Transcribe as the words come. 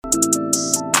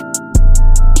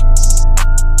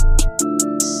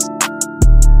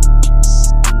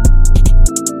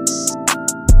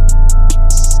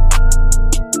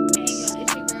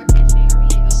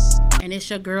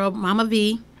your girl, Mama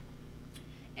V.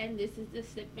 And this is the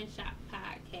Sip and Shop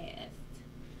podcast.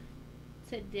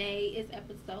 Today is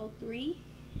episode 3,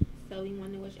 so we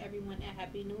want to wish everyone a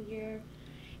happy new year.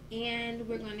 And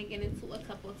we're going to get into a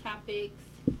couple topics,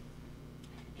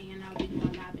 and I'll be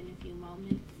going live in a few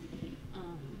moments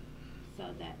so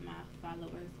that my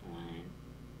followers on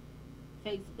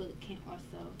Facebook can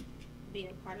also be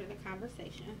a part of the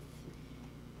conversation.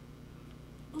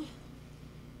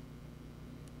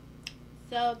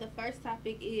 So the first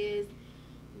topic is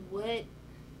what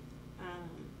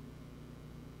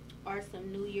are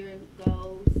some New Year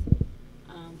goals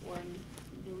or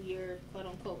New Year quote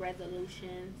unquote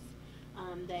resolutions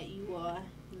that you all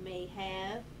may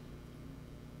have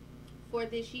for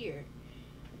this year.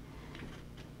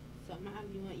 So Mom,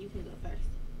 you can go first.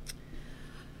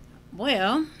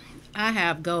 Well, I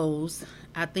have goals.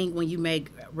 I think when you make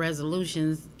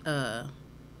resolutions,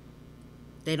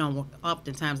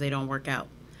 oftentimes they don't work out.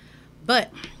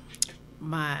 But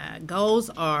my goals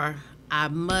are I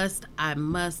must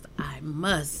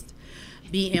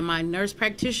be in my nurse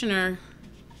practitioner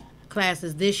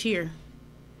classes this year.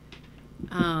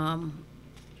 Doing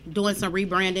some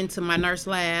rebranding to my nurse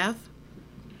lab.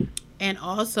 And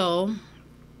also,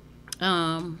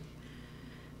 I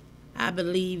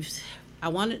believe I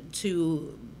wanted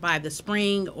to, by the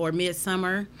spring or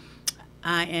midsummer,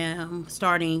 I am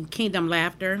starting Kingdom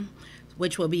Laughter,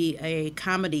 which will be a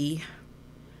comedy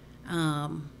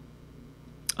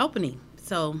opening.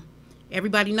 So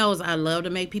everybody knows I love to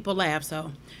make people laugh.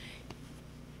 So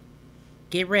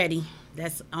get ready.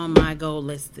 That's on my goal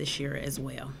list this year as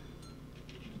well.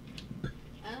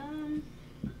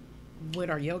 What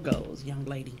are your goals, young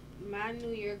lady? My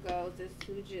New Year goals is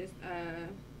to just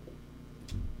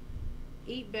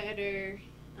eat better,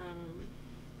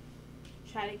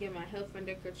 try to get my health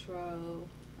under control,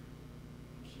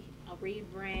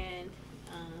 rebrand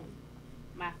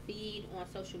my feed on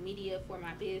social media for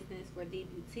my business, for the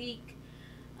boutique,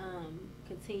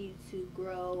 continue to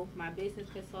grow my business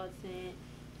consultant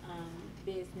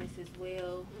business as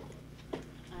well.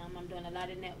 I'm doing a lot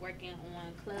of networking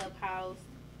on Clubhouse.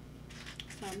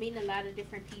 So I'm meeting a lot of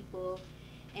different people,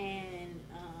 and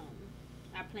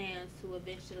I plan to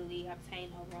eventually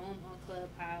obtain a room on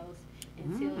Clubhouse.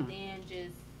 Until then,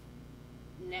 just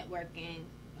networking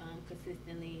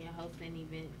consistently and hosting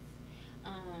events,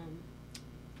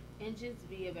 and just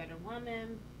be a better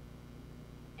woman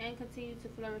and continue to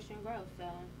flourish and grow. So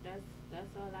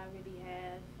that's all I really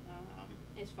have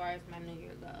as far as my New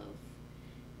Year goes.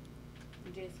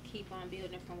 Just keep on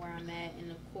building from where I'm at,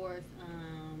 and of course,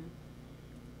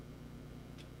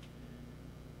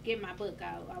 get my book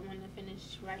out. I want to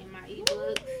finish writing my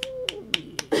ebooks.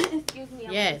 Excuse me.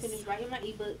 I want to finish writing my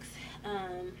ebooks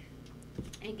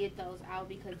and get those out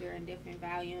because they're in different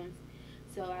volumes.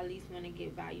 So I at least want to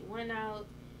get volume 1 out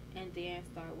and then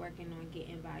start working on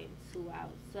getting volume 2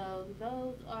 out. So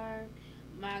those are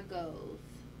my goals.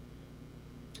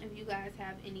 If you guys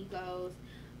have any goals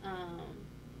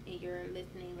and you're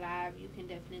listening live, you can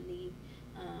definitely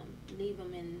leave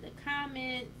them in the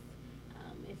comments.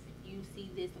 If you see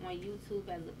this on YouTube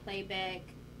as a playback,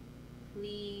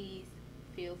 please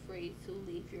feel free to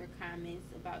leave your comments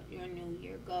about your New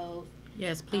Year goals.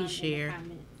 Yes, please share. In the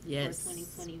comments for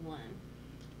 2021.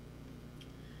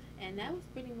 And that was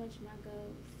pretty much my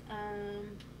goals.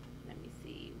 Let me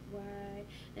see why.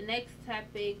 The next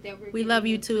topic that we love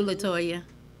you too, Latoya.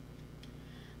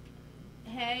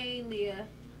 Hey, Leah.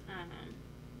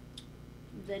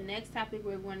 The next topic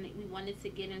we wanted to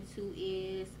get into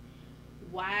is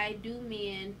why do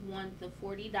men want the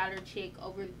 $40 check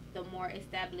over the more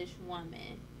established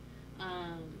woman?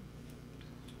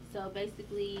 So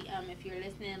basically, if you're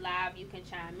listening live, you can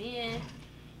chime in.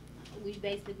 We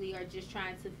basically are just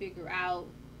trying to figure out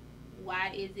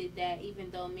why is it that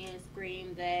even though men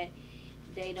scream that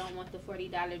they don't want the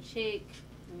 $40 check,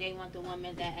 they want the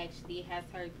woman that actually has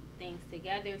her things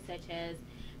together, such as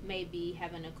maybe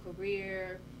having a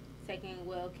career, taking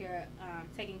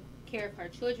care of her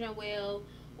children well,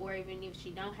 or even if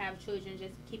she don't have children,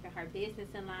 just keeping her business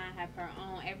in line, have her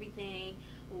own everything.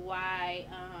 Why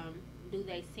do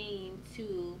they seem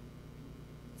to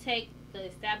take the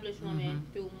established woman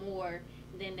through more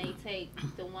than they take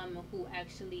the woman who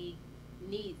actually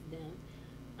needs them?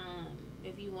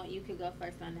 If you want, you could go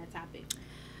first on that topic.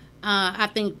 I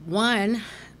think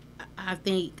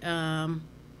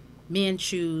men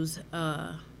choose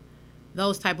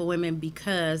those type of women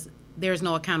because there's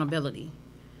no accountability.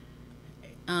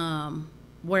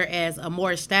 Whereas a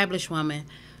more established woman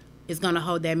is going to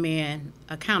hold that man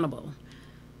accountable.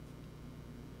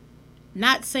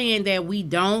 Not saying that we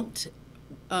don't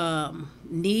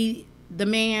need the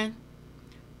man,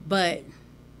 but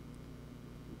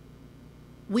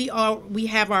we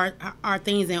have our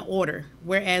things in order,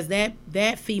 whereas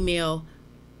that female,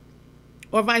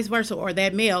 or vice versa, or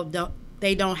that male,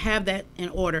 they don't have that in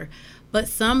order. But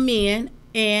some men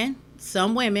and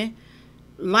some women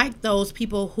like those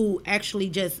people who actually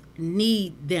just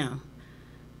need them,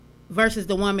 versus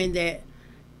the woman that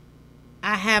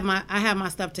I have my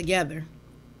stuff together.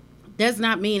 Does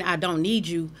not mean I don't need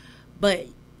you, but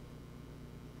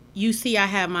you see I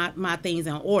have my things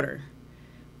in order.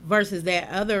 Versus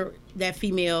that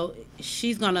female,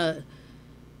 she's gonna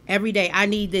every day, I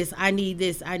need this, I need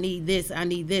this, I need this, I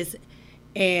need this.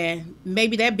 And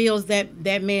maybe that builds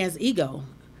that man's ego.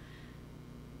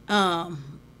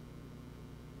 Um,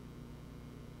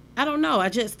 I don't know. I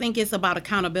just think it's about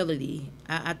accountability.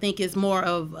 I think it's more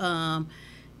of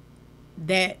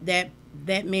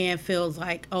that man feels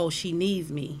like, oh, she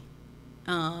needs me.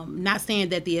 Not saying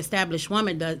that the established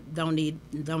woman don't need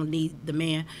the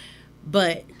man,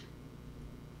 but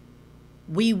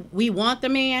we want the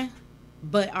man,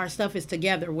 but our stuff is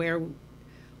together, where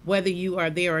whether you are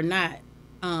there or not,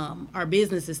 our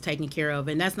business is taken care of.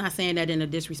 And that's not saying that in a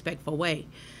disrespectful way.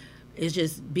 That's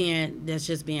just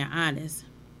being honest.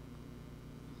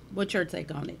 What's your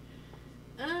take on it?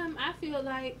 I feel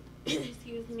like,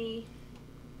 excuse me,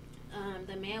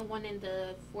 the man wanting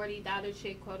the $40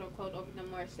 chick, quote unquote, over the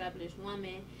more established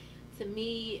woman. To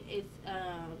me, it's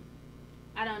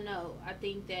I don't know. I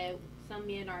think that some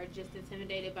men are just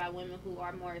intimidated by women who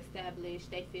are more established.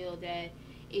 They feel that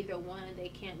either one, they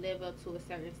can't live up to a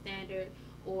certain standard,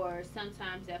 or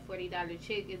sometimes that $40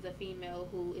 chick is a female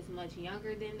who is much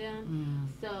younger than them.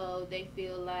 So they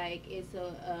feel like it's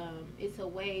a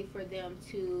way for them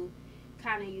to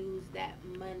kind of use that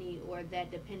money or that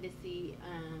dependency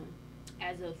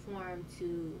as a form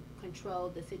to control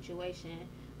the situation.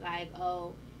 Like,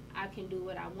 oh, I can do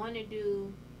what I want to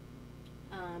do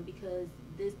because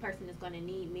this person is going to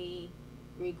need me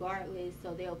regardless,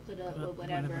 so they'll put up with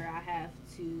whatever I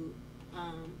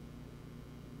um,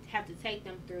 have to take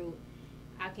them through.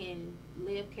 I can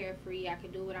live carefree, I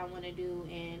can do what I want to do,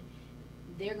 and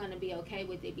they're going to be okay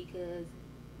with it because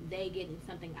they getting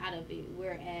something out of it.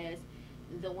 Whereas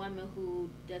the woman who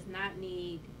does not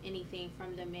need anything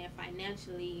from the man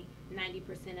financially,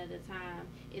 90% of the time,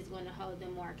 is going to hold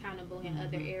them more accountable in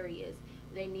other areas.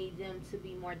 They need them to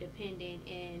be more dependent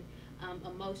in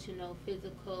emotional,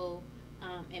 physical,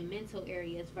 and mental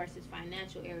areas versus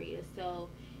financial areas. So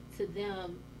to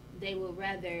them, they would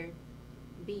rather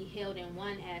be held in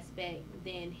one aspect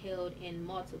than held in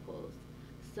multiples.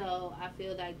 So I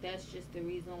feel like that's just the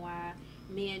reason why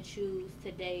men choose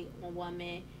to date a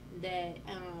woman that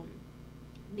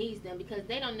needs them, because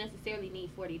they don't necessarily need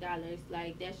 $40.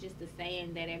 Like, that's just a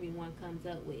saying that everyone comes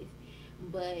up with.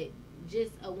 But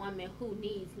just a woman who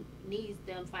needs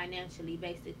them financially,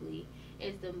 basically,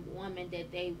 is the woman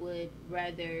that they would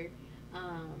rather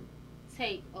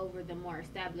take over the more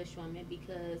established woman,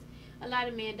 because a lot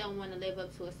of men don't want to live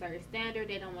up to a certain standard.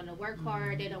 They don't want to work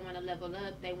hard. They don't want to level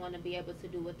up. They want to be able to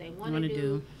do what they want to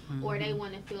do. Or they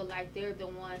want to feel like they're the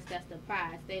ones that's the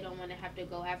prize. They don't want to have to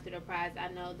go after the prize. I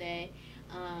know that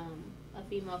a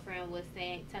female friend was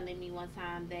telling me one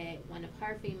time that one of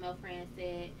her female friends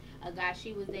said a guy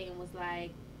she was dating was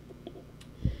like,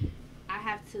 I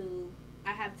have to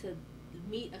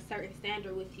meet a certain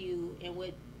standard with you, and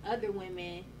with other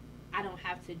women I don't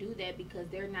have to do that because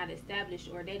they're not established,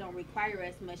 or they don't require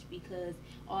as much because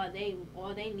all they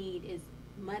need is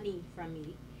money from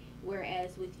me.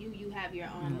 Whereas with you, you have your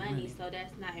own money, so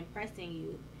that's not impressing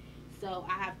you. So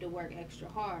I have to work extra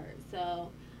hard.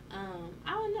 So I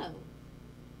don't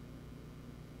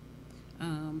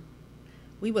know.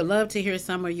 We would love to hear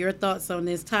some of your thoughts on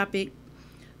this topic,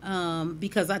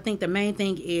 because I think the main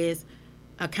thing is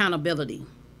accountability.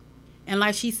 And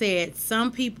like she said,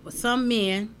 some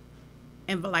men,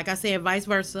 and like I said, vice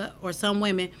versa, or some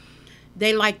women,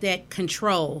 they like that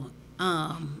control.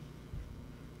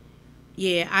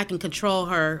 Yeah, I can control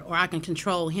her, or I can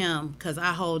control him because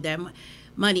I hold that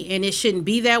money. And it shouldn't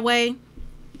be that way,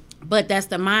 but that's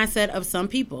the mindset of some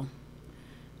people.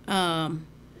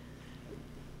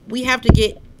 We have to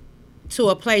get to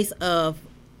a place of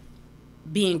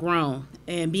being grown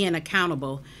and being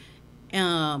accountable.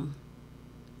 I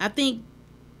think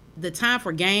the time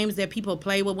for games that people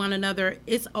play with one another,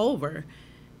 it's over.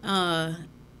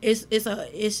 You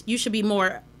should be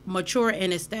more mature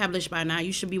and established by now.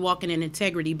 You should be walking in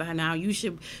integrity by now.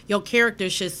 Your character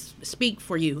should speak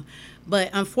for you.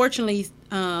 But unfortunately,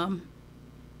 some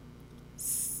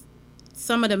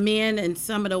of the men and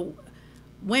some of the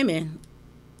women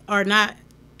are not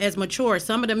as mature.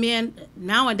 Some of the men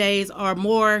nowadays are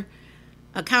more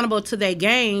accountable to their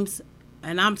games,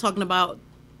 and I'm talking about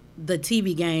the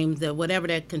TV games, the whatever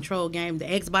that control game, the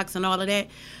Xbox and all of that,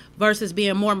 versus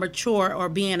being more mature or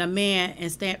being a man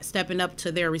and stepping up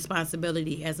to their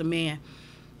responsibility as a man,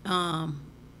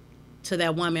 to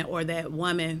that woman, or that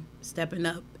woman stepping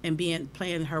up and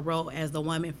playing her role as the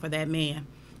woman for that man.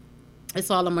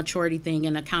 It's all a maturity thing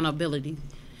and accountability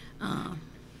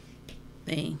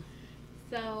thing.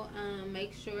 So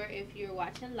make sure if you're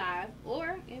watching live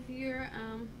or if you're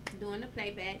doing the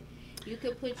playback, you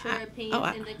could put your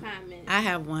opinions in the comments. I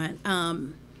have one.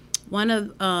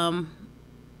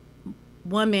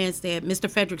 One man said, Mr.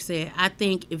 Frederick said, I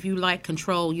think if you like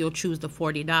control, you'll choose the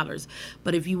 $40.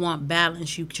 But if you want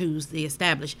balance, you choose the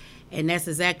established. And that's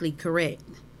exactly correct.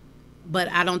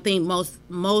 But I don't think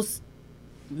most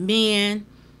men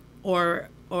or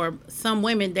some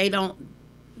women, they don't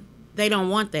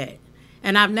want that.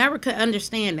 And I've never could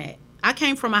understand that. I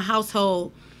came from a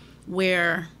household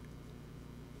where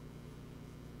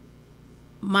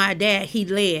my dad, he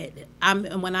led.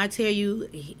 When I tell you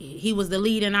he was the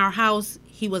lead in our house,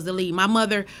 he was the lead. My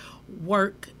mother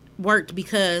worked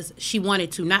because she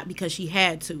wanted to, not because she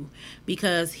had to,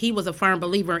 because he was a firm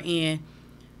believer in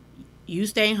you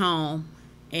stay home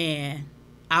and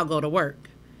I'll go to work.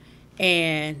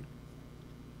 And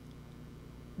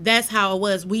that's how it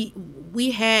was.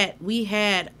 We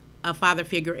had a father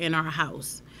figure in our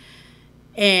house,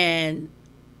 and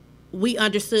we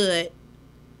understood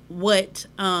what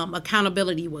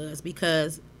accountability was,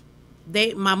 because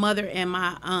my mother and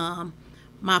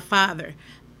my father,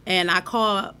 and I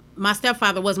call my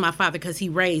stepfather was my father because he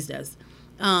raised us.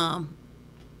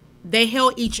 They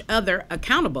held each other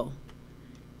accountable.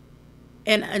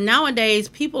 And nowadays,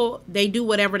 people, they do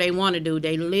whatever they want to do.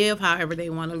 They live however they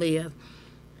want to live.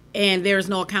 And there's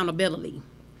no accountability.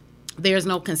 There's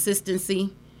no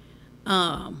consistency.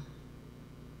 I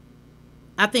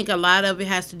think a lot of it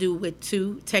has to do with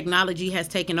technology has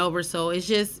taken over, so it's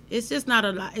just not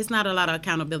a lot. It's not a lot of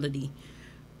accountability.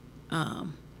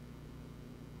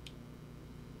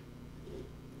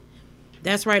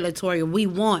 That's right, Latoya.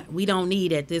 We don't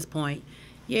need at this point.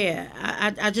 Yeah,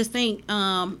 I just think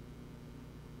the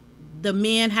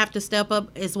men have to step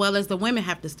up as well as the women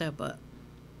have to step up.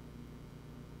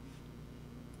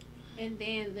 And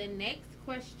then the next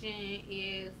question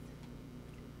is,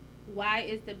 why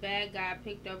is the bad guy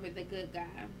picked over the good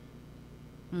guy?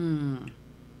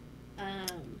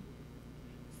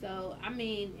 So, I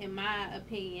mean, in my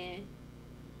opinion,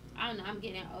 I don't know, I'm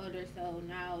getting older, so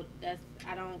now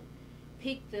I don't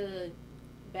pick the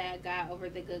bad guy over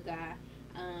the good guy.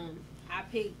 I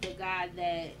pick the guy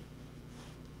that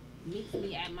meets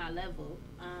me at my level.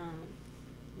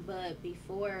 But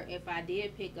before, if I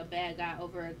did pick a bad guy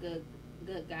over a good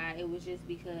guy, it was just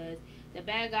because the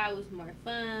bad guy was more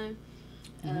fun.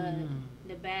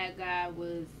 The bad guy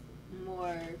was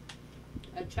more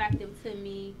attractive to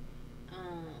me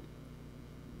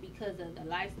because of the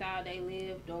lifestyle they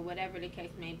lived, or whatever the case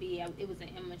may be. It was an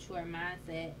immature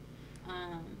mindset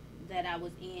that I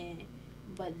was in.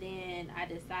 But then I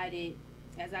decided,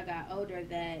 as I got older,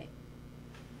 that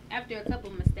after a couple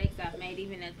mistakes I've made,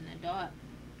 even as an adult,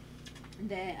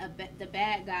 that the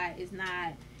bad guy is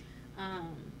not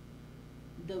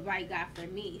the right guy for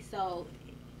me. So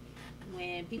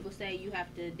when people say you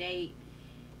have to date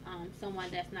someone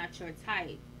that's not your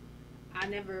type, I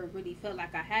never really felt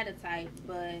like I had a type,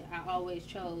 but I always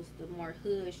chose the more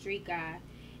hood street guy.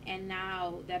 And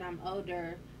now that I'm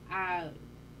older, I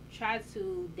try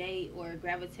to date or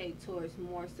gravitate towards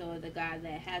more so the guy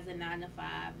that has a 9 to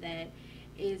 5, that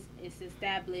is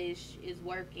established, is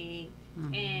working.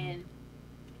 And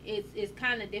it's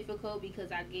kind of difficult because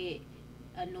I get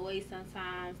annoyed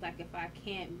sometimes, like if I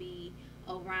can't be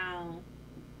around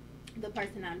the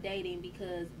person I'm dating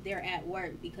because they're at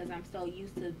work, because I'm so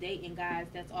used to dating guys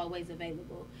that's always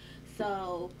available.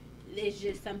 So it's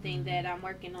just something that I'm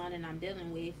working on and I'm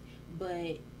dealing with,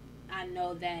 but I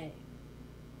know that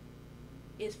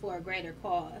it's for a greater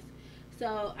cause.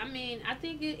 So, I mean, I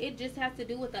think it just has to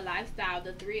do with the lifestyle,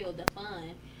 the thrill, the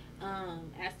fun,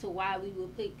 as to why we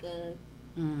would pick a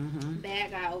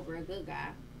bad guy over a good guy.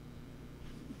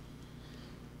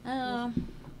 I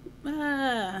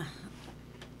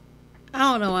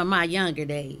don't know, in my younger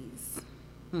days,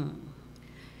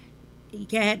 you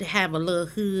had to have a little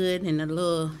hood and a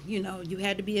little, you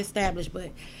had to be established, but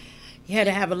you had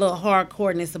to have a little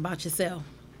hardcoreness about yourself.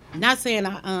 Not saying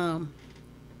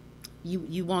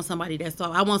you want somebody that's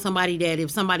soft. I want somebody that if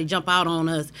somebody jump out on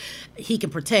us, he can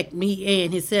protect me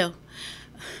and himself.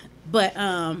 But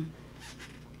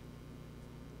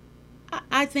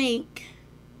I think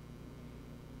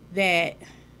that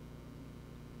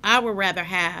I would rather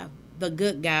have the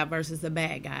good guy versus the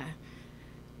bad guy.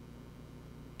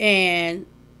 And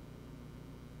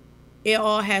it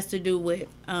all has to do with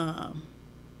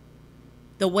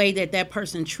the way that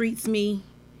person treats me,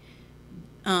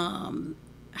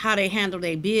 how they handle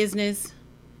their business,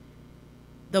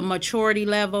 the maturity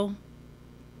level,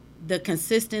 the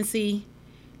consistency.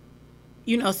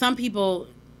 You know, some people,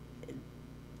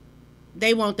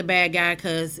 they want the bad guy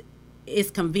because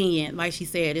it's convenient. Like she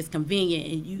said, it's convenient,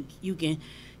 and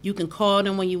you can call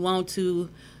them when you want to.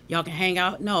 Y'all can hang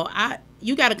out. No,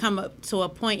 you got to come up to a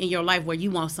point in your life where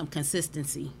you want some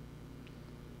consistency.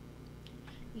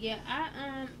 Yeah,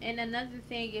 and another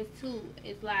thing is too,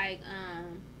 it's like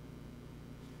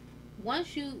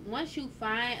once you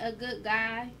find a good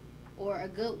guy or a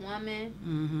good woman,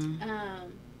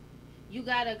 you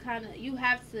gotta you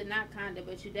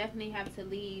definitely have to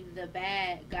leave the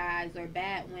bad guys or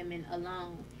bad women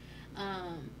alone,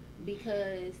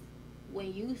 because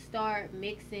when you start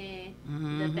mixing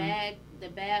the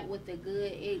bad with the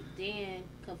good, it then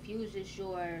confuses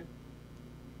your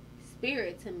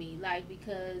spirit to me, like,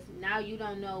 because now you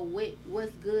don't know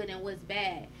what's good and what's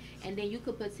bad, and then you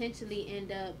could potentially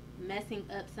end up messing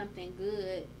up something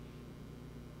good,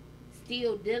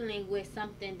 still dealing with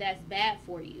something that's bad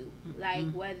for you,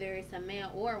 like whether it's a man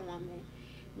or a woman.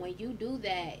 When you do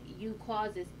that, you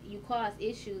cause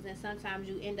issues, and sometimes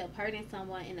you end up hurting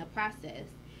someone in the process.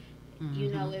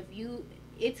 You know,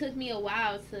 it took me a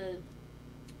while to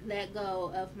let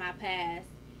go of my past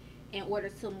in order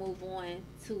to move on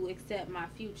to accept my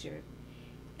future.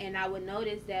 And I would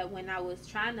notice that when I was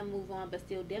trying to move on but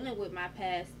still dealing with my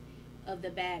past of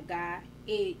the bad guy,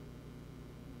 it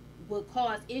would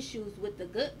cause issues with the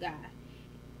good guy.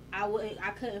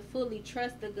 I couldn't fully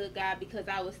trust the good guy because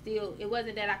it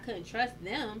wasn't that I couldn't trust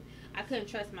them. I couldn't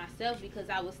trust myself because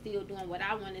I was still doing what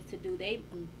I wanted to do. They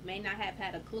may not have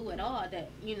had a clue at all that,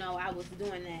 you know, I was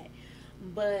doing that.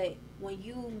 But when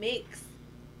you mix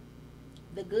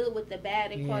the good with the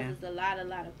bad, it causes a lot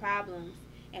of problems,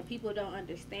 and people don't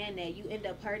understand that. You end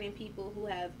up hurting people who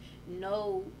have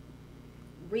no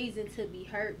reason to be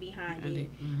hurt behind it,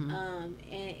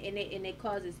 and it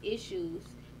causes issues.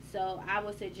 So I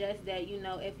would suggest that, you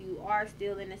know, if you are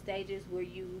still in the stages where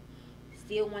you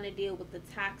still want to deal with the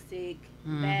toxic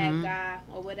bad guy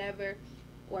or whatever,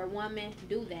 or woman,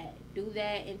 do that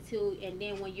and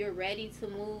then when you're ready to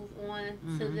move on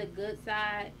to the good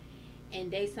side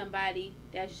and date somebody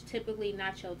that's typically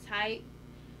not your type,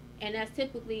 and that's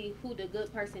typically who the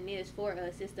good person is for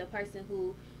us. It's the person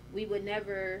who we would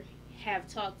never have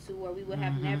talked to, or we would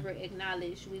have never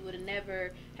acknowledged, we would have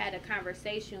never had a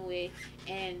conversation with,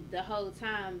 and the whole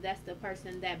time that's the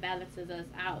person that balances us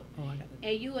out.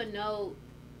 And you would know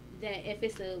that if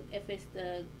it's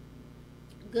the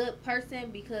good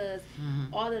person, because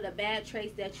all of the bad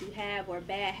traits that you have or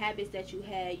bad habits that you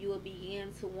had, you will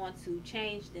begin to want to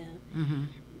change them.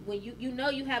 When you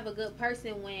know you have a good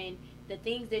person when the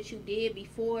things that you did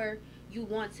before, you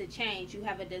want to change, you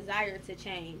have a desire to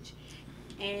change.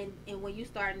 And when you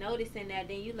start noticing that,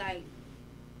 then you like,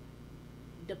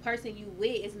 the person you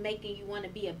with is making you want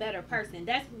to be a better person.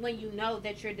 That's when you know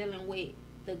that you're dealing with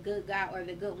the good guy or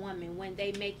the good woman, when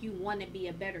they make you want to be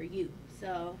a better you.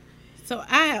 So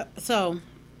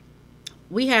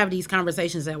we have these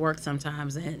conversations at work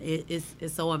sometimes, and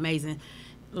it's so amazing.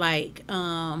 Like,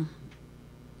 a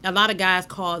lot of guys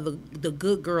call the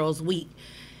good girls weak.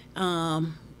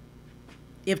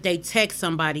 If they text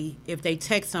somebody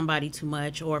too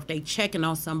much, or if they checking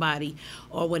on somebody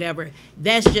or whatever,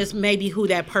 that's just maybe who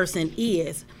that person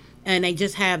is, and they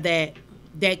just have that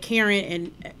caring,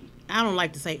 and I don't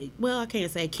like to say, well, I can't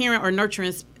say caring or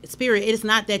nurturing spirit. It's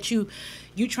not that you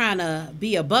trying to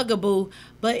be a bugaboo,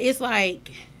 but it's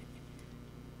like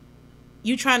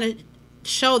you trying to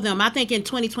show them. I think in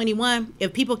 2021,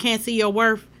 if people can't see your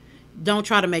worth, don't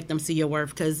try to make them see your worth,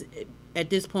 because at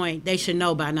this point they should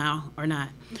know by now or not.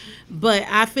 But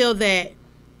I feel that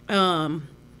and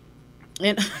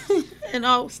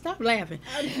oh, stop laughing.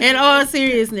 In all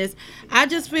seriousness, I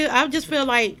just feel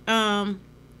like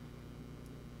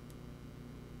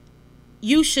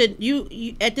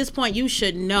you at this point you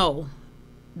should know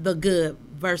the good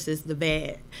versus the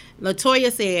bad.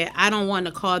 Latoya said, I don't want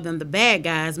to call them the bad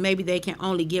guys. Maybe they can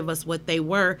only give us what they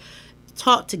were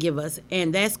taught to give us,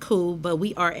 and that's cool, but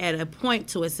we are at a point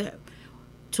to accept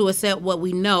what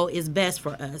we know is best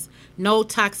for us. No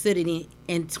toxicity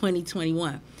in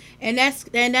 2021. And that's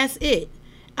it.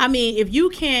 I mean, if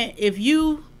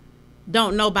you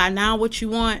don't know by now what you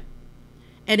want,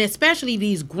 and especially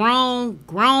these grown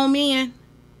men,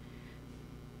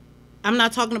 I'm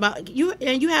not talking about you,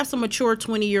 and you have some mature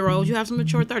 20-year-olds, you have some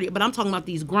mature 30, but I'm talking about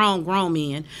these grown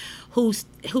men who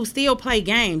still play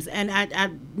games, and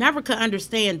I never could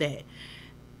understand that.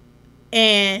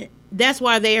 And that's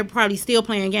why they're probably still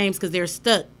playing games, because they're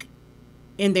stuck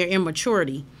in their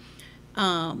immaturity.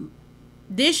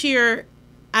 This year,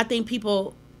 I think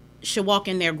people should walk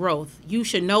in their growth. You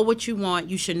should know what you want.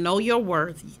 You should know your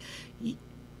worth.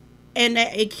 And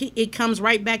it comes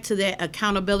right back to that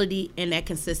accountability and that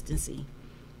consistency.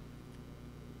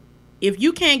 If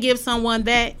you can't give someone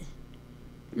that,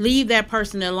 leave that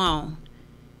person alone.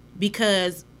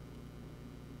 Because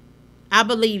I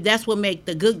believe that's what makes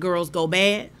the good girls go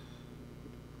bad.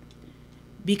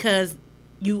 Because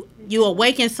you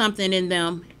awaken something in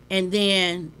them, and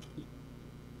then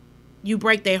you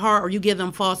break their heart, or you give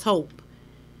them false hope,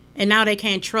 and now they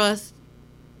can't trust.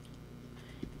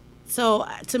 So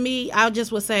to me, I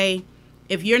just would say,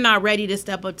 if you're not ready to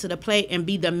step up to the plate and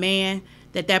be the man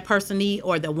that person need,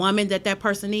 or the woman that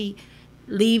person need,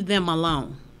 leave them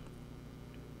alone.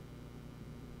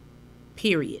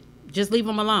 Period. Just leave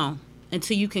them alone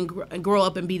until you can grow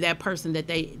up and be that person that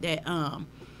they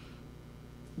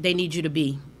need you to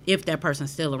be, if that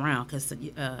person's still around, because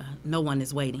no one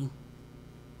is waiting.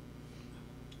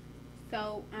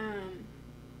 So,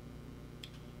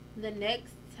 the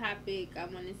next topic I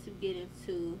wanted to get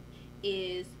into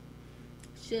is,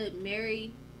 should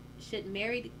married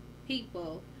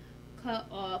people cut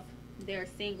off their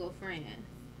single friends?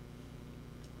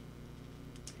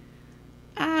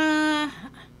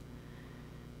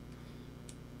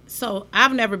 So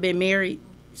I've never been married,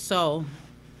 so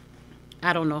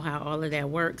I don't know how all of that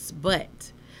works,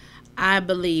 but I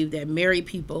believe that married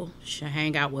people should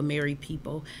hang out with married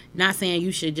people. Not saying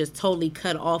you should just totally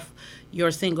cut off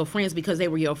your single friends because they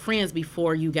were your friends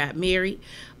before you got married,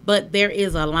 but there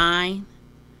is a line.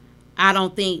 I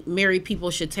don't think married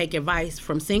people should take advice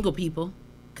from single people,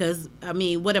 because, I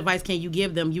mean, what advice can you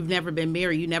give them? You've never been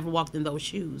married. You never walked in those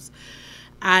shoes.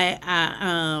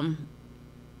 I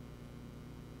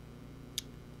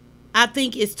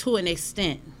think it's to an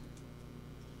extent.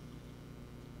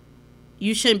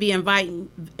 You shouldn't be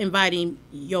inviting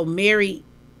your married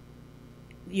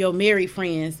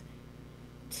friends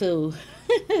to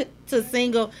to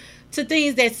things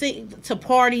to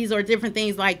parties or different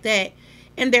things like that,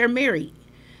 and they're married.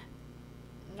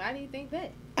 Why do you think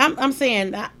that? I'm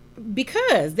saying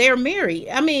because they're married.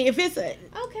 I mean, if it's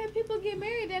okay, people get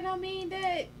married, that don't mean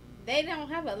that they don't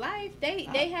have a life. They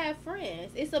have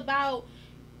friends. It's about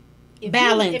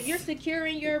balance. If you're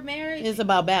securing your marriage, it's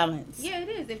about balance. Yeah,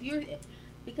 it is.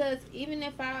 Because even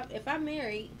if I'm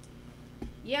married,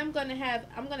 yeah, I'm gonna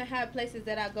have places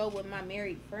that I go with my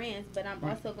married friends, but I'm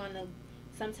also gonna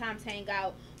sometimes hang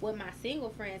out with my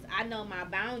single friends. I know my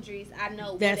boundaries. I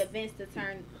know what events to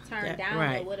turn down,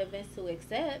 right, or what events to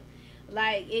accept.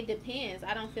 Like, it depends.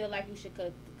 I don't feel like you should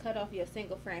cut off your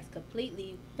single friends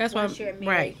completely. That's once you're married,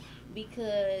 right?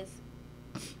 Because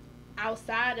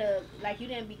outside of, like, you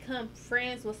didn't become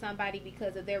friends with somebody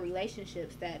because of their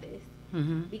relationship status.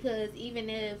 Mm-hmm. Because even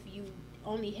if you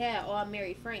only had all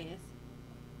married friends,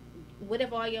 what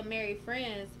if all your married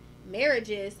friends'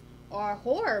 marriages are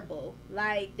horrible?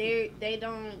 Like,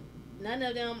 none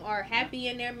of them are happy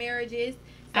in their marriages.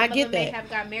 Some of them may have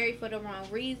got married for the wrong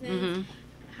reasons. Mm-hmm.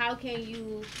 How can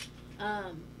you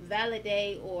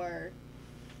validate or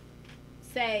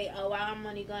say, oh, well, I'm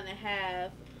only going to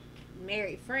have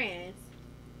married friends,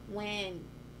 when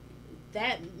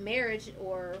that marriage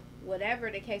or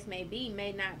whatever the case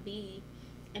may not be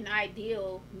an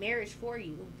ideal marriage for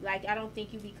you? Like, I don't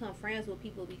think you become friends with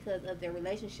people because of their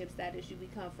relationship status. You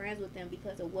become friends with them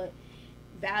because of what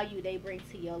value they bring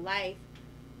to your life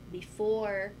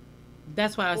before.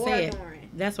 That's what I said.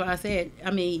 That's what I said.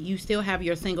 I mean, you still have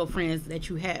your single friends that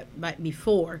you had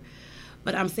before,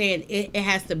 but I'm saying it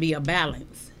has to be a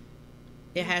balance.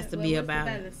 It has to be a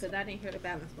balance. Because I didn't hear the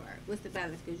balance part. What's the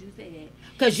balance? Because you said.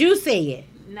 Because you said.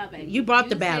 No, baby. You brought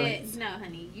the balance. No,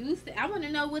 honey. You said. I want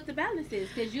to know what the balance is.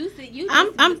 Because you said you.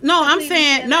 I'm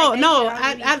saying no.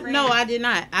 I did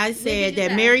not. I said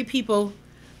that married people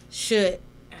should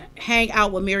hang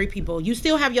out with married people. You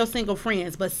still have your single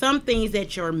friends, but some things that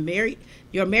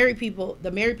the married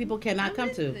people cannot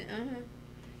come to. Uh-huh.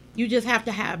 You just have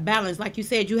to have balance. Like you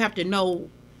said, you have to know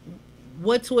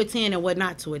what to attend and what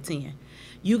not to attend.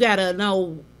 You got to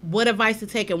know what advice to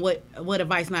take and what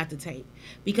advice not to take.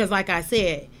 Because like I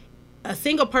said, a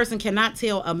single person cannot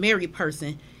tell a married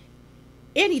person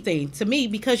anything, to me,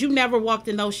 because you never walked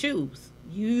in those shoes.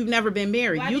 You've never been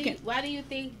married. Why do you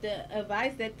think the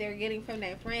advice that they're getting from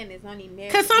their friend is only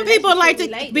marriage? Because some people like to,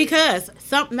 related? because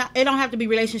it don't have to be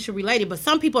relationship related, but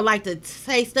some people like to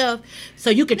say stuff so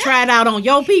you can try it out on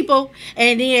your people,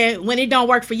 and then when it don't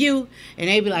work for you, and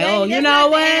they be like, Baby, oh, you know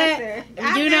what?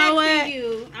 You know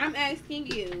what? I'm asking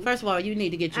you. First of all, you need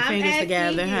to get your fingers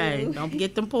together. Hey, don't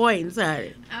get them points,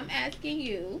 honey. I'm asking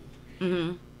you.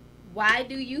 Mm-hmm. Why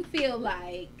do you feel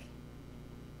like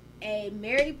a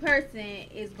married person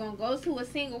is gonna go to a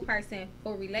single person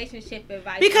for relationship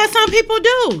advice? Because some people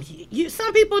do.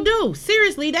 Some people do.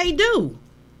 Seriously, they do.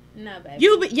 No,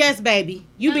 baby. Yes, baby.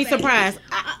 You be surprised.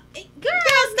 Girl,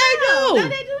 yes, they do. No,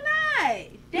 they do not.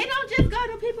 They don't just go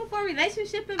to people for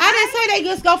relationship advice. I didn't say they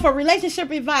just go for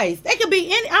relationship advice. They could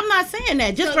be any. I'm not saying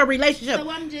that. Just for relationship. So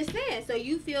I'm just saying. So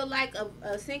you feel like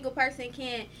a single person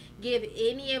can't give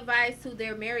any advice to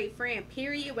their married friend,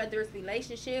 period, whether it's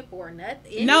relationship or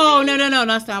nothing? No.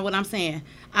 That's not what I'm saying.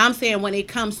 I'm saying when it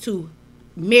comes to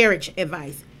marriage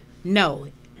advice, no.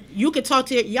 Y'all can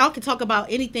talk about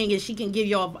anything, and she can give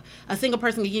you a single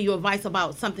person can give you advice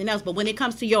about something else. But when it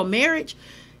comes to your marriage,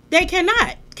 they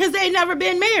cannot, because they never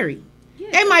been married. Yeah.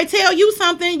 They might tell you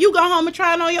something, you go home and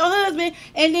try it on your husband,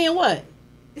 and then what?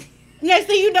 Next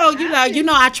thing you know,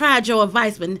 I tried your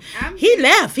advice, but he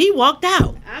left. He walked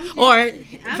out. Or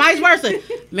vice versa.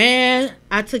 Man,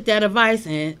 I took that advice,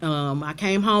 and I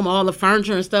came home, all the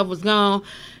furniture and stuff was gone.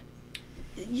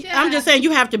 Yeah. I'm just saying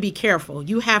you have to be careful.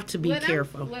 You have to be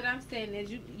careful. What I'm saying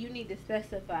is you need to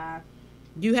specify.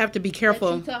 You have to be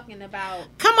careful. What you talking about?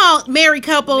 Come on, married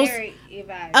couples. Married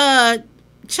advice.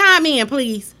 Chime in,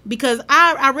 please, because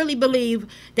I really believe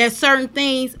that certain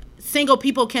things single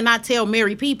people cannot tell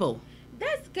married people.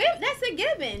 That's good. That's a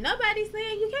given. Nobody's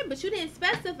saying you can't, but you didn't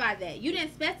specify that. You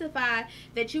didn't specify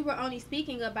that you were only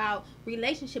speaking about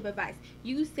relationship advice.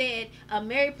 You said a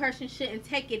married person shouldn't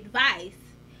take advice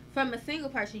from a single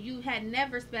person. You had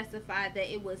never specified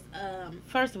that it was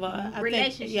first of all,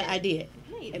 relationship. I did.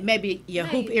 Maybe your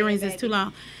hoop earrings is too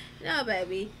long. No,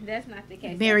 baby, that's not the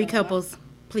case. Married couples,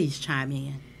 please chime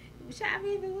in. Chime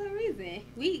in for what reason?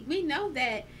 We know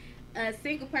that a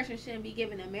single person shouldn't be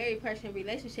giving a married person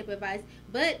relationship advice,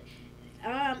 but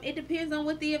it depends on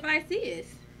what the advice is,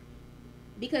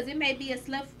 because it may be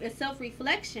a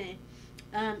self-reflection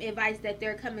advice that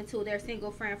they're coming to their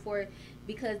single friend for,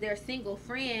 because their single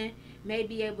friend may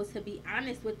be able to be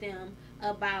honest with them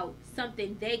about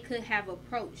something they could have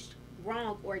approached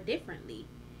wrong or differently.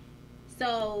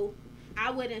 So I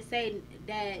wouldn't say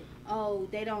that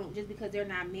they don't, just because they're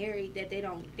not married, that they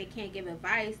can't give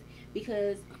advice,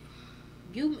 because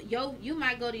you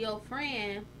might go to your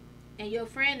friend and your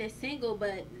friend is single,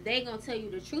 but they gonna tell you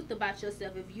the truth about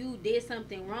yourself. If you did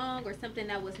something wrong or something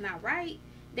that was not right,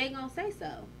 they gonna say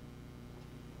so.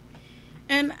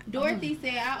 And Dorothy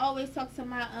said, I always talk to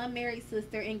my unmarried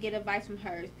sister and get advice from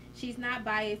her. She's not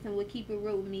biased and will keep it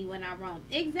real with me when I'm wrong.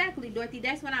 Exactly, Dorothy.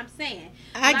 That's what I'm saying.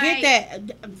 I get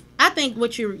that. I think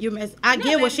what you miss. I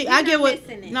get what she. I get what.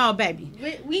 No, baby.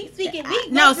 We speaking.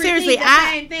 No, seriously.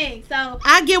 Same thing. So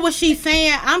I get what she's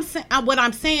saying. What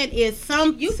I'm saying is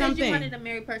You said you wanted a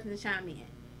married person to chime in.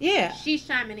 Yeah. She's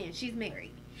chiming in. She's married.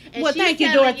 And well, thank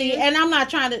you, Dorothy. And I'm not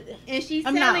trying to. And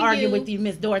I'm not arguing with you,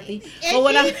 Miss Dorothy. And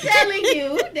she's telling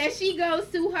you that she goes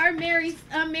to her married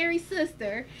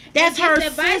sister. That's her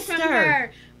advice sister. From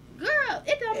her. Girl,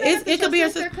 it don't matter. It could be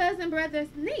sister, cousin, brother's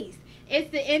niece.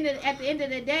 At the end of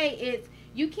the day, it's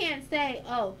you can't say,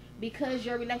 because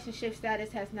your relationship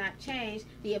status has not changed,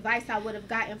 the advice I would have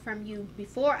gotten from you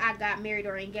before I got married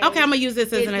or engaged. Okay, I'm gonna use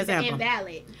this as an example.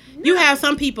 Invalid. No. You have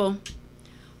some people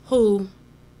who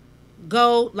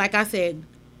go, like I said,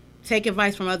 take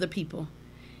advice from other people.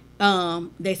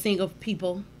 They single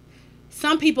people.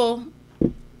 Some people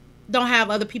don't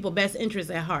have other people's best interests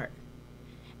at heart.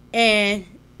 And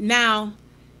now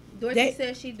Dorothy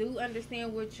says she do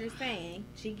understand what you're saying.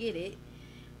 She get it.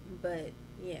 But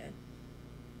yeah,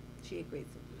 she agrees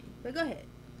with me. But go ahead.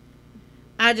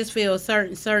 I just feel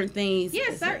certain things.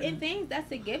 Yeah, certain things,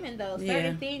 that's a given though.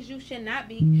 Certain things you should not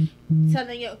be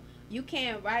telling you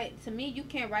can't write, to me, you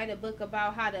can't write a book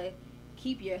about how to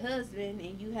keep your husband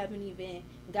and you haven't even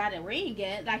got a ring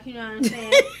yet. Like, you know what I'm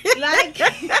saying? Like,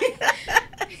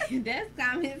 that's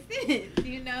common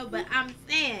sense, But I'm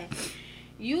saying,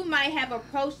 you might have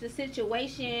approached the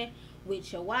situation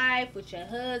with your wife, with your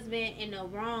husband in the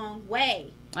wrong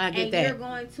way. I get that. You're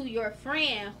going to your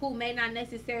friend who may not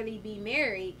necessarily be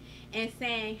married and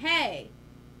saying, hey,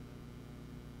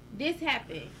 this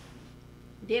happened.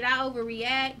 Did I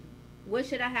overreact? What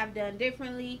should I have done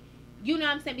differently? You know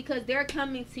what I'm saying? Because they're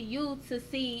coming to you to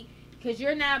see Because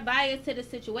you're not biased to the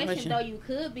situation, though you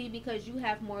could be, because you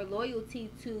have more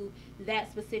loyalty to that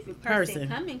specific person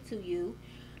coming to you.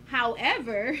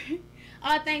 However,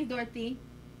 oh, thanks, Dorothy.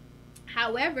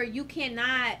 However, you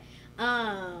cannot,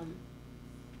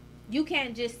 you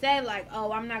can't just say like,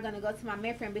 oh, I'm not going to go to my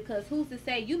married friend, because who's to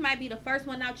say you might be the first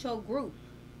one out your group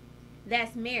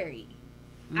that's married.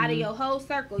 Out of your whole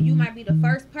circle, you might be the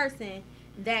first person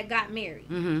that got married.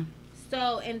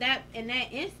 So in that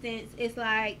instance, it's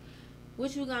like,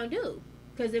 what you gonna do?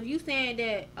 Because if you saying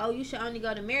that, oh, you should only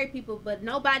go to married people, but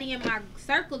nobody in my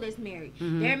circle is married.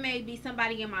 There may be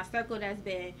somebody in my circle that's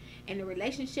been in a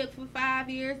relationship for 5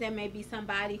 years. There may be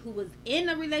somebody who was in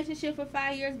a relationship for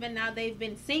 5 years, but now they've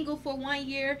been single for 1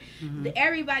 year.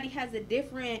 Everybody has a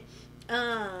different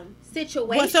situation.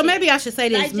 Well, so maybe I should say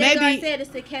this. Like maybe said,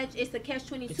 it's a catch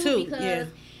 22 because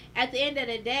at the end of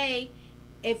the day,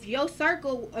 if you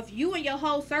and your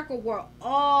whole circle were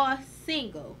all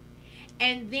single,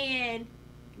 and then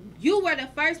you were the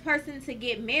first person to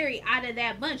get married out of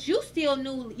that bunch, you still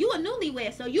you a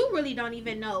newlywed, so you really don't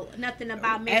even know nothing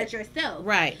about marriage yourself.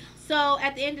 Right. So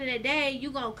at the end of the day,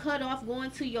 you gonna cut off going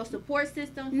to your support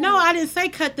system? No, I didn't say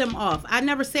cut them off. I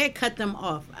never said cut them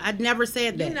off. I never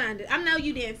said that. I know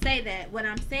you didn't say that. What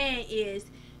I'm saying is,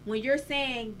 when you're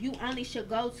saying you only should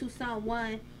go to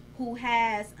someone who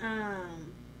has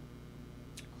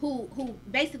who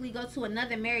basically go to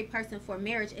another married person for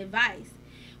marriage advice.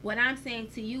 What I'm saying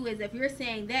to you is, if you're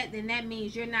saying that, then that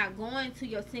means you're not going to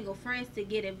your single friends to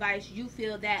get advice. You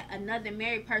feel that another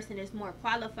married person is more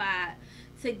qualified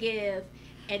to give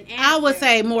an answer. I would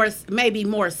say maybe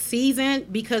more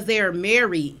seasoned, because they're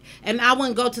married. And I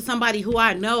wouldn't go to somebody who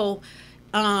I know,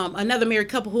 another married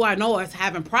couple who I know is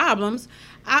having problems.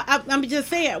 I'm just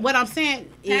saying, what I'm saying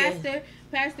is...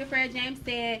 Pastor Fred James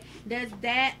said, does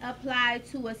that apply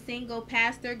to a single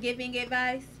pastor giving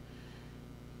advice?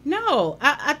 No,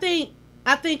 I think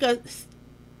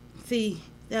see,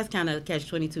 that's kind of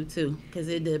catch-22 too, because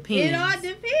it depends. It all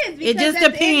depends. It just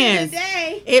depends.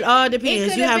 It all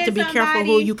depends. You have to be careful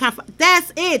who you confide.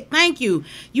 That's it. Thank you.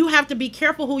 You have to be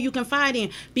careful who you confide in,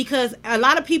 because a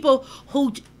lot of people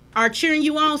who are cheering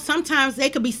you on, sometimes they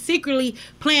could be secretly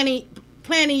planning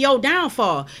your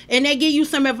downfall, and they give you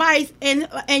some advice, and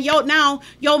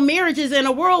your marriage is in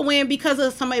a whirlwind because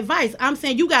of some advice. I'm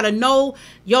saying you got to know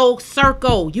your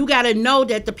circle. You got to know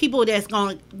that the people that's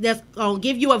gonna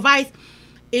give you advice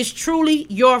is truly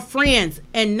your friends,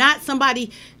 and not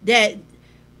somebody that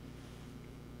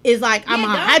is like, I'm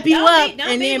gonna hype you up,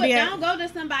 and then don't go to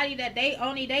somebody that they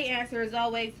answer is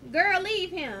always, girl, leave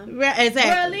him. Exactly.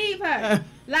 Girl, leave her.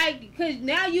 Like, because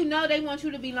now you know they want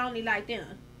you to be lonely like them.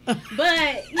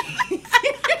 But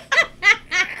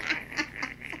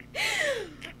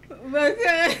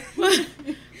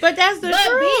that's the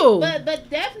truth. But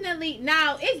definitely,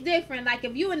 now it's different. Like,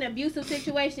 if you in an abusive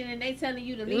situation and they telling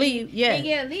you to leave,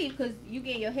 then leave, because you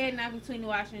get your head knocked between the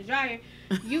washer and dryer.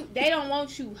 They don't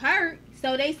want you hurt,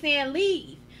 so they saying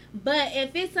leave. But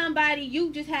if it's somebody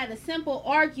you just had a simple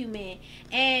argument,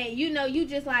 and you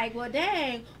just like, well,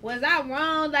 dang, was I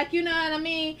wrong? Like, you know what I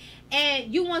mean?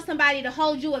 And you want somebody to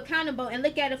hold you accountable and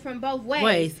look at it from both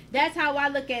ways. That's how I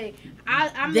look at it.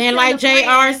 Then, like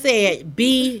JR said,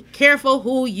 be careful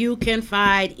who you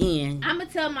confide in. I'm gonna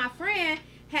tell my friend,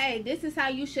 hey, this is how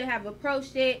you should have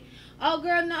approached it. Oh,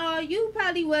 girl, no, you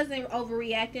probably wasn't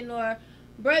overreacting, or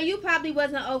bro, you probably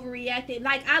wasn't overreacting.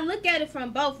 Like, I look at it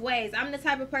from both ways. I'm the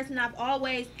type of person, I've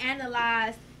always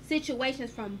analyzed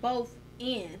situations from both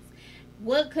ends.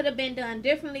 What could have been done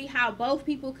differently, how both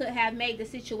people could have made the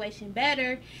situation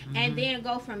better, and then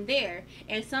go from there.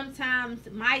 And sometimes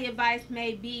my advice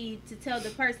may be to tell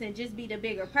the person, just be the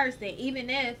bigger person. Even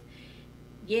if,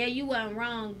 you wasn't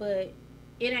wrong, but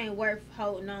it ain't worth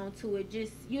holding on to it.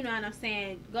 Just, you know what I'm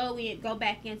saying, go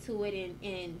back into it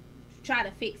and try to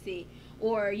fix it.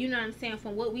 Or, you know what I'm saying,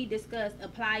 from what we discussed,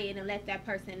 apply it and let that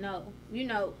person know.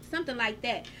 Something like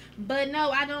that. But no,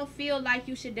 I don't feel like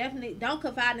you should don't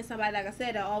confide in somebody, like I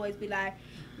said, they'll always be like,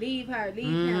 leave her,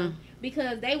 leave him.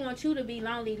 Because they want you to be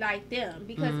lonely like them.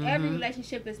 Because every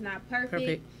relationship is not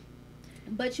perfect.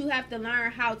 But you have to learn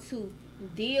how to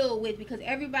deal with, because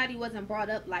everybody wasn't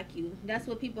brought up like you. That's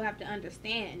what people have to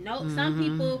understand. Some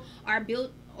people are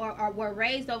built or were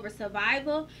raised over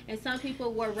survival, and some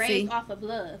people were raised off of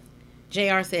love.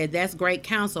 JR said, that's great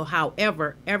counsel.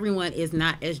 However, everyone is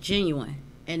not as genuine.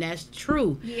 And that's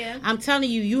true. Yeah. I'm telling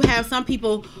you, you have some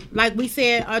people, like we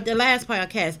said on the last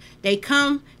podcast, they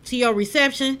come to your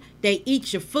reception, they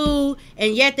eat your food,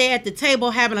 and yet they at the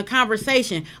table having a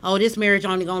conversation. Oh, this marriage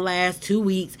only gonna last 2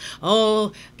 weeks.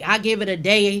 Oh, I give it a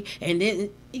day. And then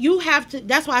you have to,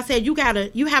 that's why I said you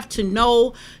have to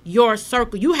know your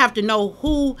circle. You have to know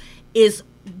who is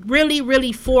really,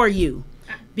 really for you.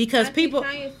 Because people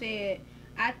Tanya said,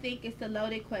 I think it's a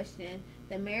loaded question.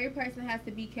 The married person has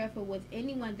to be careful with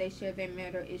anyone they share their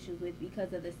marital issues with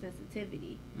because of the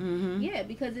sensitivity. Mm-hmm. Yeah,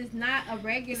 because it's not a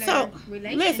regular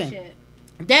relationship. Listen,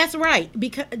 that's right.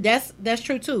 Because that's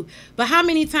true too. But how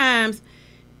many times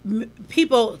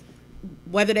people,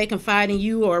 whether they confide in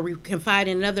you or confide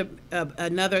in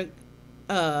another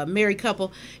married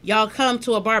couple, y'all come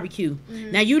to a barbecue.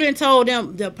 Mm-hmm. Now you done told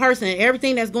them, the person,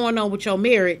 everything that's going on with your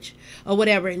marriage or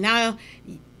whatever. Now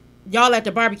y'all at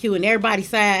the barbecue and everybody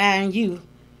side eyeing you,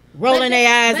 rolling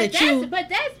their eyes at you. But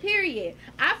that's period.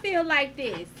 I feel like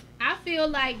this. I feel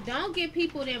like don't get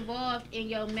people involved in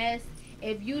your mess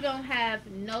if you don't have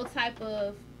no type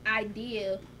of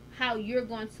idea how you're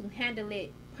going to handle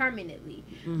it permanently.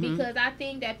 Mm-hmm. Because I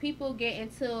think that people get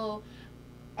into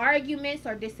arguments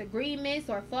or disagreements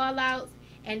or fallouts,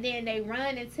 and then they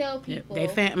run and tell people.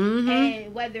 Mm-hmm.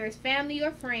 And whether it's family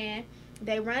or friend,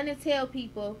 they run and tell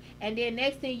people, and then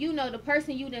next thing you know, the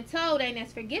person you done told ain't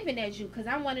as forgiving as you. Because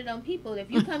I'm one of them people. If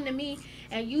you come to me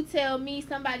and you tell me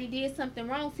somebody did something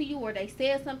wrong to you or they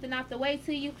said something off the way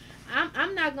to you,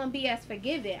 I'm not gonna be as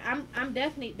forgiving. I'm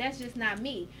definitely, that's just not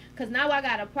me. Because now I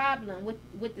got a problem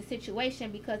with the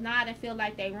situation, because now I done feel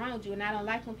like they wronged you, and I don't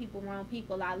like when people wrong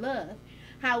people I love.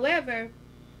 However,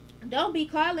 don't be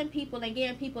calling people and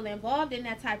getting people involved in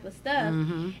that type of stuff.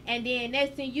 Mm-hmm. And then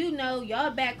next thing you know,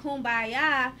 y'all back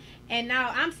kumbaya, and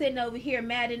now I'm sitting over here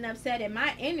mad and upset, and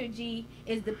my energy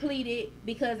is depleted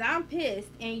because I'm pissed,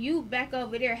 and you back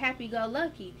over there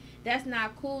happy-go-lucky. That's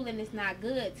not cool, and it's not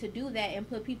good to do that and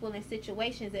put people in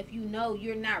situations if you know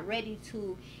you're not ready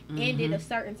to end it a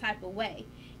certain type of way.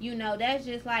 You know, that's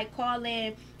just like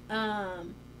calling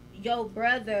your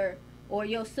brother or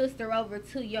your sister over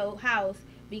to your house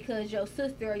because your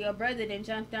sister or your brother then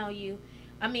jumped on you.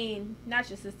 I mean, not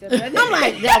your sister. Brother. I'm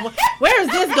like, where is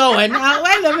this going? Now,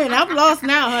 wait a minute, I'm lost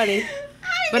now, honey.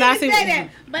 I see that.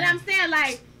 But I'm saying,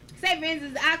 like, say for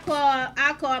instance, I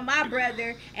call my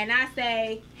brother and I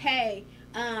say, hey,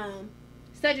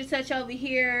 such and such over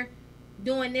here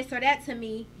doing this or that to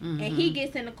me, mm-hmm. and he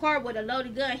gets in the car with a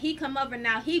loaded gun. He come over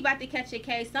now. He about to catch a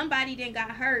case. Somebody then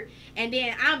got hurt, and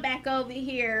then I'm back over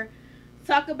here.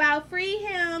 Talk about free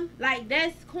him. Like,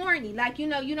 that's corny. Like, you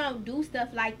know, you don't do stuff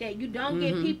like that. You don't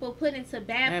get people put into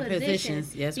bad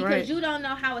positions. Yes, because right. you don't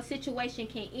know how a situation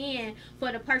can end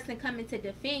for the person coming to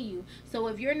defend you. So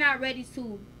if you're not ready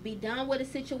to be done with a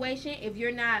situation, if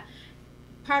you're not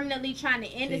permanently trying to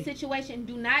end the situation,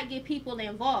 do not get people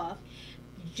involved.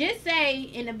 Just say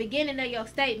in the beginning of your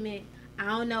statement, I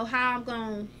don't know how I'm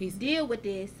going to deal with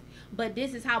this, but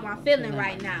this is how I'm feeling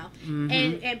right now.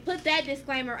 Mm-hmm. And put that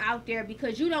disclaimer out there,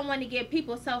 because you don't want to get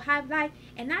people so hyped, like,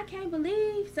 and I can't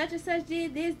believe such and such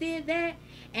did this, did that.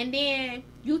 And then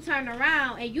you turn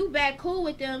around and you back cool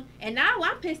with them, and now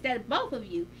I'm pissed at both of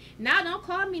you. Now don't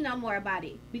call me no more about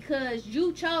it, because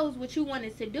you chose what you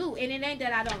wanted to do. And it ain't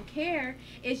that I don't care.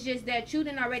 It's just that you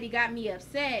done already got me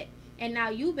upset, and now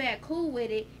you back cool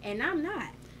with it, and I'm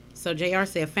not. So JR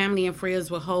said family and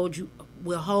friends will hold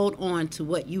on to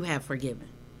what you have forgiven.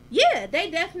 Yeah,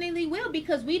 they definitely will,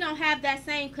 because we don't have that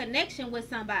same connection with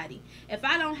somebody. If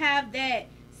I don't have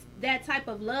that type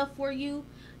of love for you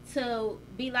to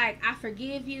be like, I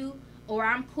forgive you, or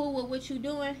I'm cool with what you're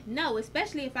doing, no,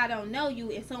 especially if I don't know you,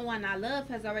 if someone I love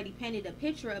has already painted a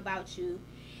picture about you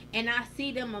and I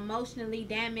see them emotionally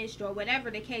damaged or whatever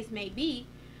the case may be,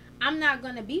 I'm not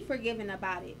going to be forgiving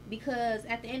about it, because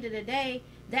at the end of the day,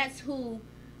 that's who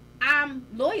I'm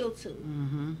loyal to.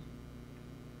 Mm-hmm.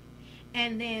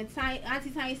 And then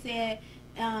Auntie Tanya said,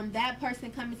 that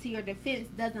person coming to your defense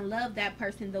doesn't love that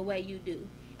person the way you do.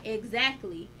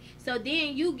 Exactly. So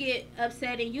then you get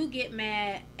upset and you get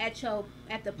mad at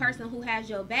the person who has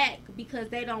your back, because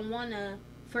they don't want to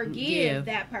forgive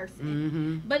that person.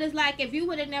 Mm-hmm. But it's like, if you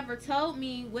would have never told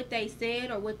me what they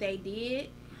said or what they did,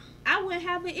 I wouldn't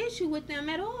have an issue with them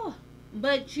at all.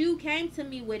 But you came to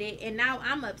me with it, and now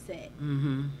I'm upset.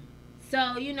 Mm-hmm.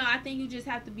 So, you know, I think you just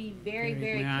have to be very,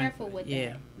 very careful with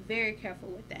that. Very careful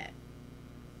with that.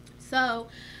 So,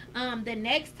 the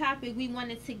next topic we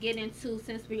wanted to get into,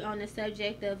 since we're on the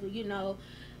subject of, you know,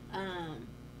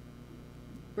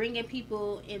 bringing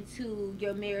people into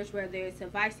your marriage, whether it's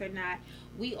advice or not,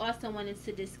 we also wanted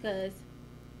to discuss,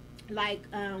 like,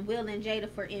 Will and Jada,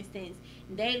 for instance.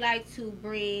 They like to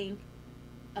bring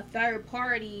a third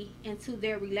party into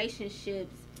their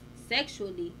relationships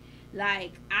sexually.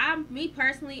 Like, me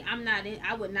personally,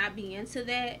 I would not be into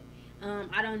that.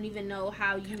 I don't even know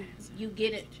how you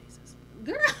get it.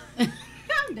 Girl,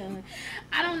 I'm I'm done.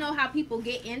 I don't know how people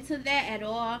get into that at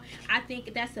all. I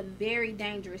think that's a very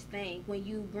dangerous thing when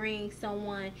you bring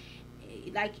someone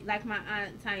like my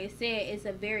aunt Tanya said, it's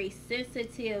a very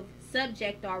sensitive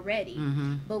subject already.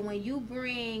 Mm-hmm. But when you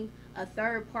bring a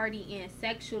third party in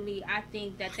sexually, I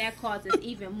think that causes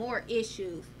even more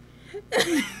issues.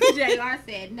 JR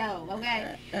said no,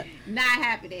 okay? Not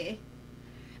happening.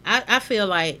 I feel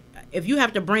like if you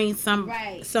have to bring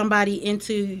Right. somebody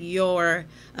into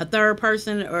a third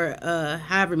person or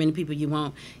however many people you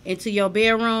want into your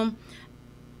bedroom,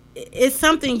 it's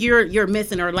something you're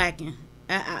missing or lacking.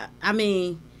 I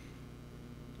mean,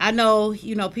 I know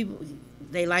people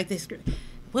they like this.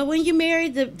 Well, when you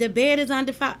married, the bed is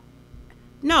undefiled.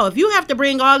 No, if you have to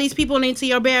bring all these people into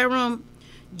your bedroom,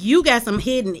 you got some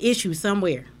hidden issue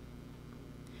somewhere.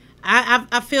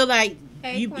 I feel like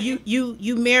Hey,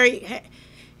 you married.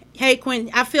 Hey,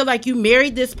 Quinn, I feel like you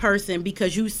married this person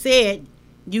because you said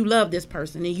you love this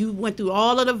person and you went through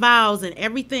all of the vows and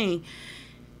everything.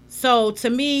 So to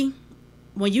me,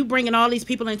 when you bringing all these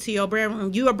people into your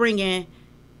bedroom, you are bringing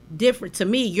different. To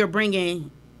me, you're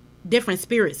bringing different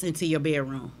spirits into your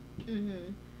bedroom.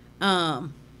 Mm-hmm.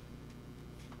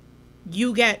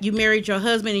 You married your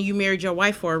husband and you married your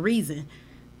wife for a reason.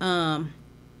 Not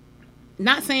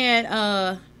saying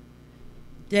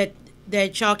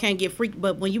that y'all can't get freaked,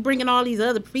 but when you bringing all these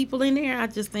other people in there, I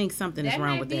just think something is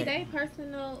wrong with that. That may be their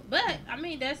personal, but I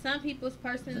mean that's some people's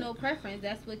personal preference.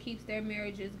 That's what keeps their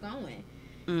marriages going.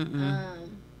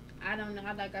 I don't know.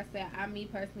 Like I said, me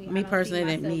personally,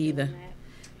 that me either.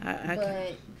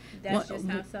 But that's just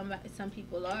how some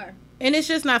people are. And it's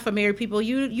just not for married people.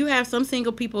 You have some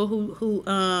single people who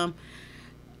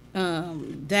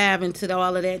dive into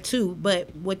all of that too.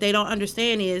 But what they don't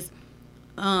understand is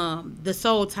the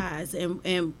soul ties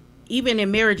and even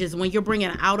in marriages, when you're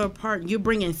bringing outer part, you're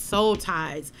bringing soul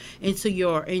ties into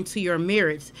your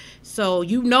marriage. So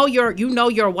you know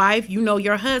your wife, you know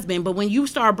your husband, but when you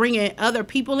start bringing other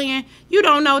people in, you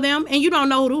don't know them, and you don't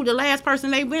know who the last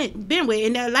person they've been with,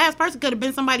 and that last person could have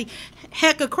been somebody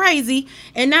hecka crazy,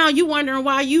 and now you wondering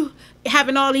why you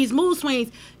having all these mood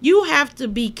swings. You have to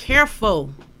be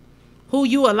careful who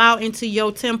you allow into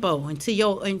your tempo, into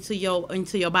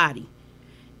your body.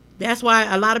 That's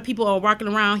why a lot of people are walking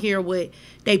around here with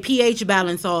their pH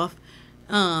balance off.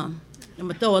 I'm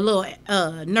going to throw a little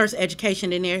nurse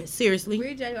education in there, seriously.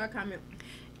 Read JR comment.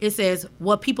 It says,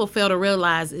 what people fail to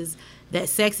realize is that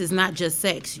sex is not just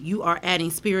sex. You are adding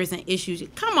spirits and issues.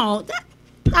 Come on.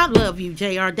 I love you,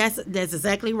 JR. That's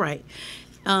exactly right.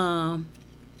 And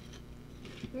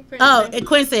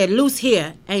Quinn said, loose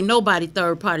here. Ain't nobody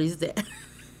third parties there.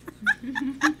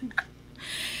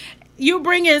 You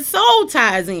bringing soul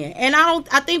ties in, and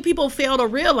I think people fail to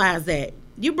realize that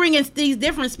you bringing these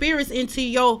different spirits into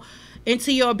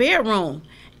your bedroom,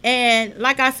 and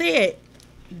like I said,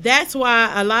 that's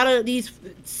why a lot of these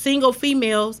single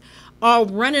females are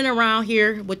running around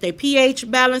here with their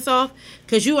pH balance off,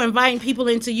 because you inviting people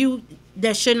into you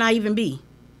that should not even be.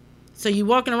 So you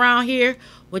walking around here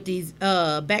with these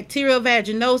bacterial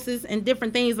vaginosis and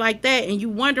different things like that, and you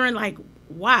wondering like,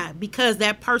 why? Because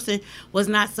that person was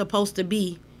not supposed to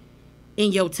be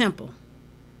in your temple.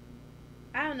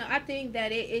 I don't know. I think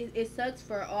that it sucks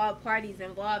for all parties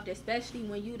involved, especially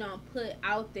when you don't put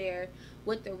out there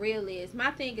what the real is.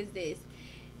 My thing is this.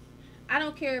 I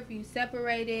don't care if you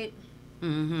separated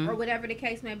or whatever the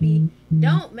case may be.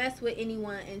 Don't mess with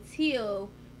anyone until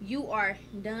you are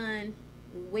done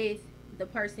with the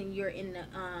person you're in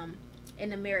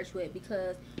the marriage with,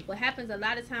 because what happens a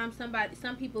lot of times,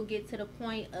 some people get to the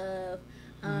point of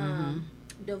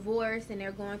divorce and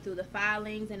they're going through the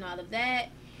filings and all of that,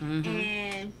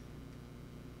 and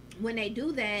when they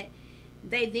do that,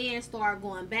 they then start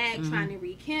going back trying to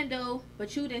rekindle,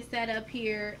 but you didn't set up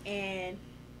here and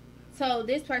so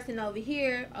this person over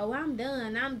here, oh, I'm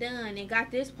done, and got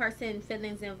this person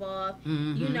feelings involved.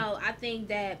 You know, I think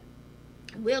that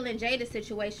Will and Jada's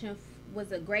situation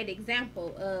was a great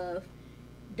example of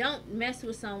don't mess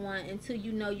with someone until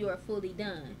you know you are fully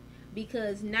done,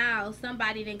 because now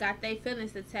somebody then got their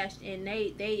feelings attached and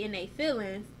they in their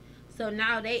feelings, so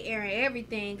now they airing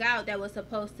everything out that was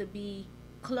supposed to be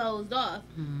closed off.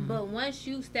 But once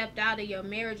you stepped out of your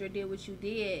marriage or did what you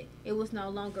did, it was no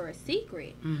longer a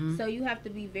secret. So you have to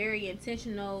be very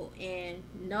intentional and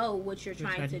know what you're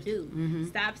trying to do.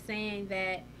 Stop saying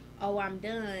that, oh, I'm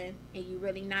done, and you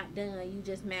really not done. You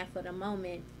just mad for the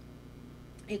moment.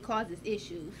 It causes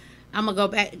issues. I'm gonna go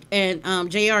back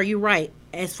and JR, you're right.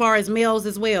 As far as males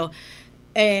as well,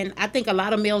 and I think a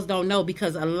lot of males don't know,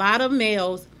 because a lot of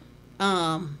males,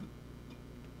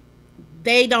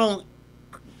 they don't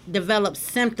develop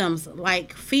symptoms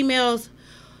like females.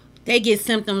 they get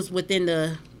symptoms within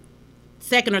the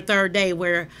second or third day,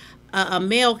 where a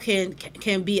male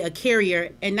can be a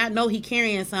carrier and not know he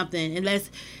carrying something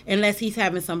unless he's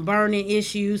having some burning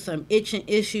issues, some itching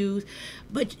issues.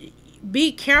 But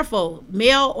be careful,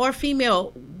 male or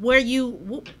female,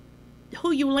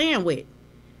 who you land with.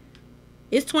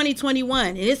 It's 2021,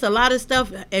 and it's a lot of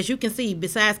stuff, as you can see,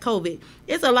 besides COVID.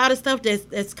 It's a lot of stuff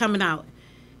that's coming out.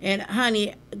 And,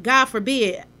 honey, God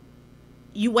forbid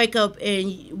you wake up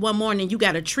and one morning you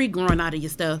got a tree growing out of your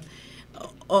stuff,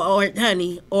 or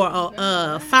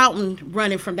a fountain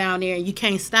running from down there, and you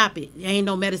can't stop it. There ain't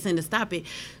no medicine to stop it.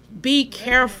 Be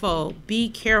careful. Be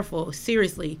careful.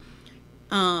 Seriously.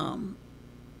 Like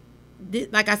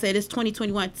I said, it's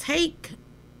 2021. Take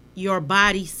your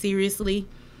body seriously.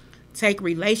 Take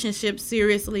relationships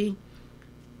seriously.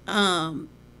 Know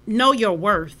your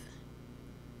worth.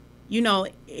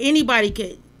 Anybody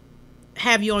could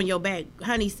have you on your back.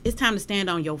 Honey, it's time to stand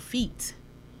on your feet.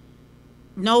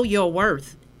 Know your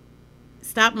worth.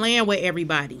 Stop laying with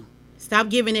everybody. Stop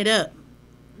giving it up.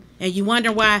 And you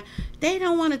wonder why they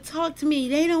don't want to talk to me.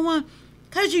 They don't want,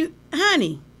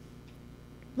 honey,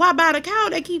 why buy the cow?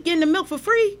 They keep getting the milk for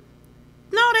free.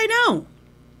 No, they don't.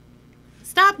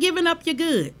 Stop giving up your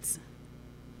goods.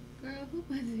 Girl, who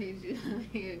buzzes you out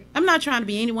here? I'm not trying to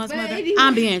be anyone's mother. Anyway.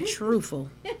 I'm being truthful.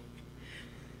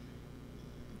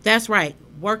 That's right.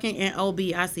 Working in OB,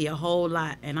 I see a whole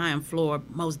lot, and I am floored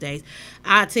most days.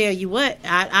 I tell you what,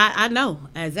 I know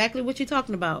exactly what you're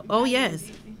talking about. Oh,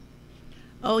 yes.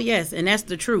 Oh, yes, and that's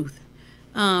the truth.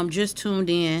 Just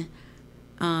tuned in.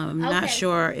 Not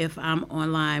sure if I'm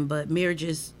online, but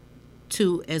marriages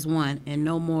 2 as 1, and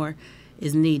no more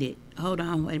is needed. Hold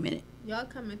on, wait a minute. Y'all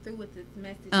coming through with this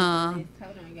message. Hold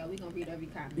on, y'all. We're going to read every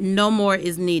comment. No more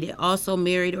is needed. Also,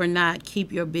 married or not,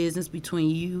 keep your business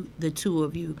between you, the two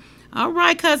of you. All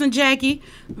right, Cousin Jackie.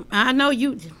 I know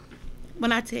you.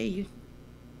 When I tell you,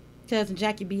 Cousin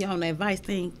Jackie be on the advice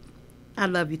thing, I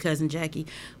love you, Cousin Jackie.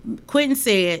 Quentin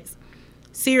says,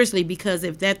 seriously, because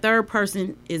if that third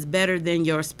person is better than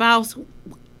your spouse,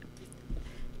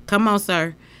 come on,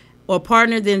 sir, or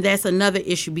partner, then that's another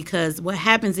issue, because what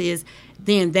happens is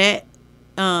then that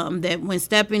when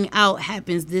stepping out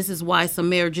happens, this is why some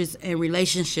marriages and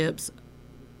relationships,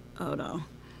 hold on.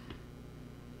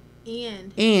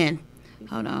 And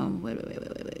hold on, wait.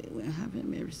 What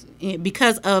happened?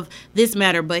 Because of this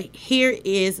matter, but here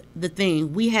is the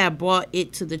thing: we have brought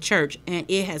it to the church, and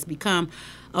it has become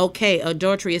okay,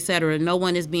 adultery, etc. No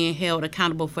one is being held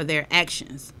accountable for their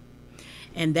actions,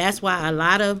 and that's why a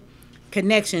lot of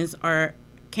connections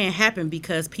can't happen,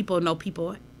 because people know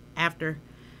people after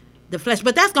the flesh.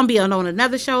 But that's gonna be on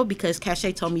another show, because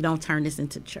Cache told me don't turn this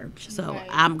into church. So right.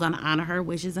 I'm gonna honor her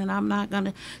wishes, and I'm not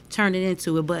gonna turn it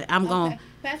into it. But I'm gonna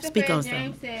speak on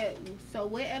something. James said, so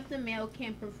what if the male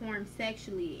can perform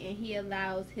sexually and he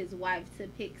allows his wife to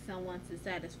pick someone to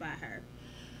satisfy her?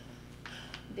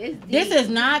 This is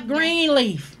not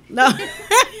Greenleaf. No.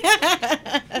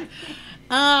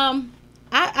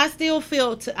 I still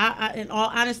feel, in all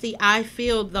honesty, I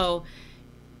feel though,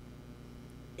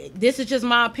 this is just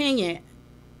my opinion,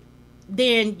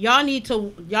 then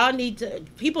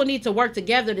people need to work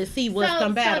together to see what's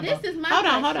compatible. So this is my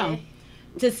question. Hold on.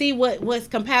 To see what's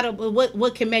compatible,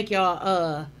 what can make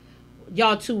y'all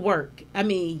two work. I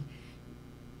mean,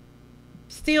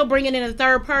 still bringing in a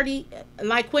third party,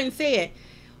 like Quentin said,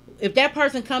 if that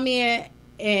person come in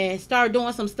and start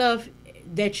doing some stuff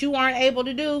that you aren't able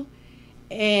to do,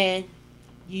 and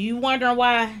you wondering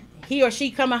why he or she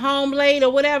coming home late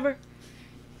or whatever,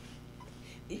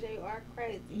 they are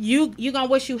crazy. You gonna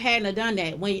wish you hadn't done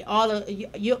that. When all of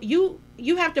you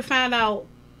have to find out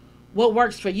what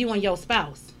works for you and your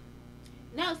spouse.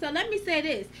 No, so let me say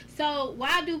this. So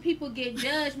why do people get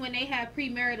judged when they have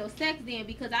premarital sex then?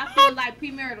 Because I feel like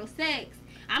premarital sex,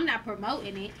 I'm not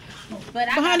promoting it, but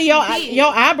honey,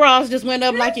 your eyebrows just went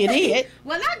up like you did.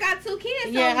 Well, I got 2 kids,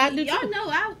 so yeah, I do y'all too. know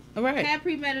I right. had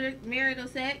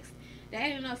premarital sex. That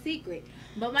ain't no secret.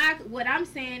 But what I'm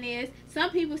saying is, some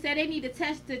people say they need to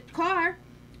test the car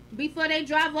before they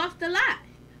drive off the lot.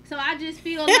 So I just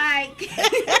feel like,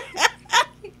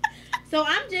 so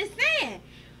I'm just saying,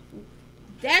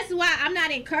 that's why I'm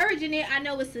not encouraging it. I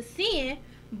know it's a sin,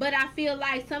 but I feel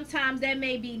like sometimes that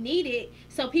may be needed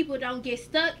so people don't get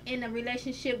stuck in a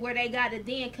relationship where they got to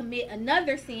then commit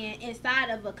another sin inside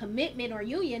of a commitment or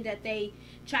union that they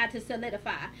try to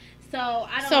solidify. So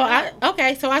I don't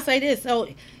know. So I say this. So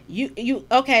you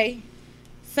okay?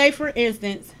 Say for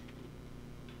instance,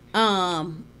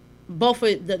 both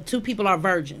of the two people are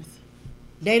virgins.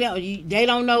 They don't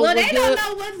know. Well, what's they good. don't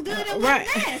know what's good and right.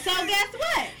 what's bad. So guess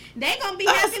what? They gonna be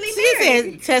happily She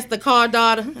married. said, "Test the car,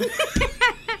 daughter."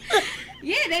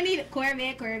 Yeah, they need a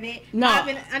Corvette. No.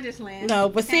 I'm just playing. No,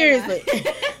 but seriously.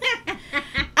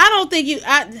 I don't think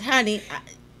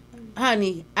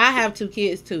honey, I have 2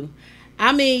 kids too.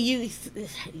 I mean,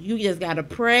 you just gotta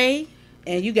pray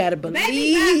and you gotta believe.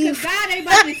 Baby, God ain't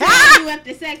about to tell you if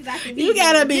the sex about to be. You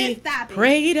gotta be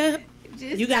prayed up.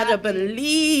 You gotta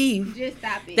believe. Just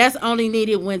stop it. That's only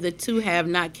needed when the two have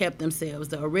not kept themselves.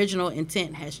 The original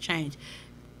intent has changed.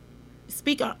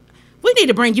 Speak up. We need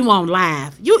to bring you on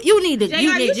live. You need to.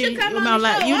 You should come on the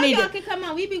live. show. You All need y'all to. can come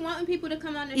on. We be wanting people to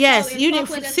come on the show. Yes, and you talk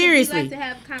need. with us Seriously, like to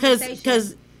have conversations.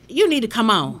 because you need to come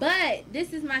on. But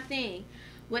this is my thing.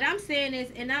 What I'm saying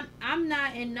is, and I'm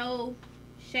not in no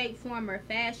shape, form, or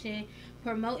fashion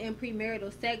promoting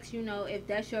premarital sex. You know, if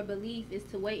that's your belief is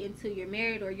to wait until you're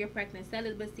married or you're practicing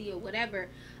celibacy or whatever,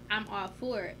 I'm all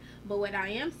for it. But what I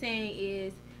am saying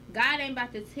is, God ain't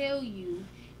about to tell you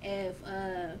if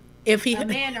a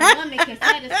man or woman can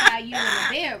satisfy you in the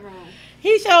bedroom.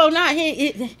 He sure not.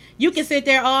 You can sit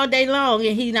there all day long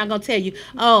and he's not gonna tell you,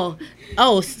 oh,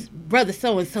 brother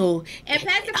so and so. And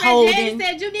Pastor Fred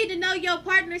said you need to know your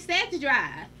partner's sex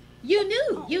drive. You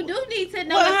do need to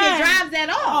know if it drives at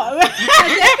all.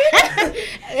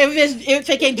 if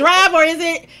it can drive or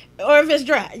if it's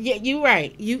dry. Yeah, you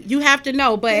right. You have to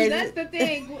know. But that's the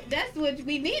thing. That's what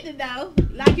we need to know.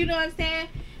 Like, you know what I'm saying?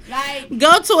 Like,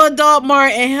 go to Adult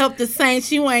Mart and help the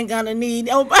saints. You ain't gonna need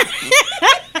nobody.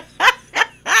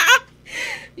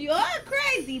 You're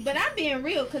crazy, but I'm being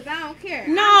real because I don't care.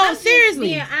 No, I'm seriously.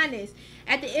 being honest.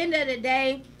 At the end of the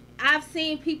day, I've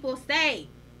seen people say,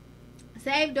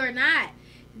 saved or not,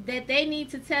 that they need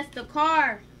to test the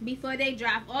car before they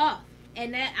drive off.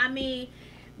 And that, I mean,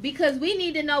 because we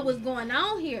need to know what's going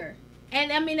on here.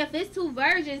 And I mean, if it's 2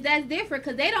 virgins, that's different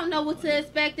because they don't know what to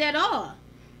expect at all.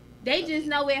 They just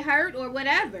know it hurt or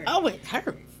whatever. Oh, it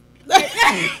hurts.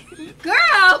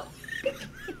 Girl.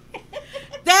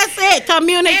 That's it.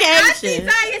 Communication. And I see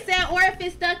Tanya said, or if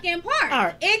it's stuck in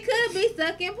part. It could be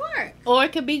stuck in part. Or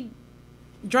it could be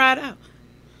dried out.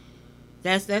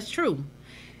 That's true.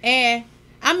 And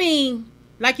I mean,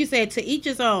 like you said, to each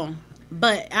his own.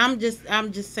 But I'm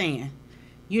just saying,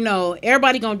 you know,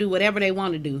 everybody gonna do whatever they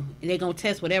want to do. And they're gonna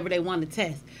test whatever they want to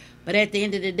test. But at the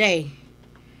end of the day,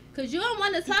 because you don't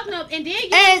want to talk no, and then you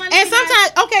don't want to. And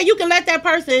sometimes, okay, you can let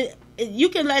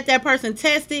that person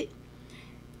test it,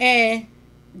 and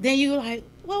then you like,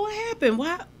 well, what happened?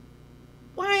 Why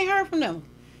I ain't heard from them?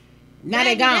 Now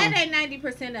they gone. That ain't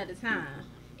 90% of the time.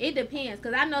 It depends,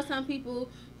 because I know some people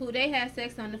who they have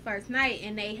sex on the first night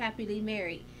and they happily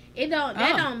married. That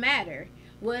don't matter.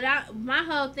 My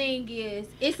whole thing is,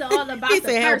 it's all about the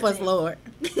person. Help us, Lord.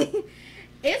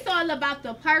 It's all about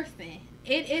the person.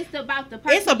 It's about the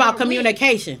person. It's about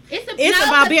communication. It's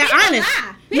about being honest.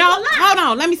 Lie. Hold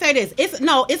on. Let me say this.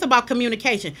 It's about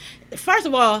communication. First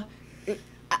of all,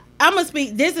 I'm gonna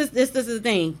speak. This is the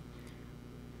thing.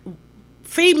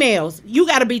 Females, you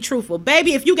got to be truthful.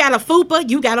 Baby, if you got a fupa,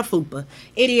 you got a fupa.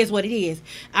 It is what it is.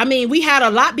 I mean, we had a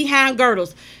lot behind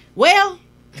girdles. Well,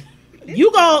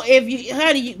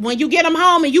 honey, when you get them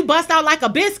home and you bust out like a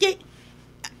biscuit,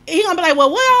 he gonna be like,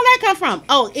 well, where all that come from?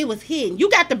 Oh, it was hidden. You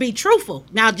got to be truthful.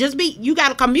 Now, you got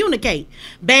to communicate.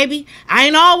 Baby, I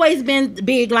ain't always been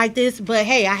big like this, but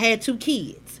hey, I had 2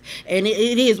 kids. And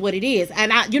it is what it is.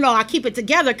 And I keep it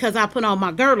together because I put on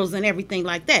my girdles and everything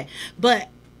like that. But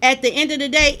at the end of the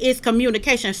day, it's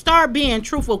communication. Start being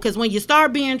truthful, because when you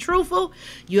start being truthful,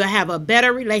 you'll have a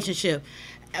better relationship.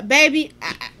 Baby,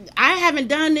 I haven't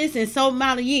done this in so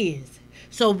amount of years.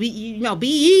 So be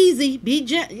easy, be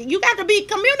gentle. You got to be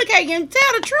communicating and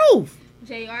tell the truth.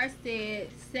 JR said,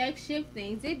 sex shift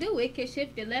things. It do. It can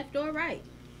shift it left or right.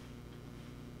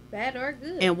 Bad or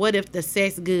good. And what if the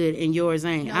sex good and yours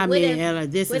ain't? No, what if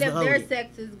their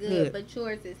sex is good but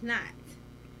yours is not?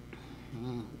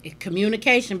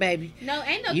 Communication, baby. No,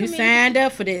 ain't no. You signed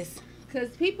up for this. Because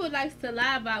people likes to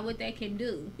lie about what they can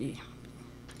do,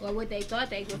 or what they thought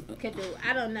they could do.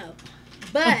 I don't know,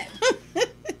 but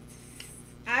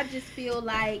I just feel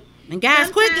like. And guys,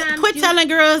 quit telling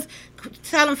girls,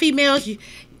 telling females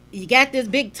you got this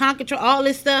big tongue control, all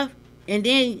this stuff, and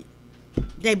then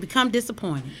they become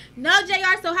disappointed. No,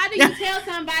 JR. So how do you tell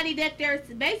somebody that they're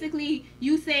basically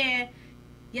you saying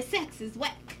your sex is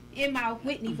whack? In my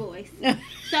Whitney voice.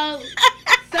 So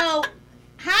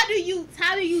how do you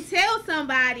tell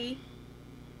somebody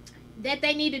that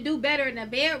they need to do better in the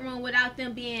bedroom without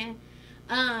them being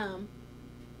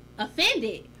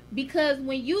offended? Because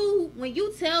when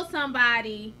you tell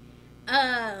somebody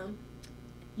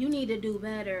you need to do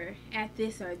better at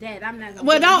this or that, I'm not gonna.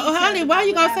 Well, don't, honey. Why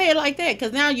you gonna say it like that?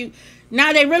 Because now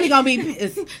they really gonna be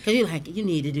pissed. Because you're like, you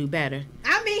need to do better.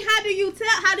 I mean, how how do you tell?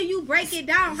 How do you break it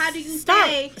down? How do you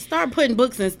start putting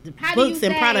books and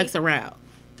products around?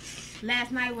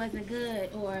 Last night wasn't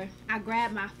good, or I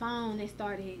grabbed my phone and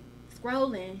started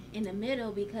scrolling in the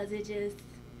middle because it just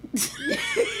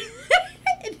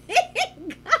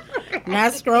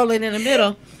not scrolling in the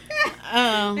middle.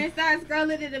 And start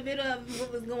scrolling in the middle of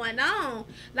what was going on.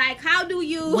 Like, how do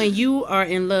you? When you are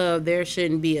in love, there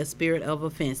shouldn't be a spirit of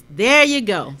offense. There you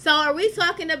go. So, are we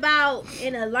talking about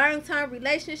in a long-term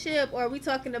relationship, or are we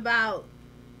talking about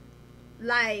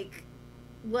like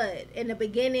what in the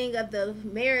beginning of the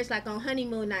marriage, like on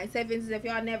honeymoon night? Say, for instance, if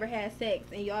y'all never had sex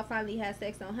and y'all finally had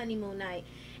sex on honeymoon night,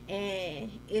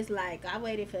 and it's like I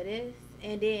waited for this,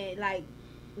 and then like.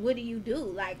 What do you do?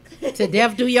 Like to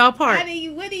death do y'all part. What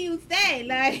do you say?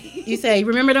 Like you say,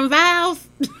 remember them vows?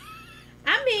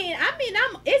 I mean,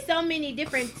 it's so many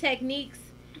different techniques.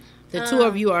 The two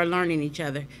of you are learning each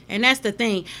other, and that's the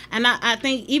thing. And I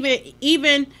think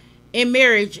even in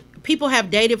marriage, people have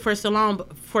dated for so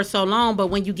long, but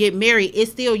when you get married,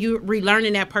 it's still you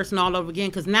relearning that person all over again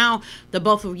because now the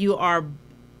both of you are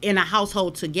in a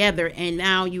household together and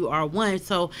now you are one.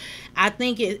 So I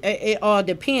think it all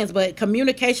depends, but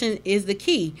communication is the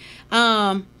key.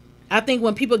 I think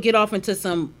when people get off into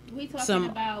some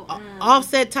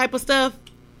offset type of stuff,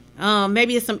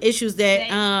 maybe it's some issues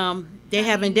that they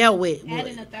haven't dealt with.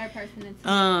 Adding a third person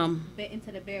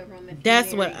into the bedroom.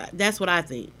 That's what I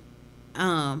think.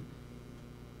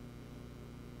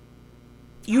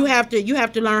 You have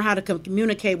to learn how to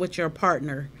communicate with your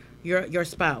partner, your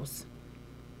spouse.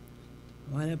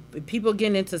 Well, if people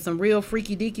getting into some real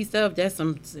freaky deaky stuff,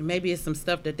 maybe it's some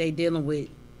stuff that they dealing with.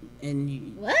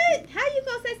 And what? How you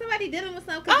gonna say somebody dealing with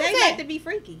something because they like to be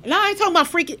freaky? No, I ain't talking about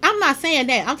freaky. I'm not saying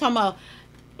that. I'm talking about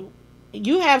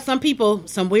you have some people,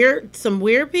 some weird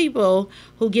people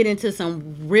who get into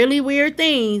some really weird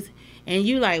things, and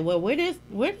you like, well, where did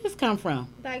this come from?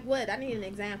 Like what? I need an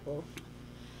example.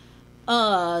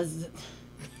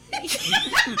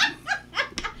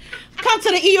 Come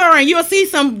to the ER and you'll see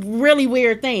some really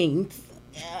weird things.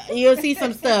 You'll see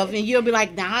some stuff and you'll be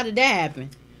like, now how did that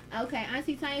happen? Okay,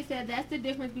 Auntie Tanya said that's the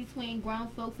difference between grown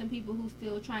folks and people who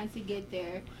still trying to get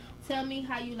there. Tell me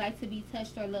how you like to be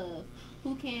touched or loved.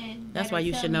 Who can? That's why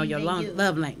you should know your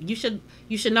love language.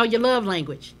 You should know your love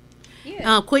language.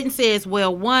 Yeah. Quentin says,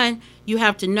 well, one, you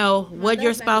have to know what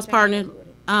your spouse partner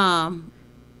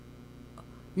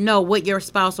know what your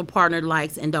spouse or partner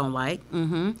likes and don't like.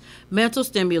 Mental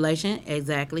stimulation,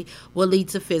 exactly, will lead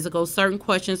to physical. Certain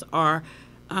questions are,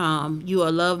 you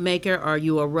a love maker? Are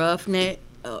you a roughneck?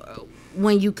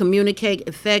 When you communicate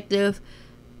effectively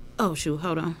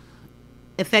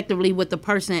with the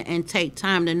person and take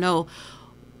time to know,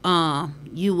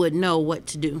 you would know what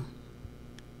to do.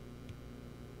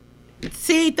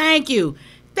 See, thank you,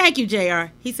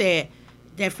 JR. He said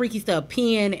that freaky stuff,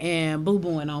 peeing and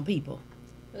boo-booing on people.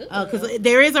 Because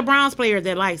there is a Browns player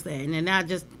that likes that, and I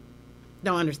just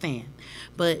don't understand.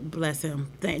 But bless him.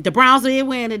 The Browns did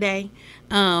win today.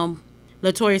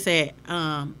 Latoya said,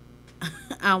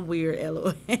 I'm weird,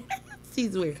 LOL.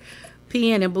 She's weird.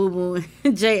 Peeing and boo-booing.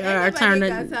 JR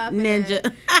Turner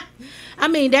Ninja. I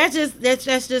mean, that's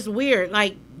just weird.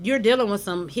 Like, you're dealing with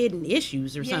some hidden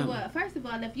issues or something. Well, first of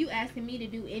all, if you asking me to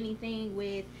do anything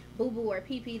with boo-boo or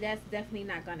pee-pee, that's definitely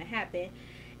not going to happen.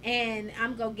 And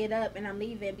I'm going to get up and I'm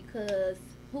leaving because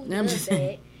who does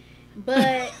that?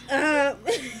 But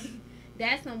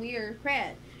that's some weird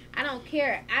crap. I don't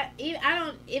care. I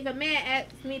don't. If a man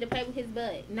asks me to play with his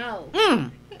butt, no.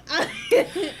 I'm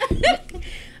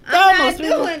not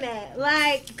doing that.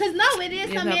 Like, because no, it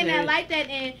is some men that like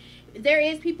that. And there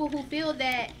is people who feel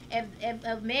that if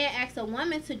a man asks a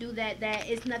woman to do that, that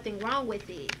it's nothing wrong with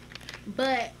it.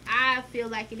 But I feel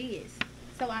like it is.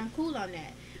 So I'm cool on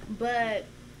that. But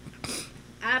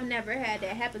I've never had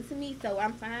that happen to me, so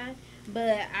I'm fine.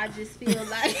 But I just feel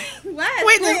like, why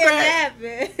is this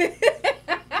happen?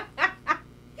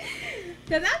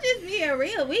 Because I'm just being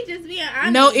real. We just being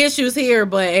honest. No issues here,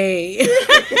 but hey.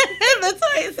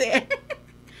 Latoya's here.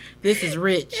 This is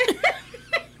rich.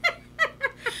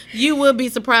 You will be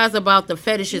surprised about the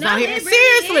fetishes out here.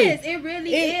 Seriously. It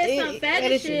really is some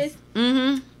fetishes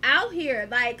out here.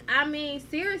 Like, I mean,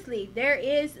 seriously, there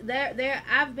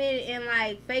I've been in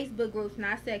like Facebook groups,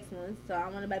 not sex ones, so I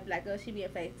want to be like, oh, she be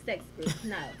in sex groups.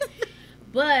 No.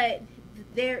 But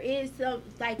there is some,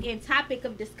 like, in topic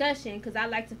of discussion, because I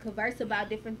like to converse about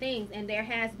different things, and there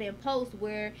has been posts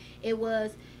where it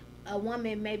was a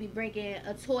woman maybe bringing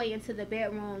a toy into the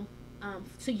bedroom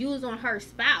to use on her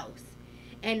spouse,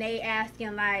 and they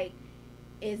asking like,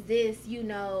 is this,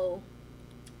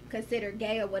 considered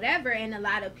gay or whatever, and a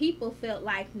lot of people felt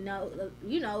like no,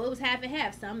 it was half and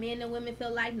half. Some men and women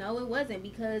felt like no, it wasn't,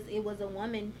 because it was a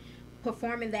woman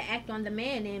performing the act on the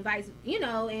man, and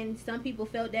and some people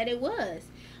felt that it was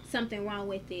something wrong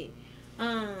with it.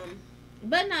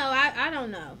 But no, I don't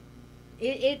know.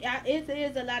 It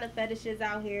is a lot of fetishes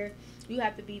out here. You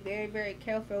have to be very, very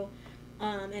careful.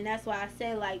 And that's why I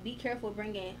say, like, be careful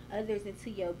bringing others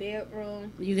into your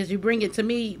bedroom. Because you bring it to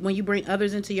me, when you bring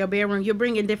others into your bedroom, you're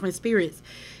bringing different spirits.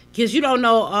 Because you don't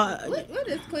know. What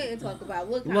does Quentin talk about?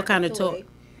 What kind of toy?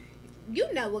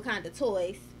 You know what kind of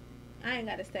toys. I ain't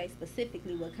got to say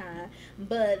specifically what kind.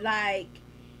 But, like,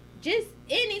 just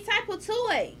any type of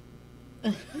toy.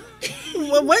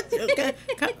 Well, what?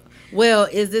 Well,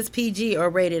 is this PG or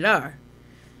rated R?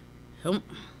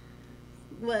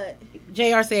 What?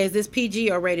 JR says, is this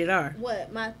PG or rated R?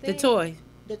 What? My thing? The toy.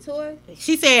 The toy?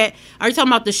 She said, are you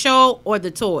talking about the show or the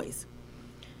toys?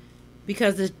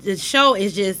 Because the show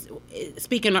is just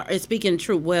speaking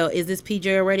truth. Well, is this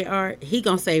PG or rated R? He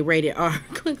gonna say rated R.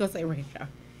 Quinn gonna say rated R.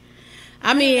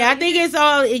 I mean, I think it's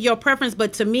all your preference,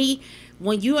 but to me,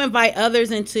 when you invite others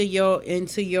into your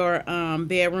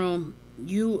bedroom,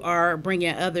 you are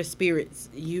bringing other spirits.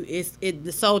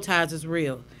 The soul ties is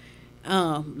real.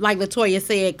 Like Latoya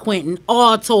said, Quentin,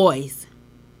 all toys,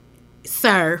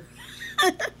 sir.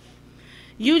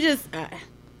 You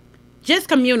just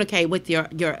communicate with your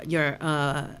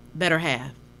better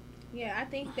half. Yeah, I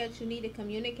think that you need to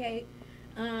communicate.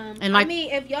 And like, I mean,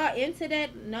 if y'all into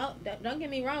that, no, don't get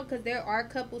me wrong, because there are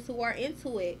couples who are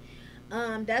into it.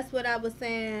 That's what I was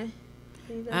saying.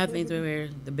 I think where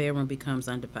the bedroom becomes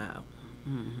undefiled.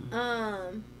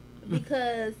 Mm-hmm.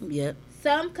 Because yep.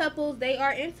 Some couples, they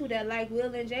are into that, like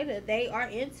Will and Jada. They are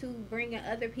into bringing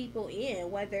other people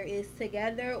in, whether it's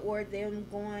together or them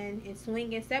going and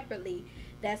swinging separately.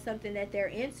 That's something that they're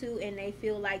into, and they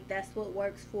feel like that's what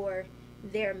works for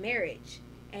their marriage.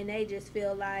 And they just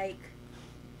feel like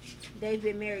they've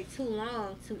been married too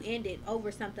long to end it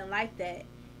over something like that.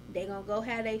 They're going to go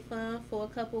have their fun for a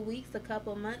couple weeks, a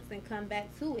couple months, and come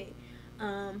back to it.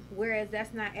 Whereas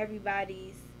that's not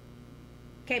everybody's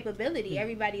capability.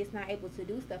 Everybody is not able to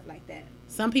do stuff like that.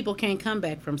 Some people can't come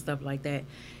back from stuff like that.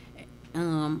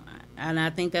 And I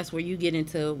think that's where you get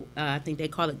into, I think they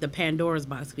call it the Pandora's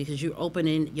box, because you're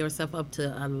opening yourself up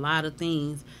to a lot of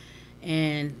things.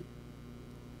 And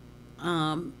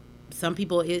some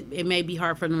people, it may be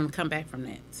hard for them to come back from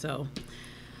that. So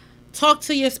talk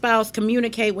to your spouse,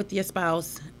 communicate with your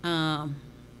spouse,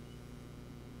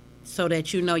 so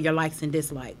that you know your likes and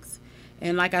dislikes.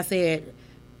 And like I said,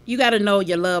 you got to know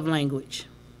your love language.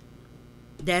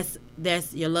 That's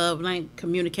your love language,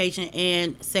 communication,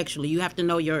 and sexually. You have to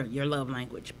know your love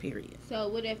language, period. So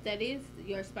what if that is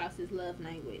your spouse's love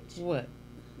language? What?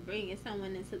 Bringing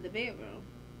someone into the bedroom.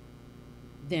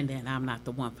 Then I'm not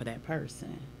the one for that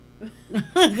person.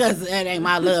 Because that ain't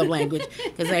my love language.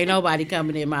 Because ain't nobody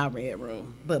coming in my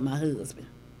bedroom but my husband.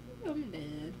 I'm dead.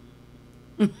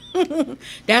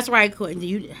 That's right,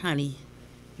 Quentin. Honey,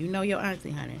 you know your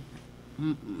auntie, honey.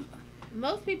 Mm-mm.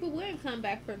 Most people wouldn't come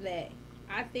back from that.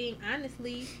 I think,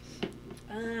 honestly,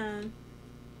 and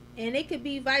it could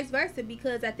be vice versa,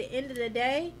 because at the end of the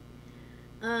day,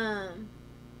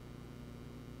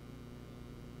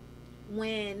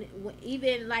 when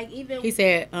even he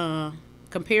said,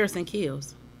 comparison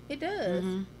kills. It does.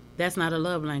 Mm-hmm. That's not a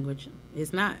love language.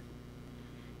 It's not.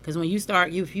 Because when you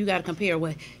start, if you got to compare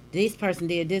what this person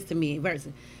did this to me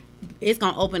versus, it's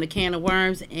going to open a can of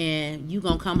worms, and you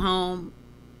going to come home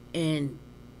and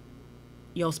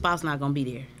your spouse not going to be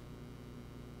there.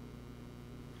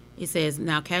 It says,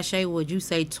 now, Cache, would you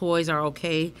say toys are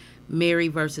okay,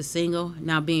 married versus single?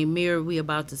 Now, being married, we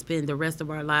about to spend the rest of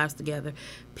our lives together.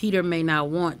 Peter may not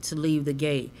want to leave the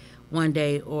gate one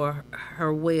day, or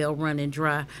her well running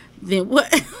dry. Then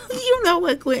what? You know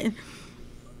what, Quentin?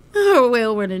 Her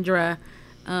well running dry.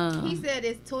 He said,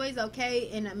 "Is toys okay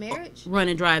in a marriage?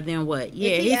 Running dry, then what?"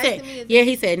 Yeah, he said.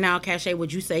 He said, "Now, Cache,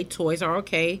 would you say toys are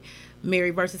okay,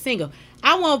 married versus single?"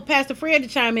 I want Pastor Fred to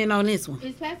chime in on this one.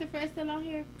 Is Pastor Fred still on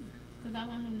here? Because I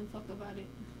want him to talk about it.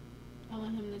 I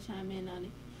want him to chime in on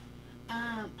it.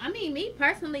 I mean, me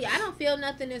personally, I don't feel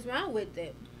nothing is wrong with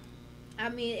it. I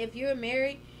mean, if you're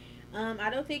married, I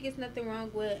don't think it's nothing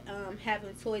wrong with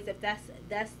having toys if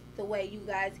that's the way you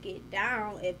guys get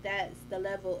down. If that's the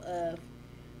level of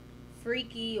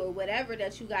freaky or whatever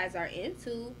that you guys are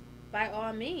into, by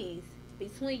all means,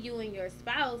 between you and your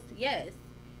spouse, yes.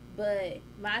 But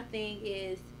my thing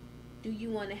is, do you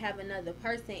want to have another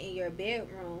person in your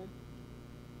bedroom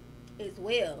as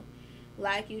well?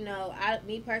 Like,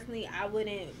 me personally, I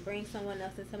wouldn't bring someone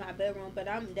else into my bedroom, but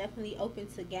I'm definitely open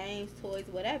to games, toys,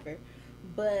 whatever.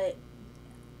 but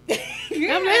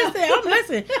I'm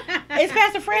listening. Is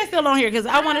Pastor Fred still on here? Because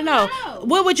I want to know. know.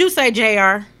 What would you say,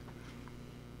 JR?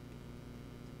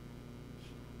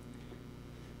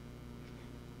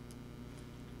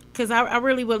 Because I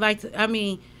really would like to. I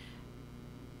mean,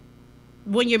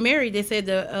 when you're married, they said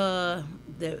the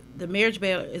marriage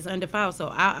bed is undefiled. So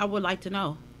I would like to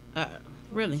know.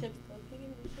 Really.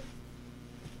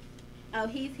 Oh,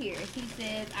 he's here. He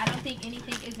says, I don't think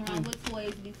anything is wrong with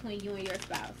toys between you and your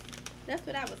spouse. That's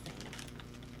what I was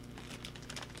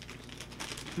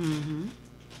saying. Mm-hmm.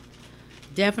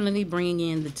 Definitely bring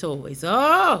in the toys.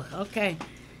 Oh, okay.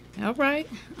 All right.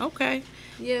 Okay.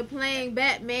 You're playing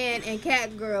Batman and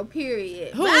Catgirl,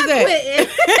 period. Who is that?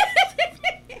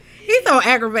 He's so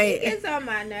aggravated. It's on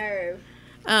my nerve.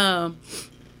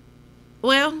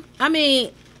 Well, I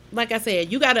mean, like I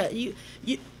said, you gotta you.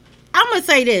 I'm gonna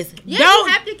say this. Yeah, Don't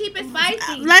you have to keep it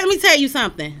spicy. Let me tell you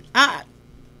something.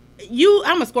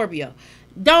 I'm a Scorpio.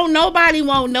 Don't nobody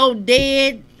want no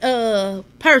dead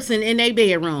person in their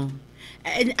bedroom.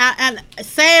 And I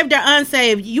saved or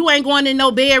unsaved, you ain't going in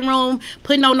no bedroom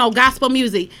putting on no gospel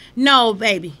music. No,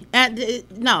 baby.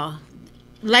 No.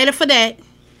 Later for that.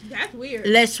 That's weird.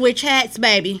 Let's switch hats,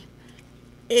 baby.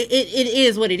 It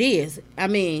is what it is. I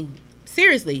mean,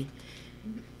 seriously.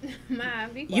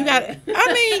 Mom, be quiet. You got.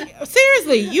 I mean,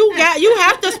 seriously. You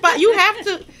have to spot. You have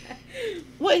to.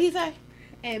 What did he say?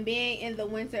 And being in the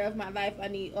winter of my life, I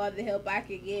need all the help I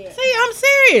can get. See, I'm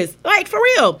serious. Like, for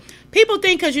real. People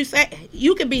think because you say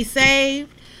you can be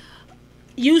saved,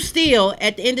 you still,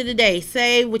 at the end of the day,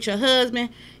 saved with your husband.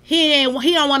 He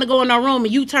don't want to go in no room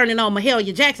and you turning on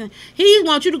Mahalia Jackson. He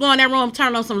wants you to go in that room,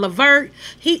 turn on some Levert,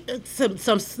 some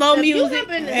slow music.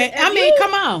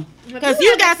 Come on, because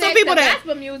you got some people that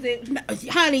gospel music.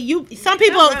 Honey, some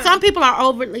people are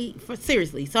overly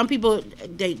seriously. Some people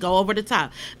they go over the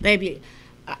top, baby.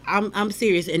 I'm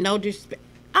serious and no disrespect.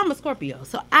 I'm a Scorpio,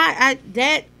 so honey,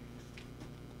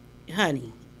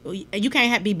 you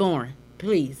can't be boring.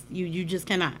 Please, you just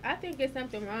cannot. I think it's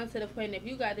something wrong to the point if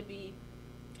you got to be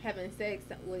having sex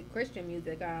with Christian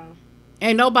music on.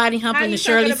 Ain't nobody humping the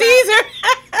Shirley Caesar.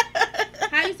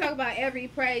 How you talk about every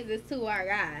praise is to our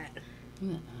God?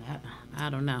 I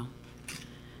don't know.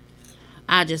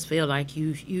 I just feel like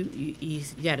you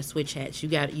got to switch hats. You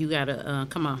got to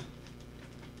come on.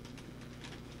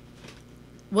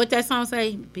 What that song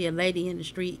say? Be a lady in the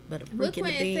street, but a freak in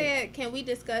the bed. Said, can we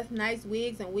discuss nice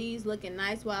wigs and weaves looking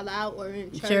nice while out or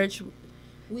in church?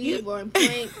 Weave or in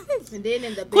plank, and then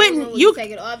in the Quentin, bedroom, you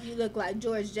take it off, you look like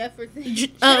George Jefferson.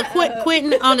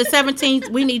 Quentin, on the 17th,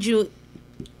 we need you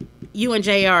and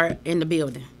JR in the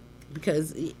building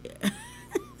because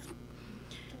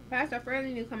Pastor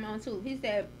Freddie need to come on too. He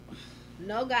said,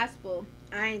 "No gospel,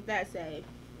 I ain't that saved."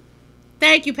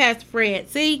 Thank you, Pastor Fred.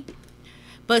 See,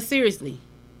 but seriously,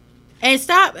 and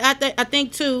stop. I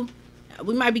think too,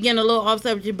 we might be getting a little off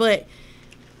subject, but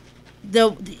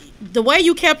the way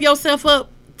you kept yourself up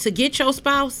to get your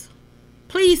spouse,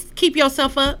 please keep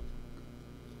yourself up.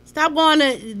 Stop going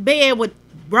to bed with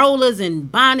rollers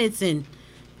and bonnets and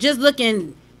just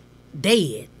looking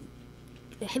dead.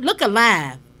 Look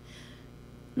alive.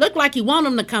 Look like you want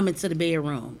them to come into the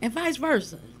bedroom and vice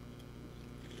versa.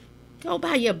 Go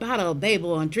buy your bottle of baby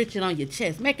oil and drench it on your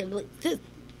chest. Make it look, just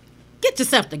get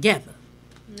yourself together.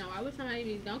 No, I wish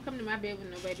somebody don't come to my bed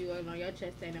with no baby oil on your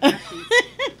chest and my sheets.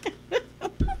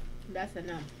 That's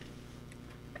enough.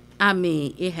 I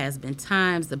mean, it has been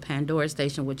times the Pandora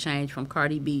station would change from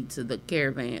Cardi B to the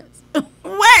Caravans.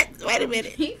 What? Wait a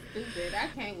minute. He's stupid. I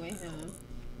can't with him.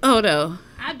 Oh, no.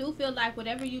 I do feel like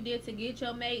whatever you did to get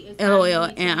your mate is LOL,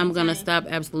 and I'm going to stop.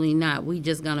 Absolutely not. We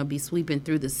just going to be sweeping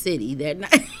through the city that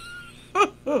night.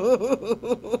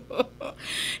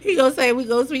 He going to say we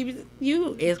going to sweep.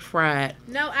 You is fried.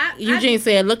 No, Eugene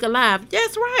said, look alive.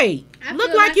 That's right.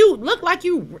 Look like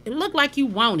you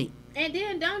want it. And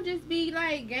then don't just be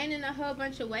like gaining a whole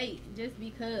bunch of weight just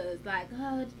because, like,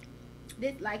 oh,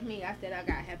 this like me. I said I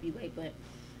got happy weight, but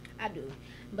I do.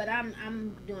 But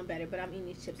I'm doing better. But I'm eating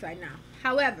these chips right now.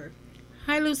 However,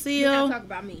 hi Lucille. We're not talking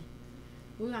about me.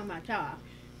 We're talking about y'all.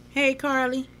 Hey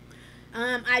Carly.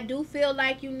 I do feel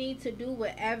like you need to do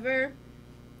whatever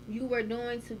you were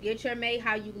doing to get your mate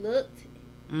how you looked.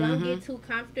 Don't get too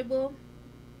comfortable.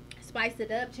 Spice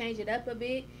it up, change it up a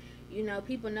bit. You know,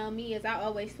 people know me as I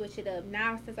always switch it up.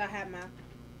 Now, since I have my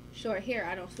short hair,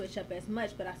 I don't switch up as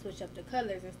much, but I switch up the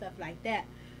colors and stuff like that.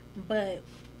 But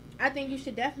I think you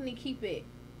should definitely keep it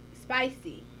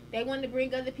spicy. They want to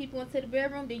bring other people into the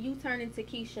bedroom, then you turn into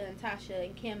Keisha and Tasha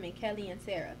and Kim and Kelly and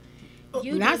Sarah.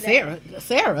 You not Sarah.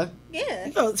 Sarah? Yeah.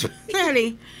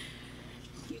 Honey.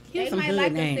 They might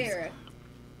like a Sarah.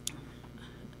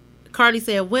 Cardi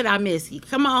said, "What I miss?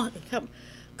 Come on,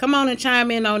 come on and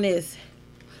chime in on this."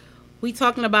 We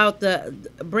talking about the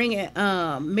bringing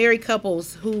married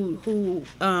couples who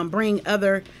bring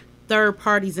other third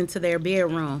parties into their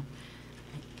bedroom.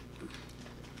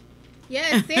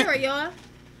 Yeah, it's Sarah, y'all.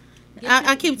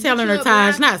 I keep telling her,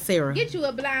 Taj, not Sarah. Get you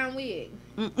a blind wig.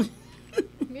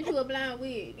 Get you a blind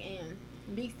wig and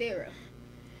be Sarah.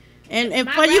 And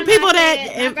for you people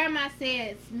my grandma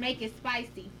said make it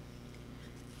spicy.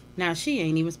 Now she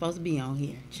ain't even supposed to be on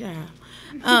here, child.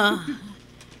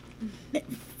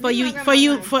 For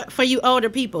you older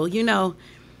people, you know,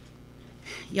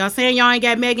 y'all saying y'all ain't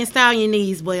got Megan Stallion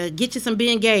knees, well, get you some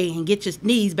being gay and get your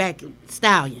knees back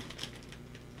Stallion.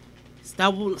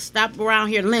 Stop around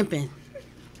here limping,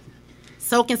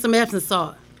 soaking some Epsom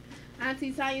salt.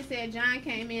 Auntie Tanya said John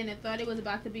came in and thought it was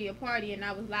about to be a party, and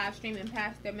I was live streaming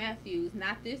Pastor Matthews.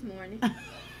 Not this morning.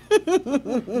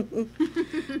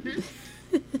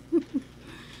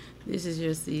 This is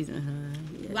your season, huh?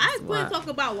 Yes. Why is Quinn talking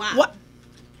about why? What?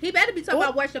 He better be talking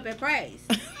about worship and praise.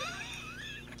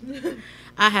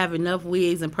 I have enough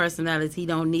wigs and personalities. He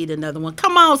don't need another one.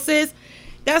 Come on, sis.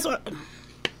 That's what.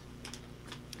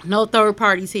 No third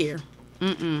parties here.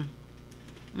 Mm-mm.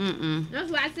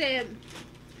 That's why I said,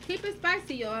 keep it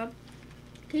spicy, y'all.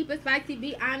 Keep it spicy.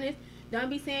 Be honest.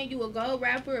 Don't be saying you a gold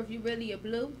rapper if you really a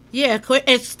blue. Yeah, quit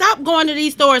and stop going to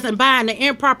these stores and buying the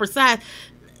improper size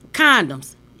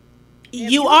condoms.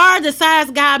 You are the size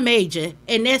God made you,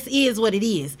 and that is what it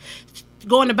is.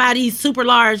 Going to buy these super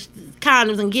large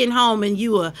condoms and getting home and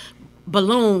you a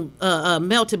balloon, a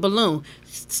melted balloon.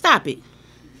 Stop it.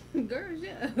 Girl,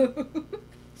 yeah.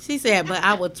 She said, but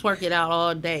I would twerk it out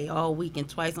all day, all week, and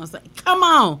twice on Sunday. Come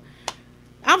on.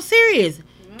 I'm serious.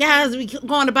 Mm-hmm. Guys, we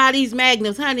going to buy these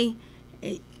magnums, honey.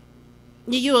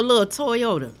 You a little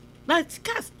Toyota. Like,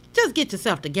 just get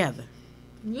yourself together.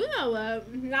 You know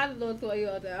what? Not a little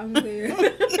Toyota. I'm serious.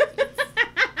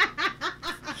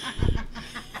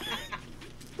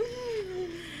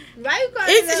 Why you calling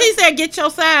it? She said, get your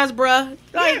size, bruh.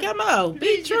 Like, come on.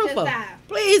 Be truthful.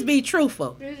 Please be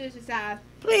truthful. This is your size.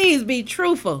 Please be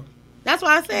truthful. That's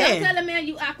what I said. Don't tell a man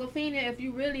you Aquafina if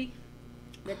you really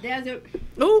the desert.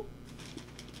 Ooh.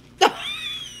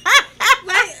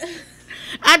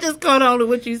 I just caught on to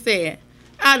what you said.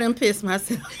 I done pissed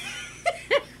myself.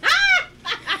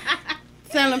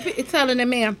 telling the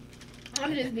man.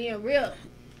 I'm just being real.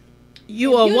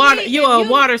 You a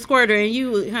water squirter, and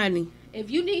you, honey. If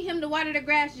you need him to water the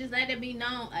grass, just let it be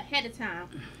known ahead of time.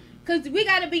 Because we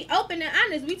got to be open and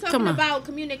honest. We talking about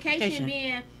communication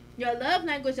being your love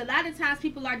language. A lot of times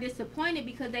people are disappointed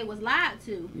because they was lied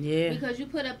to. Yeah. Because you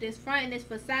put up this front and this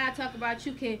facade talk about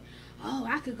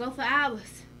I could go for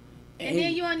hours. And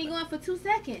then you only going for 2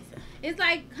 seconds. It's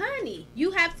like, honey, you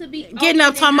have to be getting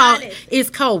up talking about it's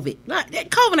COVID.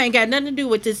 COVID ain't got nothing to do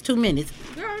with this 2 minutes.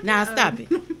 Girl, now stop it.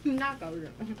 Not COVID.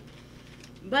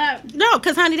 But no,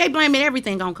 because honey, they blaming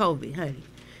everything on COVID, honey.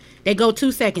 They go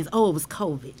 2 seconds. Oh, it was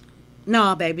COVID.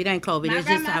 No, baby, it ain't COVID. My it's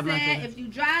just grandma said, if you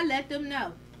dry, let them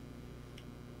know.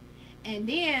 And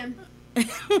then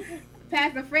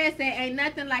Pastor Fred said, ain't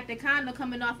nothing like the condom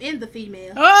coming off in the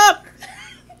female. Oh!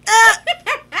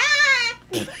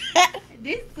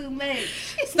 This too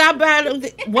much. Stop buying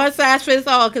one size fits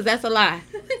all, because that's a lie.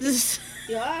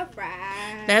 You're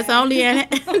fried. That's only in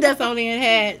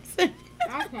hats. Okay.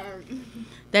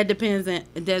 That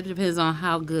depends on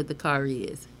how good the car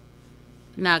is.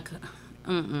 Not.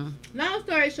 Long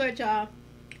story short, y'all,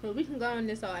 because we can go on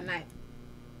this all night.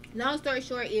 Long story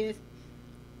short is,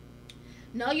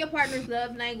 know your partner's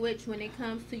love language when it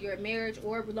comes to your marriage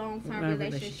or long-term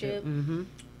relationship. Mm-hmm.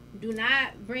 Do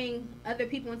not bring other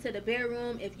people into the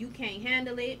bedroom if you can't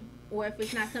handle it or if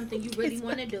it's not something you really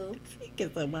want to do. It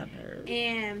gets on my nerves.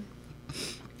 And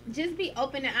just be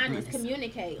open and honest.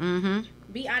 Communicate. Mm-hmm.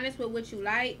 Be honest with what you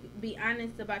like. Be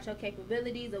honest about your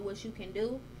capabilities or what you can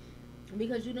do.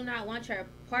 Because you do not want your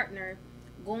partner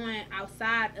going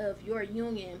outside of your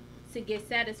union to get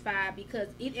satisfied, because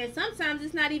and sometimes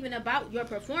it's not even about your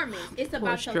performance. It's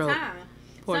about your time.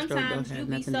 Sometimes you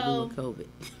be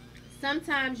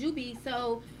sometimes you be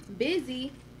so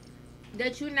busy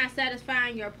that you're not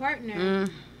satisfying your partner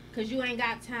because you ain't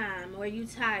got time, or you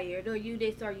tired, or you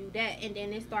this or you that, and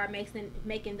then it start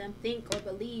making them think or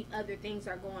believe other things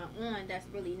are going on that's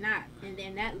really not, and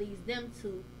then that leads them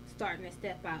to starting to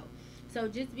step out. So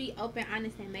just be open,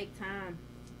 honest, and make time.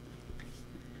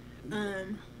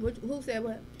 Who said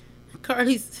what?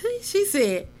 Cardi, she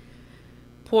said,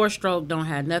 poor stroke don't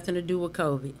have nothing to do with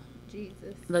COVID.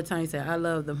 Jesus. LaTanya said, I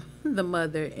love the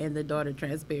mother and the daughter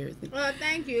transparency. Well,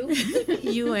 thank you.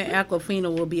 You and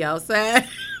Aquafina will be outside.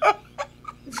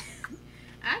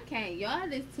 I Okay, y'all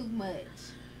is too much.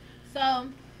 So,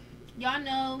 y'all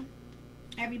know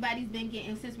everybody's been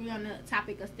getting, since we're on the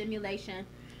topic of stimulation,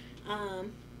 because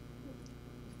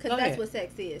that's what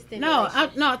sex is. No, I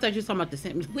thought you were talking about the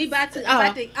stimulation. We about to. I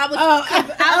was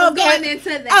okay. going into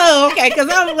that. Oh, okay. Because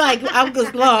I was like, I'm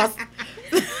just lost.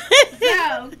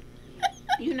 So,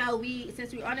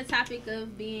 since we're on the topic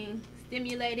of being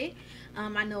stimulated,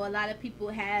 I know a lot of people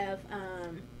have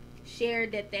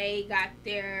shared that they got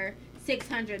their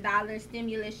 $600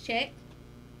 stimulus check,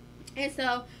 and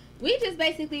so we just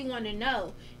basically want to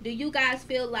know: do you guys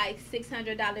feel like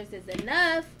 $600 is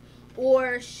enough,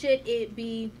 or should it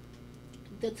be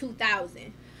the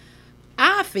 $2,000?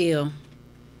 I feel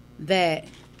that,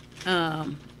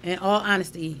 in all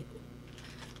honesty,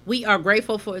 we are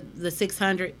grateful for the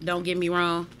 $600. Don't get me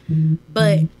wrong,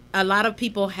 but a lot of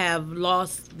people have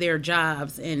lost their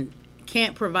jobs and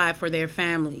can't provide for their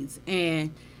families,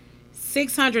 and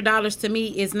 $600 to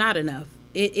me is not enough.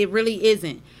 It really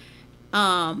isn't.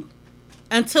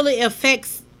 Until it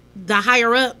affects the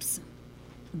higher ups,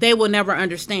 they will never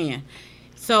understand.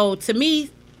 So to me,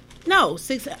 no.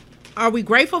 Are we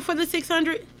grateful for the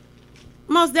 600?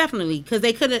 Most definitely, because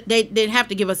they didn't have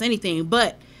to give us anything.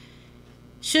 But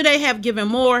should they have given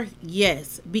more?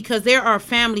 Yes, because there are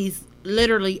families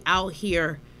literally out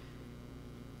here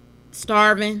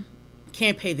starving,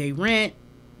 can't pay their rent.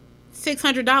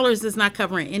 $600 is not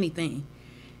covering anything.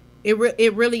 It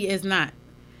really is not.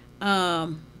 I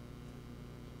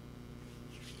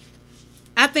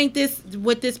think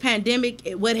with this pandemic,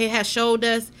 what it has showed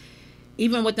us,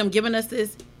 even with them giving us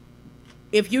this,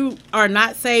 if you are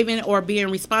not saving or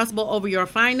being responsible over your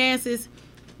finances,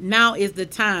 now is the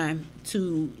time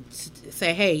to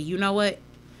say, hey, you know what?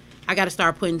 I got to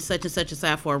start putting such and such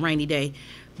aside for a rainy day.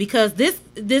 Because this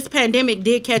pandemic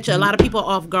did catch a lot of people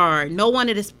off guard. No one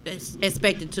is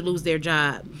expected to lose their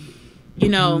job,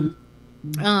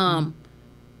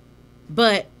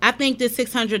 But I think this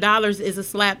 $600 is a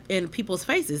slap in people's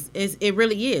faces. It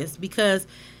really is, because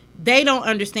they don't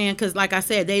understand. Because, like I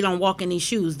said, they don't walk in these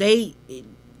shoes. They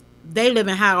live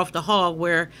in high off the hog,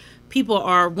 where people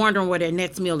are wondering where their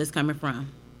next meal is coming from.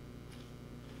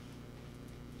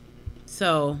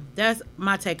 So that's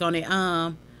my take on it.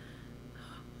 Hold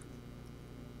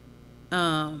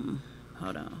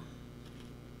on.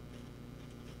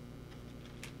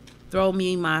 Throw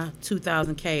me my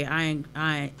 2,000K.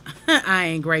 I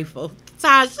ain't grateful.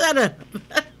 Ty, shut up.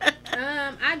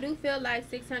 I do feel like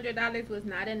 $600 was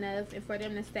not enough, and for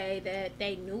them to say that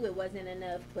they knew it wasn't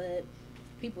enough, but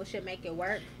people should make it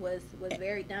work was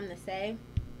very dumb to say.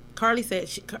 Carly said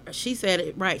she said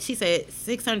it right. She said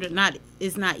 $600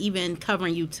 is not even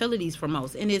covering utilities for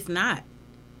most, and it's not.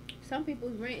 Some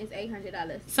people's rent is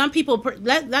 $800. Some people,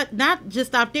 not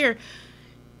just stop there.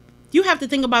 You have to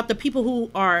think about the people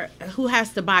who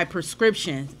has to buy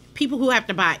prescriptions, people who have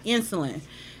to buy insulin.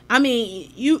 I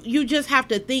mean, you just have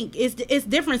to think it's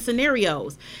different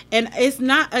scenarios, and it's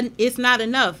not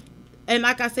enough. And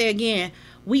like I say again,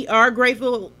 we are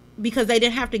grateful because they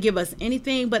didn't have to give us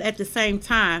anything, but at the same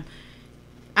time,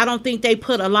 I don't think they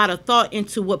put a lot of thought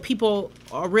into what people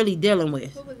are really dealing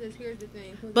with. What was this? Here's the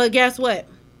thing. But guess what?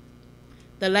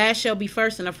 The last shall be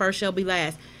first, and the first shall be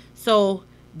last. So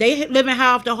they living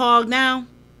high off the hog now,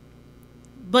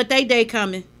 but they day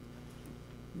coming.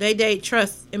 They day,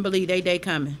 trust and believe, they day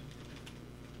coming.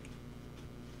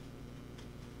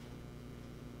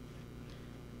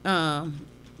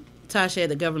 Tasha said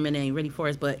the government ain't ready for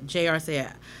us, but JR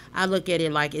said, I look at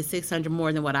it like it's 600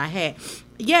 more than what I had.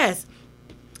 Yes.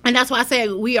 And that's why I say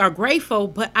we are grateful,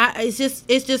 but it's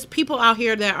just people out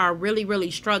here that are really,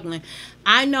 really struggling.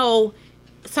 I know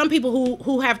some people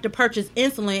who have to purchase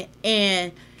insulin,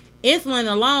 and insulin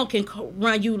alone can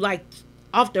run you like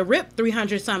off the rip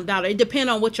 $300-something. It depends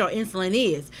on what your insulin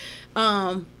is.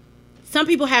 Some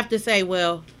people have to say,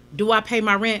 well, do I pay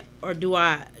my rent or do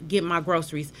I get my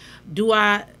groceries? Do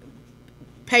I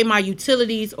pay my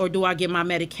utilities or do I get my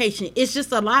medication? It's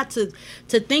just a lot to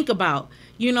think about.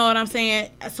 You know what I'm saying?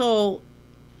 So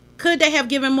could they have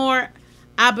given more?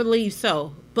 I believe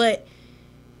so. But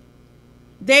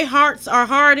their hearts are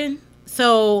hardened.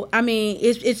 So, I mean,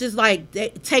 it's just like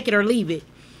take it or leave it.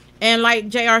 And like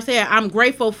JR said, I'm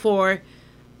grateful for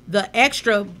the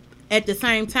extra at the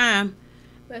same time.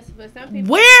 But some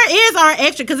people, where is our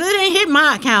extra? Because it didn't hit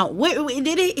my account.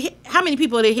 Did it hit, how many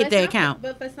people did it hit their account?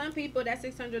 But for some people, that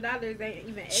 $600 ain't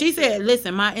even extra. She said,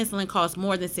 listen, my insulin costs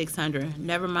more than $600.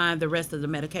 Never mind the rest of the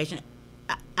medication.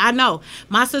 I know.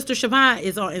 My sister Siobhan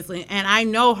is on insulin, and I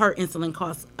know her insulin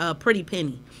costs a pretty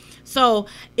penny. So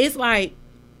it's like,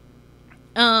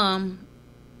 I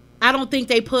don't think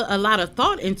they put a lot of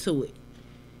thought into it.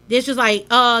 It's just like,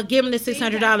 give them the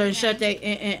 $600 and shut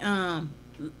they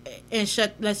and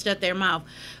shut let's shut their mouth.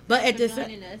 But at this,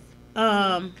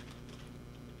 um,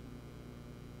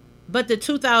 but the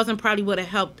 2,000 probably would have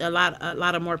helped a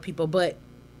lot of more people. But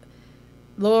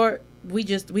Lord, we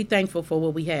thankful for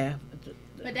what we have.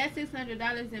 But that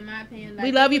 $600, in my opinion, like,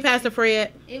 we love you, Pastor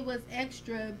Fred. It was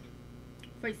extra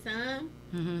for some,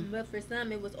 but for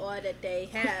some, it was all that they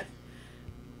have.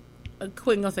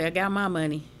 Quick gonna say, I got my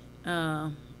money.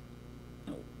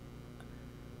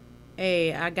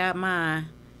 Hey, I got mine.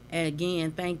 And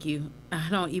again, thank you. I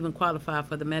don't even qualify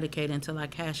for the Medicaid until I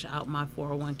cash out my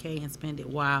 401k and spend it.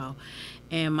 Wow.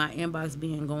 And my inbox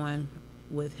being going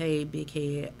with, hey, big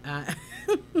head.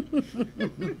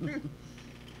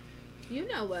 You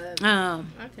know what? I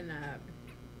cannot.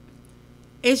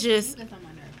 It's just,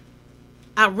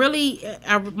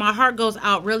 my heart goes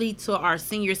out really to our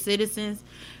senior citizens,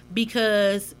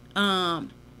 because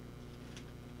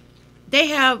they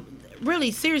have,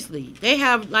 really, seriously, they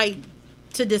have like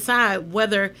to decide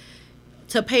whether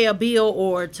to pay a bill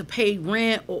or to pay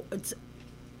rent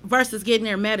versus getting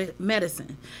their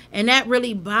medicine. And that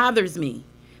really bothers me,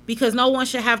 because no one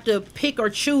should have to pick or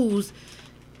choose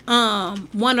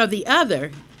one or the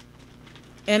other.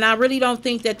 And I really don't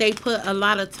think that they put a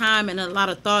lot of time and a lot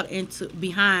of thought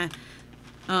behind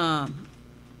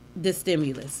the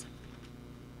stimulus.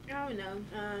 I don't know.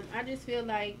 I just feel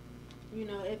like,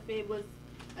 if it was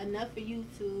enough for you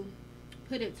to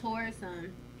put it towards some,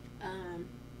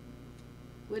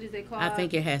 what is it called? I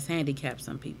think it has handicapped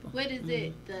some people. What is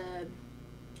it? The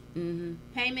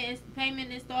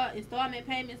installment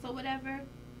payments or whatever.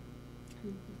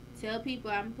 Tell people,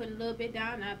 I'm putting a little bit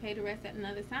down, I'll pay the rest at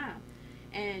another time.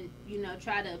 And,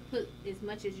 try to put as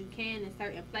much as you can in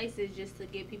certain places just to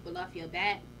get people off your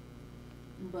back.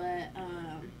 But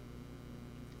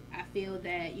I feel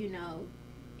that,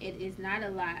 it is not a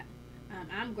lot.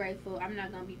 I'm grateful. I'm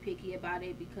not going to be picky about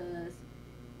it, because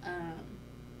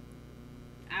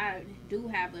I do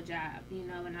have a job,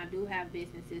 and I do have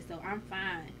businesses, so I'm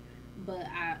fine. But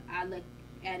I look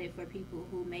at it for people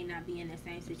who may not be in the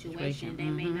same situation. They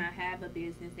may not have a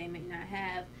business. They may not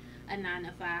have a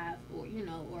 9-to-5 or,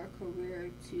 or a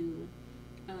career to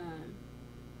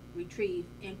retrieve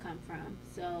income from.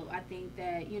 So I think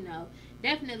that,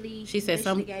 definitely. She said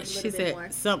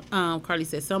Carly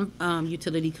said some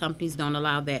utility companies don't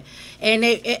allow that, and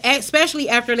they, especially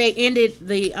after they ended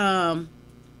the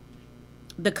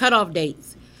cutoff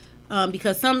dates,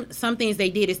 because some things they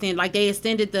did extend, like they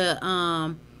extended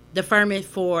the deferment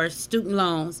for student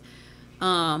loans.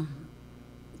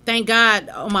 Thank God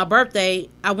on my birthday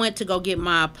I went to go get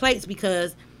my plates,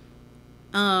 because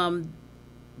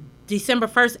December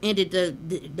 1st ended the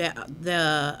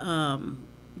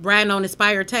riding on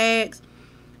expired tags.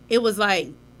 It was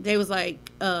like they was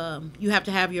like, you have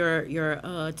to have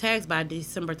your tags by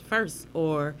December 1st,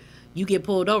 or you get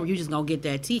pulled over. You just gonna get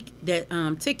that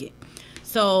ticket.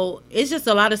 So it's just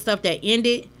a lot of stuff that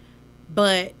ended.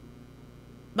 But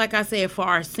like I said, for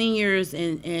our seniors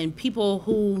and people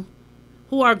who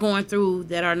are going through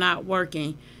that are not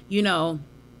working, I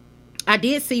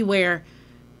did see where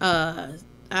I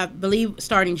believe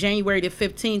starting January the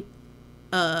 15th,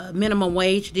 minimum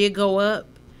wage did go up.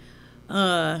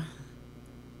 And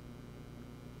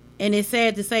it's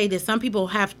sad to say that some people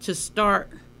have to start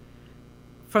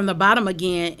from the bottom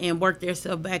again and work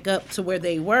themselves back up to where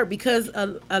they were, because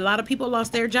a lot of people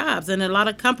lost their jobs and a lot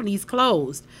of companies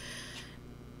closed.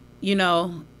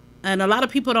 And a lot of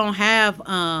people don't have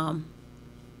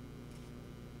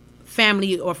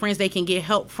family or friends they can get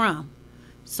help from.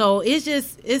 So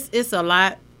it's a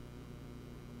lot.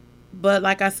 But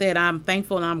like I said, I'm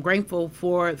thankful and I'm grateful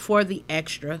for the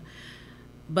extra.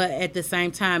 But at the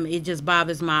same time, it just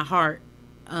bothers my heart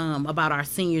about our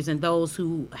seniors and those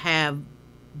who have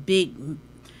big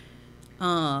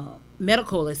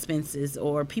medical expenses,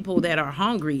 or people that are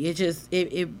hungry.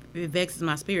 It vexes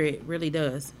my spirit. It really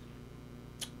does.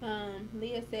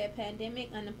 Leah said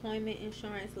pandemic unemployment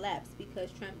insurance lapsed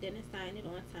because Trump didn't sign it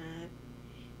on time.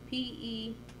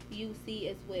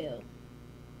 PEUC as well.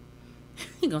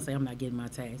 He gonna say I'm not getting my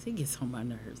tags. He gets on my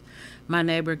nerves. My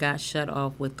neighbor got shut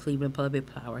off with Cleveland Public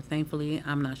Power. Thankfully,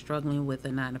 I'm not struggling with a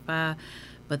 9-to-5,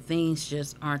 but things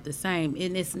just aren't the same.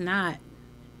 And it's not.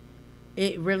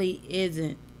 It really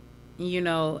isn't.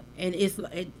 And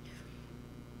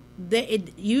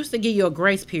it used to give you a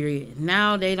grace period.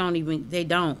 Now they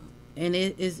don't. And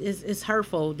it's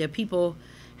hurtful that people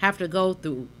have to go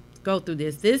through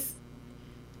this. This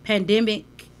pandemic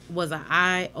was an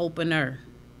eye opener.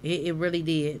 It really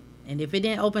did. And if it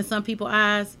didn't open some people's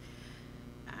eyes,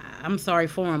 I'm sorry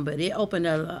for them, but it opened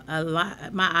a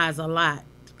lot, my eyes a lot,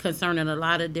 concerning a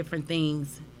lot of different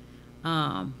things,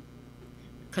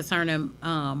 concerning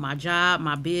my job,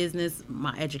 my business,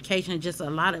 my education, just a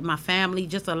lot of my family,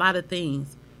 just a lot of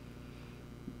things.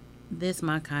 This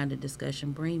my kind of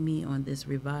discussion. Bring me on this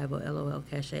revival. LOL.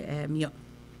 Cachet. Add me up.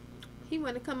 He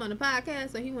want to come on the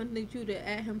podcast, or he wanted you to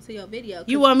add him to your video.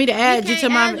 You want me to add you to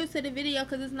my? Add you to the video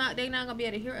because it's not. They're not gonna be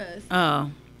able to hear us.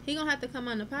 Oh. He gonna have to come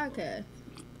on the podcast.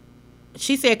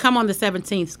 She said, "Come on the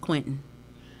 17th, Quentin."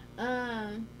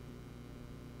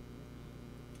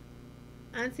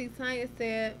 Auntie Tanya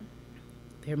said,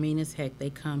 "They're mean as heck. They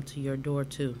come to your door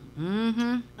too."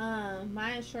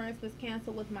 My insurance was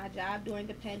canceled with my job during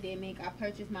the pandemic. I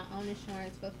purchased my own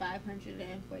insurance for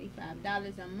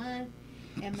 $545 a month,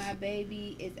 and my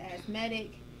baby is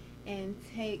asthmatic and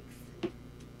takes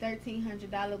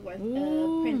 $1,300 worth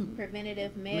of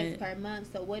preventative meds per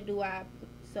month. So what do I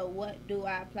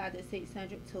apply the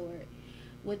 $600 toward?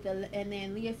 And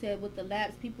then Leah said, with the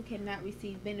lapse, people cannot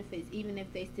receive benefits even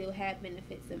if they still have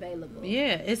benefits available.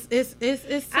 Yeah, it's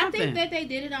something. I think that they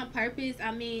did it on purpose.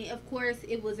 I mean, of course,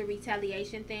 it was a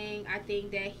retaliation thing. I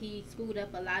think that he screwed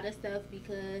up a lot of stuff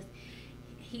because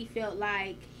he felt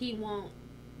like he want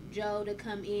Joe to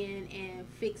come in and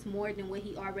fix more than what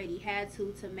he already had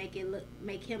to make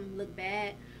him look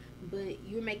bad. But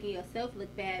you're making yourself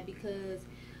look bad because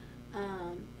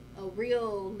a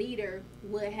real leader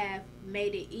would have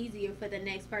made it easier for the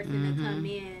next person to come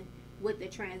in with the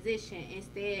transition.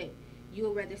 Instead,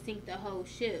 you'll rather sink the whole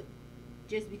ship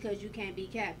just because you can't be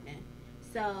captain.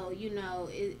 So,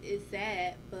 it's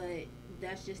sad, but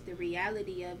that's just the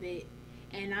reality of it.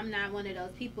 And I'm not one of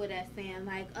those people that's saying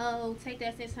like, oh, take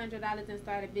that $600 and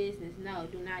start a business. No,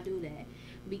 do not do that,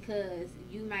 because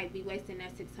you might be wasting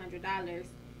that $600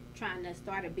 trying to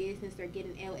start a business or get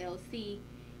an LLC,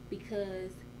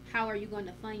 because how are you going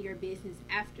to fund your business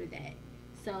after that?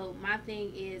 So my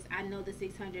thing is, I know the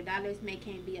 $600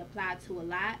 can be applied to a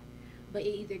lot, but it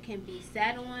either can be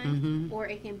sat on or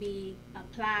it can be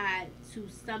applied to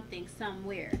something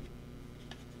somewhere.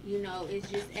 It's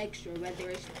just extra, whether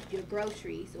it's your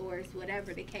groceries or it's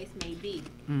whatever the case may be.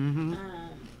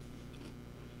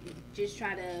 Just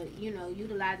try to,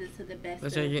 utilize it to the best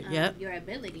of your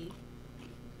ability.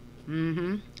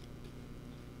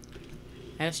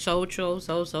 That's so true,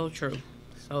 so true.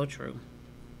 So true.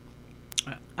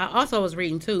 I also was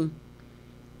reading too,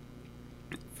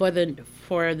 for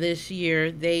this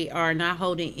year, they are not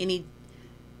holding any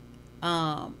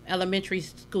elementary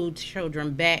school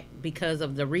children back because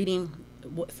of the reading,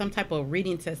 some type of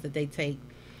reading test that they take.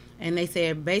 And they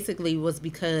said basically was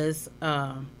because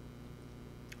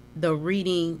the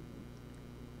reading,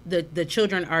 the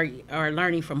children are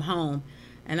learning from home.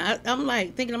 And I'm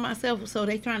like thinking to myself, so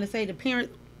they trying to say the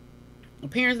parents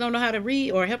don't know how to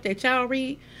read or help their child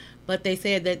read. But they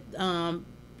said that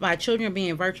by children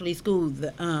being virtually schooled,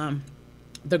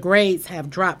 the grades have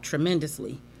dropped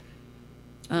tremendously.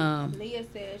 Leah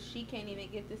says she can't even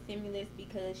get the stimulus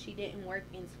because she didn't work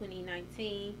in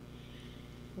 2019.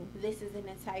 This is an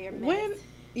entire mess.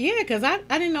 Yeah, because I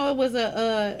didn't know it was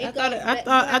a.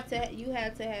 You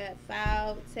had to have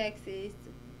filed taxes,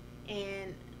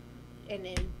 and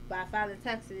then by filing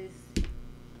taxes,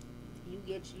 you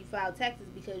file taxes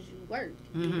because you worked.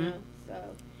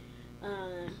 So.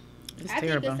 I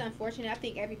think it's unfortunate. I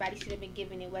think everybody should have been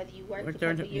given it, whether you worked a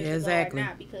couple years ago or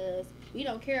not, because we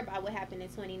don't care about what happened in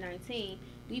 2019.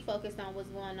 We focused on what's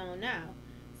going on now.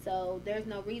 So there's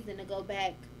no reason to go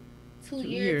back 2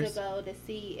 years ago to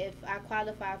see if I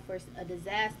qualify for a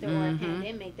disaster or a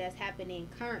pandemic that's happening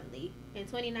currently. In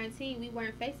 2019, we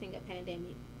weren't facing a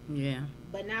pandemic. Yeah.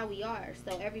 But now we are.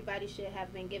 So everybody should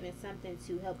have been given something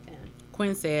to help them.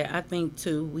 Quinn said, I think,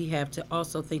 too, we have to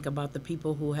also think about the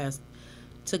people who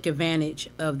took advantage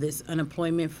of this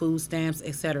unemployment, food stamps,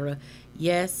 etc.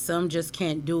 Yes, some just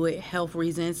can't do it, health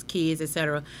reasons, kids,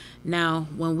 etc. Now,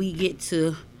 when we get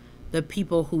to the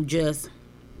people who just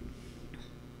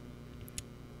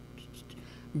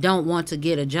don't want to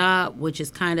get a job, which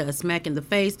is kind of a smack in the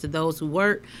face to those who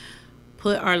work,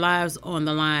 put our lives on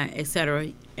the line,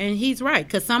 etc. And he's right,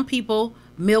 because some people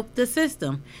milk the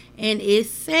system, and it's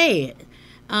sad,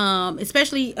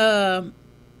 especially the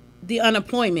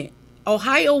unemployment.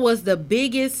 Ohio was the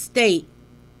biggest state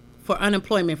for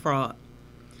unemployment fraud.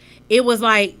 It was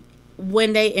like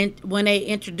when they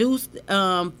introduced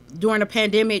during the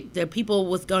pandemic that people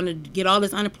was going to get all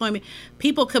this unemployment,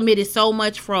 people committed so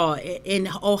much fraud, and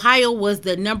Ohio was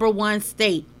the number one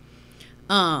state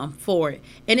for it.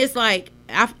 And it's like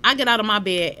I get out of my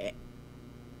bed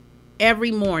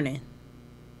every morning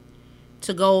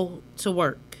to go to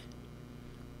work.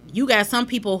 You got some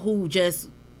people who just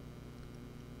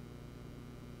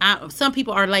some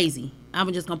people are lazy.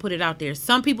 I'm just gonna put it out there.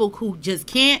 Some people who just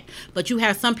can't, but you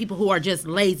have some people who are just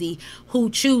lazy, who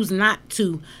choose not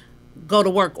to go to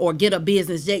work or get a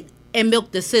business and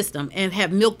milk the system and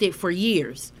have milked it for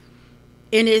years,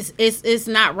 and it's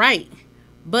not right.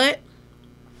 But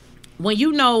when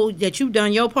you know that you've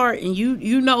done your part and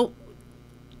you know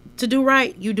to do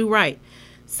right, you do right.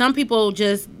 Some people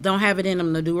just don't have it in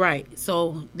them to do right,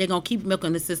 so they're gonna keep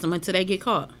milking the system until they get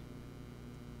caught.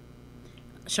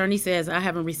 Sharnice says, I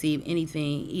haven't received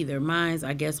anything either. Mine's,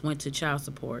 I guess, went to child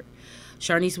support.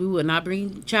 Sharnice, we will not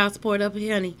bring child support up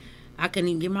here, honey. I couldn't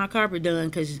even get my carpet done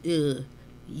because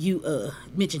you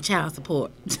mentioned child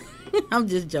support. I'm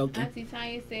just joking. Auntie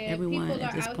Tanya said, Everyone people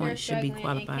at are this out point here should be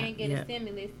struggling and qualified. can't get Yep. a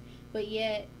stimulus, but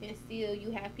yet and still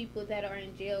you have people that are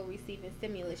in jail receiving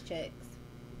stimulus checks.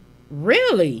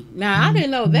 Really? Now, I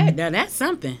didn't know that. Now, that's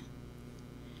something.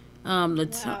 Wow.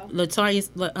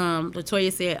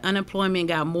 Latoya said, unemployment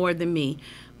got more than me,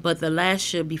 but the last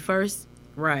should be first.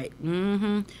 Right.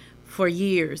 For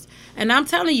years. And I'm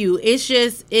telling you, it's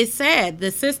sad.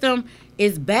 The system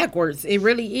is backwards. It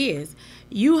really is.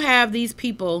 You have these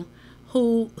people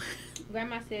who...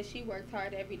 Grandma says she works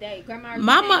hard every day. Grandma, are you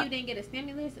Mama- saying you didn't get a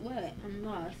stimulus? What? I'm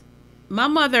lost. My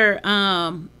mother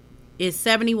is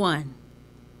 71.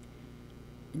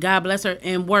 God bless her,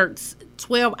 and works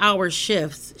 12-hour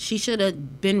shifts. She should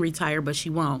have been retired, but she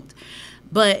won't.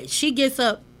 But she gets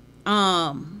up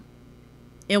and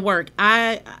work.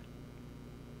 I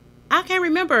can't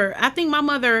remember. I think my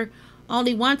mother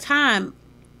only one time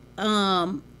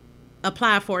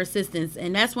applied for assistance,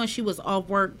 and that's when she was off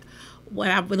work. What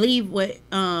I believe,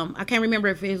 I can't remember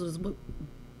if it was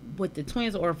with the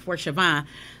twins or for Siobhan.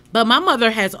 But my mother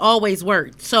has always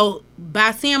worked. So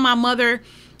by seeing my mother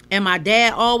and my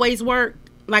dad always worked,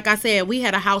 like I said, we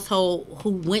had a household who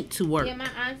went to work. Yeah, my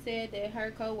aunt said that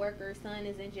her co-worker's son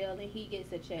is in jail and he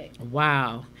gets a check.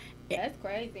 Wow. That's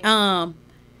crazy. And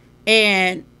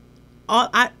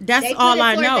that's they all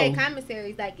I know. Their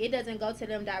commissaries, like it doesn't go to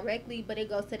them directly, but it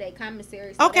goes to their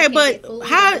commissaries. So Okay, but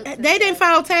how they didn't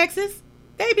file taxes?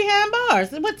 They behind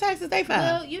bars. What taxes they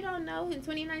file? Well, you don't know. In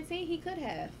 2019, he could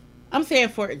have. I'm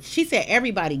saying she said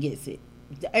everybody gets it.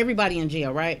 Everybody in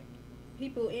jail, right?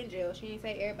 People in jail. She didn't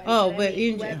say everybody. Oh, but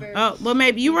in jail. Oh, well,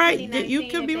 maybe you're right. You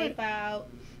could be right. Filed,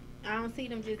 I don't see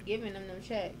them just giving them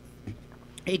checks.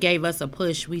 It gave us a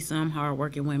push. We some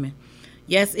hardworking women.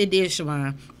 Yes, it did,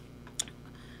 Siobhan.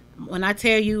 When I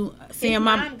tell you, seeing his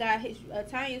my mom got his.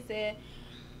 Tanya said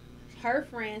her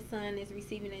friend's son is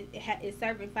is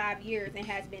serving 5 years and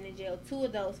has been in jail 2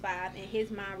 of those 5, and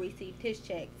his mom received his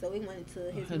check, so it went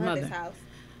to his mother's house.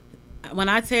 When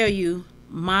I tell you,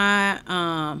 my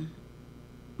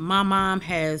mom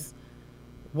has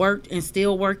worked and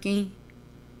still working.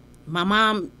 My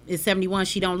mom is 71.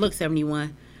 She don't look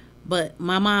 71, but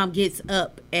my mom gets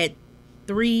up at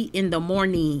 3 in the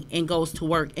morning and goes to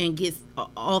work and gets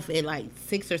off at like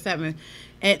 6 or 7.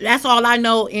 And that's all I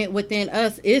know within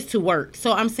us is to work.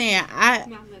 So I'm saying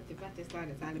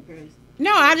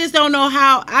no, I just don't know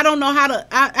how. I don't know how to.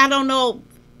 I don't know.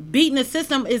 Beating the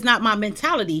system is not my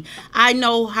mentality. I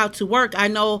know how to work. I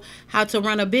know how to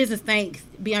run a business. Thanks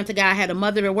be unto God, I had a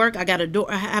mother to work. I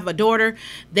have a daughter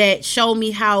that showed me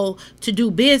how to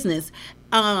do business.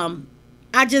 I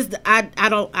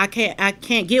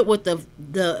can't get with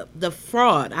the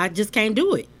fraud. I just can't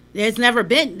do it. There's never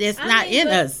been. It's not in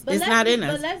us. It's not in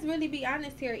us. But let's really be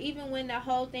honest here. Even when the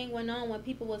whole thing went on, when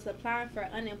people was applying for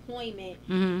unemployment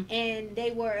and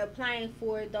they were applying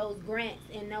for those grants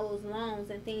and those loans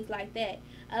and things like that,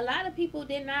 a lot of people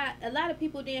didn't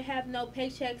have no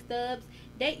paycheck stubs.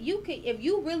 If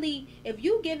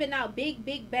you giving out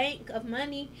big bank of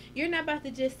money, you're not about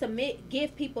to just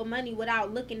give people money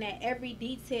without looking at every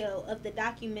detail of the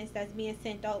documents that's being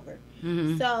sent over.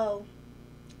 So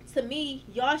to me,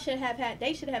 they should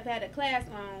have had a class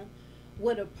on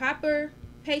what a proper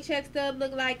paycheck stub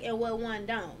look like and what one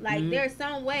don't. Like there's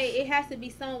some way, it has to be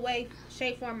some way,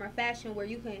 shape, form, or fashion where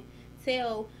you can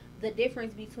tell the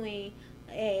difference between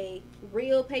a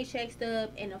real paycheck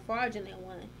stub and a fraudulent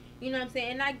one. You know what I'm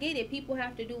saying? And I get it. People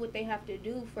have to do what they have to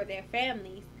do for their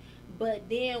families. But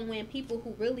then when people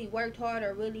who really worked hard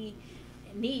or really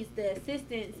needs the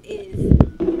assistance is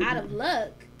out of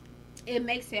luck, it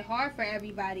makes it hard for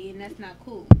everybody, and that's not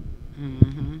cool.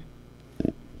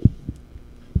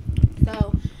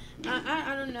 So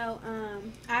I don't know.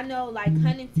 I know like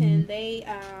Huntington, they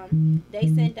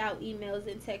sent out emails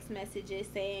and text messages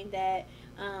saying that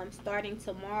starting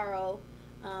tomorrow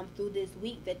through this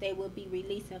week that they will be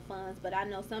releasing funds. But I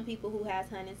know some people who has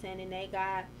Huntington and they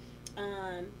got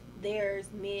theirs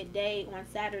midday on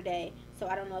Saturday. So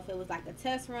I don't know if it was like a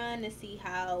test run to see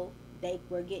how they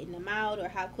were getting them out or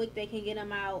how quick they can get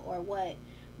them out or what.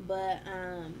 But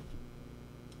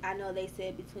I know they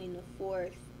said between the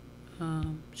 4th.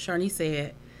 Sharni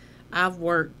said, I've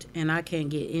worked and I can't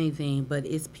get anything, but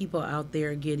it's people out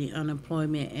there getting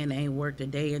unemployment and ain't worked a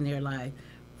day in their life.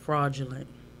 Fraudulent.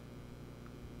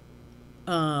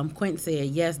 Quentin said,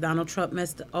 yes, Donald Trump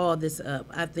messed all this up.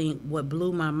 I think what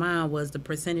blew my mind was the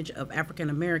percentage of African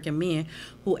American men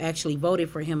who actually voted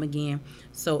for him again.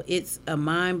 So it's a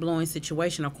mind-blowing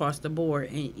situation across the board.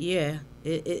 And yeah,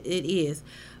 it is.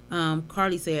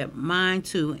 Carly said, mine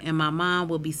too, and my mom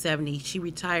will be 70. She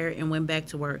retired and went back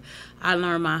to work. I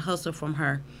learned my hustle from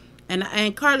her.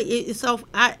 And Carly, it's so,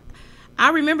 I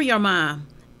remember your mom.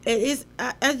 I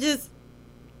just,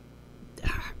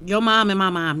 your mom and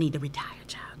my mom need to retire,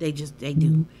 child. They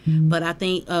do. But I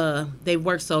think they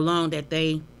worked so long that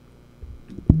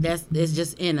it's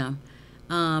just in them.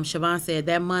 Siobhan said,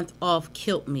 that month off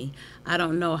killed me. I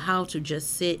don't know how to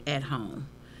just sit at home.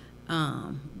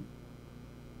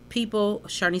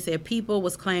 Sharni said, people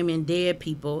was claiming dead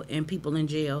people and people in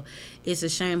jail. It's a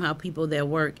shame how people that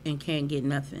work and can't get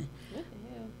nothing. What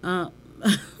the hell?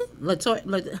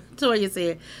 Latoya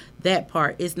said, that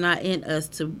part, it's not in us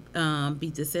to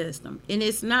beat the system. And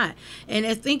it's not. And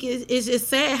I think it's just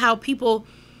sad how people,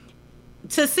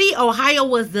 to see Ohio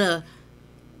was the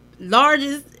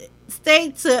largest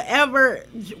state to ever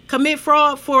commit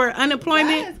fraud for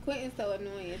unemployment. Why is Quentin so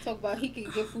annoying? Talk about he can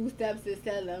get food stamps and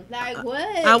sell them. Like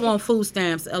what? I want food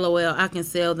stamps, LOL. I can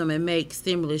sell them and make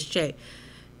stimulus check.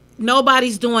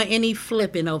 Nobody's doing any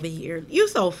flipping over here. You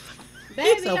so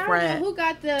Baby, I don't know who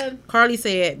got the. Carly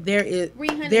said there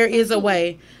is a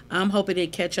way. I'm hoping to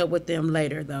catch up with them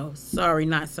later though. Sorry,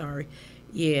 not sorry.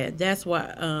 Yeah, that's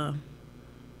why.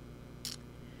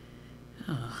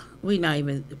 We not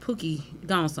even Pookie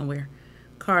gone somewhere.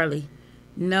 Carly,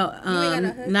 no,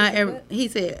 not every. He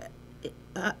said.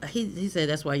 He said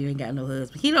that's why you ain't got no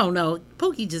husband. He don't know.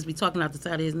 Pookie just be talking out the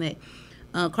side of his neck.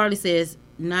 Carly says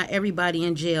not everybody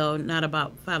in jail, not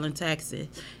about filing taxes,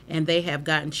 and they have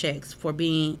gotten checks for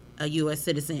being a U.S.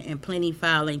 citizen, and plenty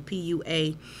filing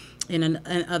PUA and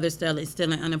other still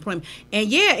unemployment. And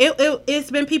yeah,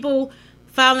 it's been people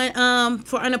filing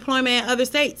for unemployment in other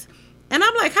states, and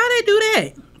I'm like, how they do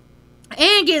that?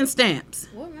 And getting stamps.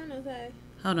 What Ronald say?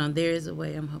 Hold on, there is a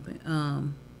way. I'm hoping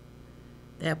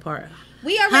that part.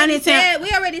 We already said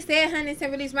Huntington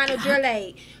released Ronald. You're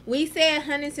late. We said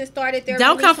Huntington started their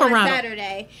release on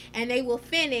Saturday, and they will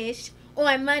finish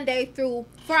on Monday through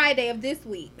Friday of this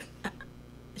week.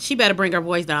 She better bring her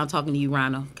voice down talking to you,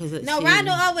 Ronald. Ronald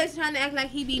always trying to act like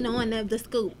he be knowing the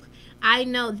scoop. I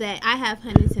know that. I have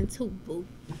Huntington too, boo.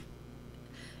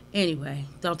 Anyway,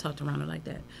 don't talk to Ronald like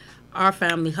that. Our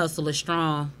family hustle is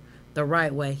strong the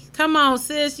right way. Come on,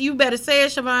 sis. You better say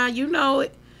it, Siobhan. You know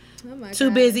it. Oh my too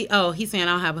God. Busy. Oh, he's saying I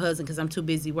don't have a husband because I'm too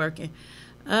busy working.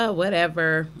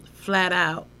 Whatever. Flat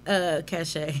out.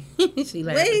 Cachet. She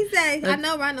what did he say? I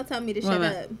know Ronald told me to shut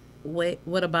up. Wait,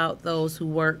 what about those who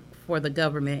work for the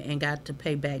government and got to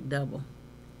pay back double?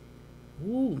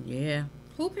 Ooh, yeah.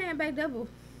 Who paying back double?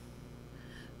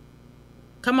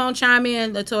 Come on, chime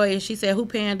in, Latoya. She said, who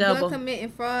paying double? Y'all committing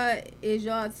fraud is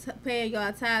y'all paying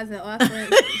y'all tithes and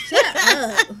offerings. Shut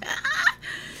up.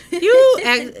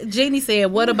 Jeannie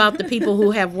said, what about the people who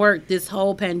have worked this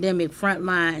whole pandemic front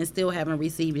line and still haven't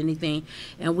received anything,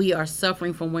 and we are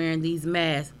suffering from wearing these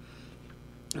masks?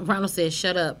 Ronald said,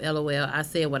 shut up, LOL. I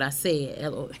said what I said,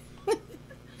 LOL.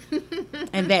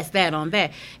 And that's that on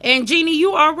that. And Jeannie,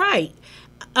 you are right.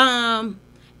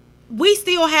 We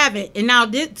still haven't. And now,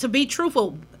 to be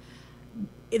truthful,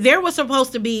 there was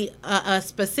supposed to be a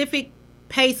specific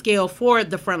pay scale for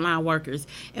the frontline workers.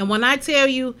 And when I tell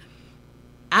you,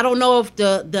 I don't know if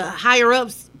the higher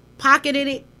ups pocketed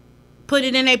it, put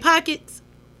it in their pockets.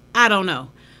 I don't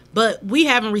know. But we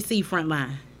haven't received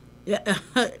frontline.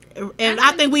 And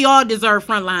I think we all deserve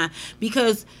frontline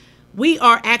because we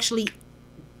are actually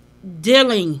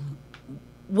dealing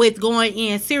with going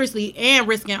in seriously and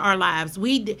risking our lives.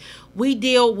 We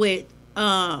deal with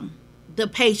the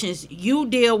patients. You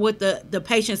deal with the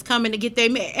patients coming to get their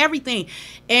everything.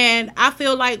 And I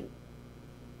feel like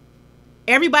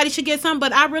everybody should get some,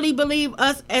 but I really believe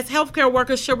us as healthcare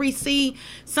workers should receive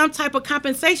some type of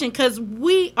compensation because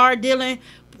we are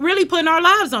really putting our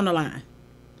lives on the line.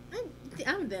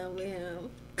 I'm done with him.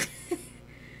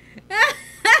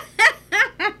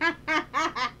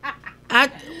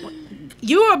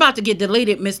 You are about to get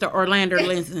deleted, Mr. Orlando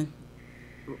Linson.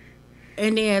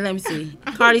 And then, let me see.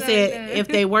 Cardi said if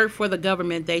they work for the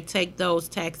government, they take those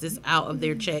taxes out of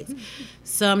their checks.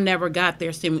 Some never got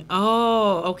their stimulus.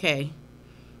 Oh, okay.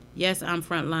 Yes, I'm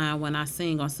frontline when I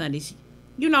sing on Sundays.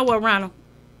 You know what, Ronald?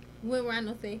 What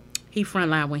Ronald say? He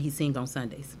frontline when he sings on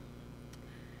Sundays.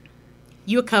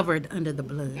 You're covered under the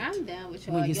blood. I'm down with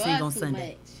y'all. When you Y'all sing on too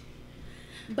Sunday.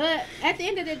 much. But at the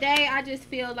end of the day, I just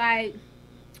feel like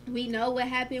we know what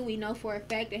happened. We know for a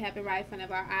fact it happened right in front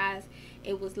of our eyes.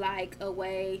 It was like a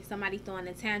way somebody throwing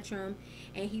a tantrum,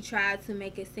 and he tried to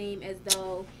make it seem as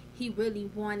though he really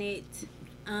wanted.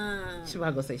 She was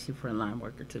gonna say she frontline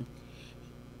worker too.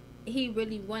 He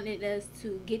really wanted us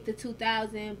to get the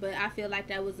 2,000, but I feel like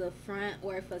that was a front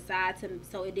or a facade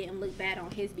so it didn't look bad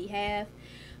on his behalf.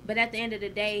 But at the end of the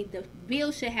day, the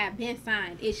bill should have been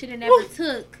signed. It should have never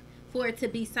took for it to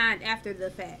be signed after the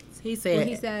fact. He said. What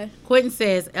he said? Quentin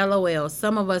says, "LOL.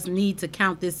 Some of us need to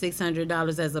count this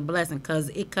 $600 as a blessing because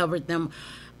it covered them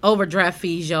overdraft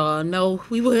fees, y'all. No,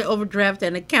 we would overdraft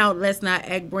an account. Let's not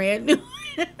act brand new."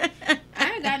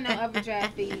 I ain't got no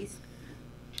overdraft fees,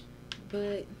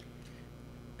 but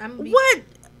what?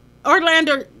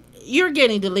 Orlando, you're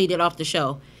getting deleted off the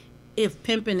show. If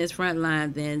pimping is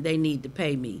frontline, then they need to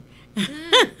pay me.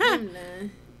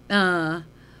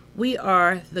 We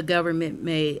are, the government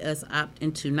made us opt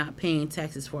into not paying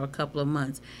taxes for a couple of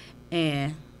months,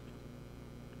 and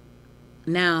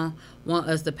now want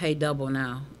us to pay double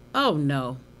now. Oh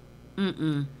no.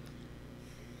 And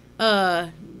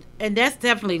that's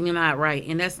definitely not right,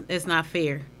 and it's not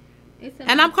fair.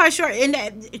 And I'm quite sure, and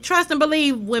that, trust and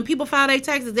believe, when people file their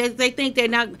taxes, they think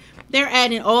they're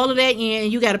adding all of that in,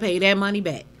 and you got to pay that money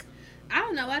back. I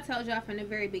don't know. I told y'all from the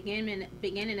very beginning of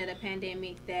the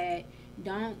pandemic that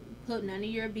don't put none of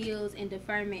your bills in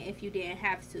deferment if you didn't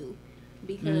have to,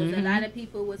 because a lot of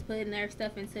people was putting their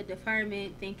stuff into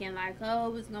deferment, thinking like,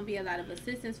 oh, it's gonna be a lot of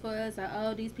assistance for us, or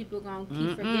oh, these people are gonna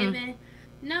keep forgiving.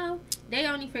 No, they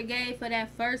only forgave for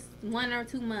that first 1 or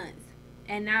 2 months.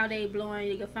 And now they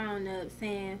blowing your phone up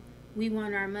saying, we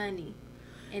want our money.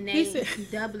 And they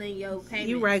doubling your payments.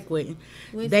 You right, Quentin.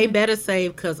 They better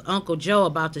save because Uncle Joe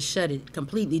about to shut it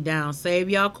completely down. Save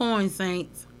y'all coins,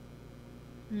 Saints.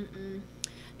 And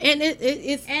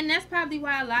it's... And that's probably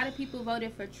why a lot of people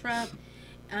voted for Trump.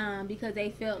 Because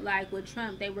they felt like with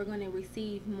Trump they were going to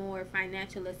receive more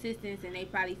financial assistance, and they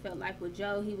probably felt like with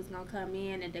Joe he was going to come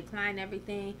in and decline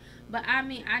everything. But I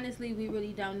mean, honestly, we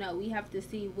really don't know. We have to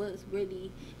see what's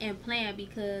really in plan,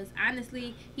 because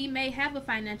honestly he may have a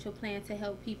financial plan to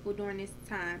help people during this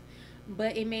time,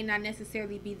 but it may not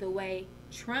necessarily be the way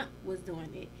Trump was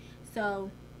doing it. So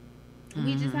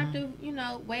we just have to,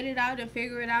 wait it out and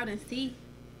figure it out and see.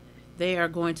 They are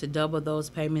going to double those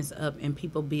payments up, and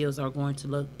people's bills are going to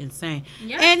look insane.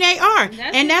 Yep. And they are.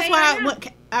 That's why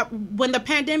when the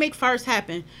pandemic first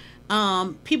happened,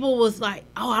 people was like,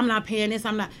 oh, I'm not paying this.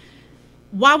 I'm not.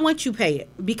 Why wouldn't you pay it?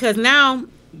 Because now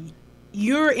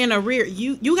you're in a rear.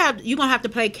 You're going to have to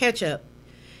play catch up,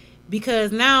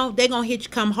 because now they're going to hit you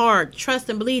come hard. Trust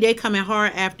and believe they coming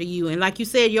hard after you. And like you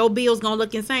said, your bills going to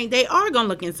look insane. They are going to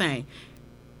look insane.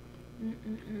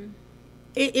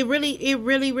 It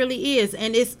really is,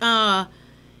 and it's gonna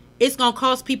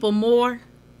cost people more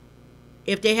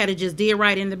if they had to just did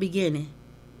right in the beginning.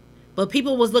 But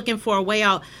people was looking for a way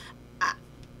out. I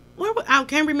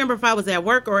can't remember if I was at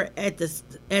work or at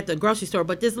the grocery store,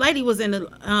 but this lady was in the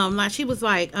line. She was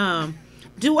like,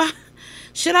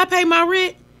 should I pay my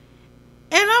rent?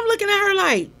 And I'm looking at her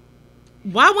like,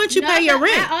 why wouldn't you pay your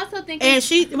rent? I also think, and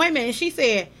she she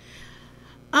said,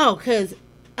 oh, because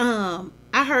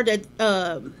I heard that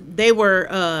they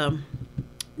were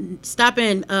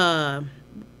stopping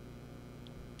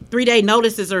 3-day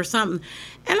notices or something,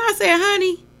 and I said,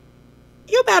 "Honey,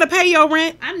 you better pay your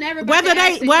rent. I'm never about to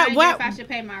ask if I should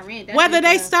pay my rent. That's whether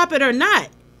they stop it or not.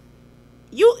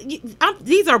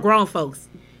 These are grown folks.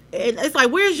 It's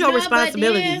like, where's your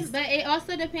responsibilities? But it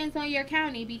also depends on your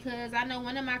county, because I know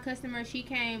one of my customers, she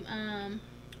came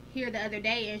here the other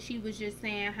day, and she was just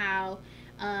saying how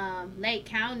Lake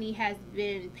County has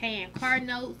been paying car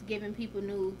notes, giving people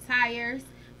new tires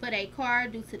for their car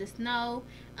due to the snow,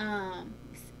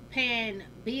 paying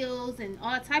bills and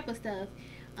all type of stuff.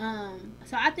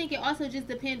 So I think it also just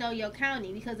depends on your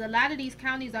county, because a lot of these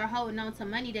counties are holding on to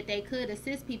money that they could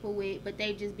assist people with, but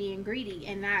they just being greedy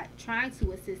and not trying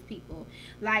to assist people.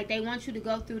 Like, they want you to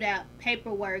go through that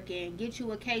paperwork and get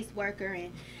you a caseworker,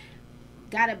 and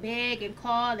gotta beg and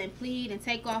call and plead and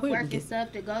take off work and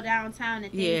stuff to go downtown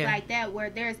and things like that, where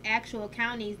there's actual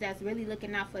counties that's really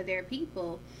looking out for their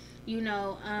people.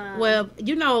 Cuyahoga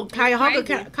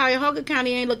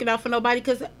County ain't looking out for nobody,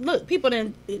 because look, people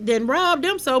didn't rob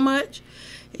them so much.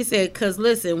 He said, "Cause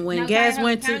listen, when No, gas Cuyahoga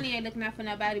went to, County ain't looking out for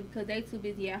nobody because they too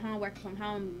busy at home working from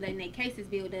home, letting their cases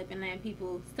build up and letting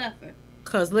people suffer.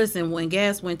 cause listen, when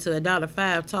gas went to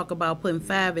 $1.05, talk about putting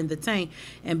 5 in the tank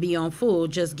and be on full.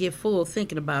 Just get full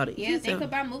thinking about it." Yeah, think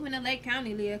about moving to Lake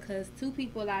County, Leah, because 2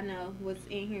 people I know was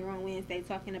in here on Wednesday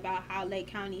talking about how Lake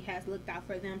County has looked out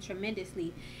for them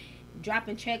tremendously,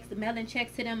 dropping checks, mailing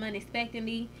checks to them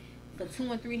unexpectedly for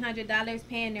 $200 and $300,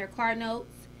 paying their car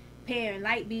notes, paying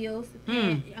light bills,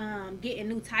 paying, getting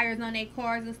new tires on their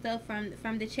cars and stuff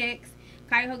from the checks.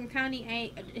 Cuyahoga County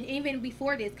ain't, even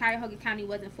before this, Cuyahoga County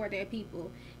wasn't for their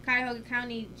people. Cuyahoga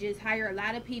County just hire a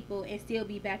lot of people and still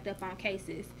be backed up on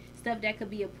cases. Stuff that could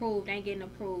be approved ain't getting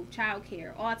approved. Child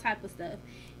care, all type of stuff.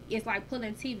 It's like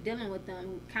pulling teeth dealing with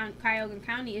them. Cuyahoga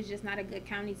County is just not a good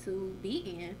county to be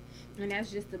in, and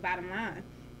that's just the bottom line.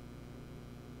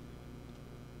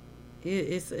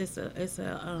 It's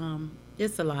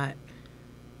a lot,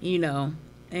 you know,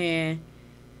 and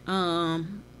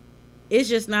it's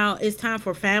just now it's time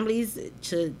for families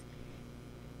to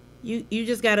you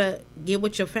just gotta get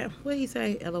with your family. What do you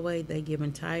say? LOA, they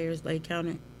giving tires, Lake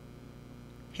County.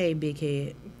 Hey, big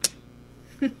head.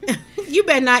 You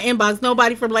better not inbox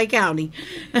nobody from Lake County.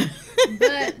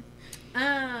 But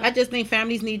I just think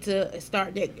families need to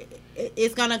start that.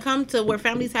 It's gonna come to where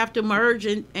families have to merge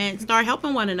and start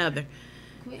helping one another.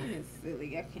 Quentin is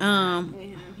silly. I can't with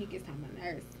him. He gets on my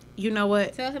nerves. You know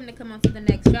what? Tell him to come on to the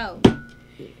next show.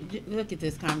 Look at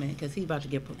this comment because he's about to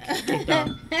get kicked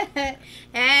off.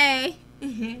 Hey.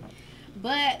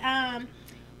 But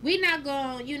we not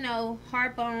gonna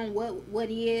harp on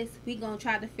what is. We gonna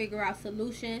try to figure out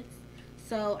solutions.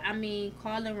 So I mean,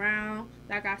 call around.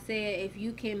 Like I said, if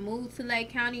you can move to Lake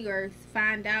County or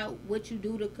find out what you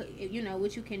do to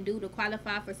what you can do to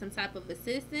qualify for some type of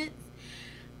assistance,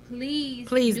 please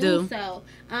do so.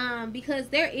 Because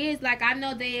there is, like, I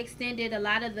know they extended a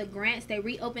lot of the grants. They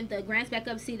reopened the grants back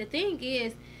up. See, the thing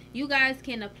is, you guys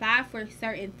can apply for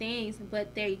certain things,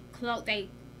 but they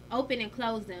open and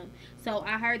close them. So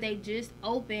I heard they just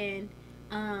opened.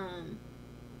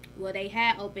 Well, they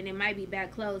had opened. It might be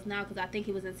back closed now because I think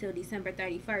it was until December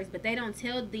 31st. But they don't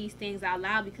tell these things out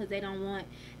loud because they don't want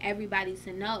everybody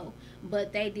to know.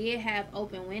 But they did have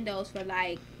open windows for,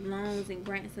 like, loans and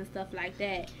grants and stuff like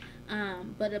that.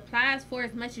 But applies for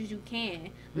as much as you can.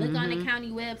 Look on the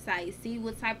county website. See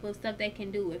what type of stuff they can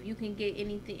do. If you can get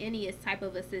any type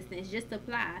of assistance, just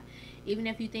apply. Even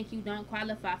if you think you don't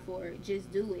qualify for it,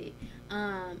 just do it.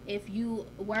 If you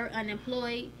were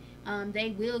unemployed,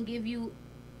 they will give you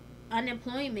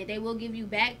unemployment. They will give you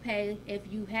back pay if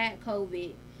you had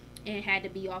COVID and had to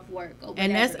be off work or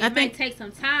whatever. And it might take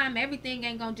some time. Everything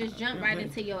ain't gonna just jump right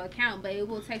into your account, but it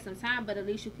will take some time. But at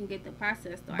least you can get the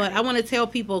process started. But I want to tell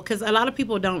people, because a lot of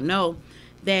people don't know,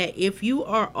 that if you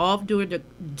are off due to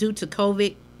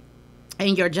COVID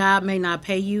and your job may not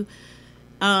pay you,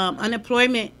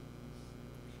 unemployment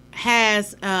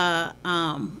has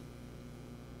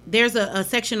there's a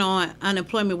section on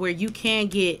unemployment where you can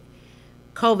get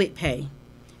COVID pay,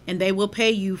 and they will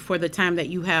pay you for the time that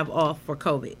you have off for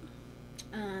COVID.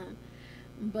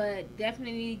 But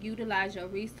definitely utilize your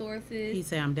resources. He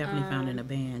said, "I'm definitely found in a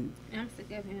band." I'm sick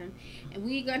of him. And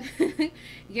we're gonna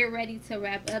get ready to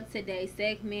wrap up today's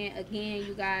segment. Again,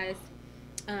 you guys,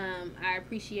 I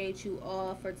appreciate you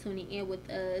all for tuning in with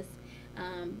us.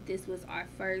 This was our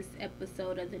first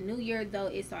episode of the new year, though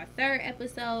it's our 3rd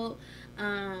episode.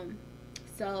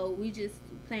 So we just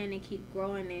plan to keep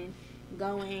growing and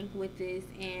going with this.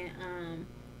 And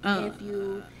if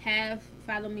you have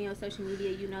followed me on social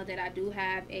media, you know that I do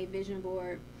have a vision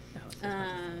board,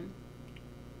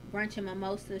 brunch and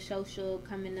mimosa social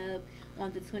coming up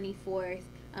on the 24th.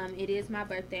 It is my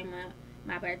birthday month.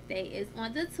 My birthday is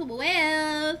on the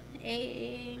 12th.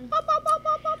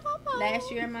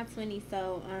 Last year, my 20s,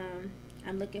 so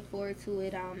I'm looking forward to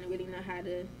it. I don't really know how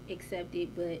to accept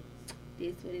it, but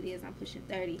it's what it is. I'm pushing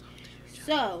 30.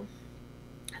 So,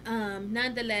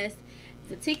 nonetheless,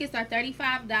 the tickets are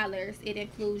 $35. It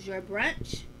includes your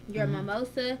brunch, your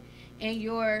mimosa, and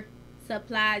your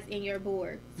supplies in your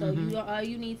board. So all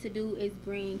you need to do is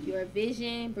bring your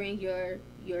vision, bring your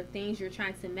things you're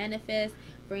trying to manifest,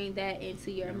 bring that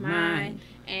into your mind,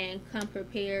 and come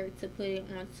prepared to put it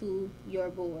onto your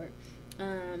board.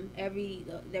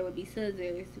 There will be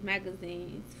scissors,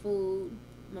 magazines, food,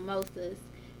 mimosas,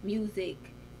 music,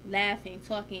 laughing,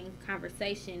 talking,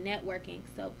 conversation, networking.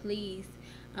 So please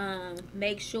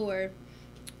make sure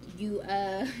you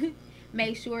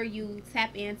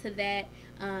tap into that.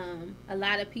 A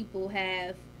lot of people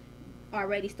have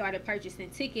already started purchasing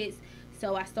tickets.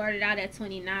 So I started out at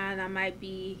 29. I might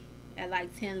be at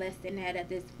like 10 less than that at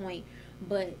this point.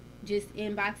 But just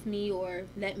inbox me or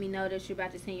let me know that you're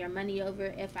about to send your money over.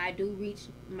 If I do reach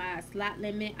my slot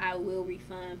limit, I will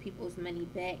refund people's money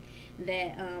back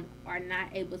that are not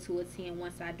able to attend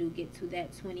once I do get to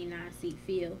that 29 seat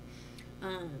field.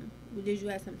 Did you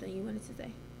have something you wanted to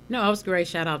say? No, it was great.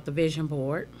 Shout out the vision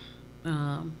board.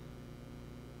 Um,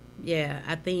 yeah,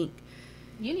 I think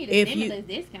You need a if stimulus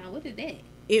discount. What is that?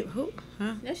 who,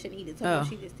 huh? That shouldn't need to Oh, talk.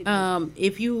 She just stimulus.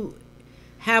 if you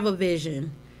have a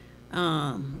vision,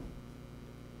 um,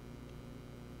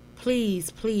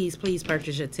 please, please, please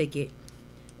purchase your ticket.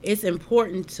 It's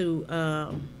important to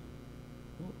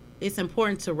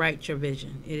write your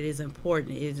vision. It is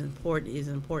important. It is important. It is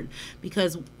important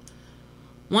because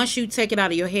once you take it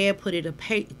out of your head, put it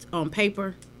on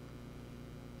paper,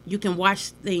 you can watch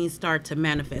things start to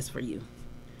manifest for you.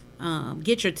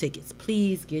 Get your tickets.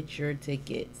 Please get your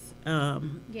tickets.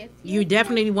 Yes, You yes,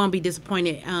 definitely won't be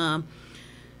disappointed.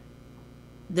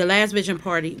 The last vision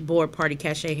board party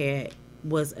Cachet had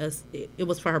it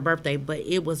was for her birthday, but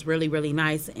it was really, really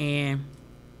nice. And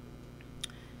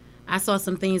I saw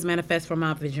some things manifest from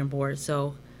my vision board.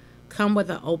 So come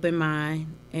with an open mind.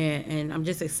 And I'm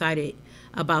just excited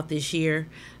about this year.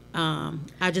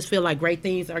 I just feel like great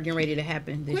things are getting ready to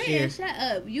happen this year. Quinn, shut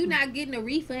up. You not getting a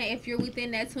refund if you're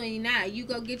within that 29. You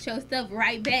go get your stuff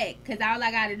right back. Because all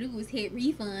I got to do is hit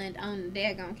refund on the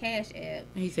daggone Cash App.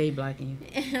 He said he blocking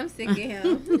you. I'm sick of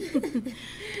him.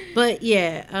 But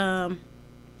yeah,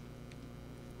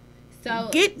 So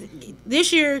get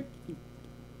this year,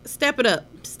 step it up.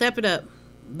 Step it up.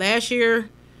 Last year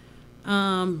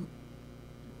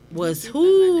was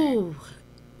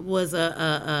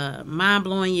a mind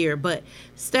blowing year, but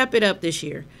step it up this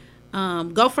year.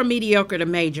 Go from mediocre to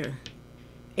major.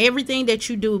 Everything that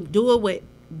you do it with.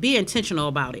 Be intentional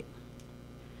about it.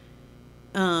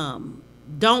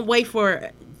 Don't wait for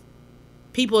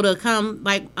people to come.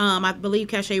 Like I believe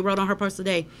Cachet wrote on her post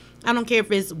today. I don't care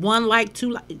if it's 1 like, 2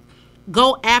 like.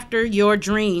 Go after your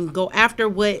dream. Go after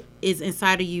what is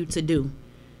inside of you to do,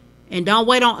 and don't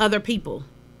wait on other people.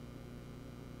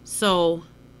 So.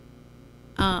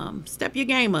 Step your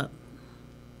game up.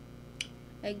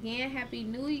 again, Happy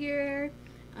New Year.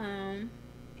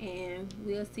 And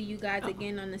we'll see you guys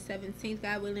again on the 17th.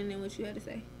 God willing, and what you had to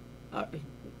say.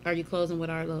 Are you closing with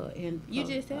our little end? You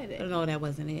just said it. No, that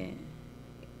wasn't it.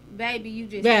 Baby, you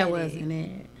just That said wasn't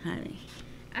it, honey.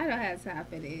 I don't have time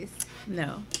for this.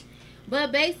 No.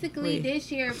 But basically, Please.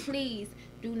 this year, please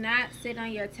do not sit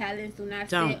on your talents. Do not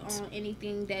Don't. sit on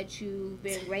anything that you've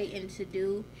been waiting to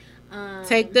do.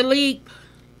 Take the leap.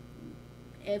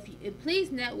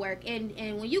 Please network, and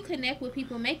when you connect with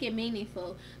people, make it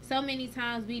meaningful. So many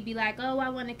times we be like, oh, I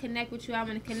want to connect with you, I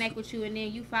want to connect with you, and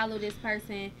then you follow this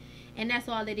person, and that's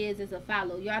all it is a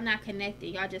follow. Y'all not connected,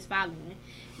 y'all just following.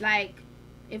 Like,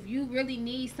 if you really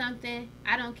need something,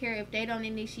 I don't care if they don't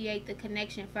initiate the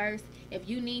connection first. If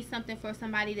you need something for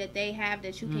somebody that they have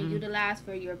that you can utilize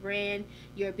for your brand,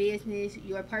 your business,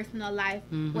 your personal life,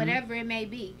 whatever it may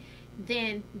be,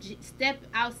 then step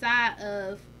outside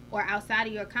of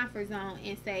your comfort zone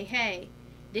and say, hey,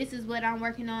 this is what I'm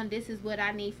working on. This is what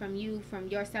I need from you, from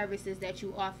your services that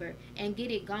you offer, and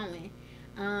get it going.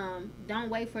 Don't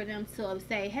wait for them to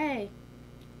say, hey,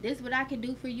 this is what I can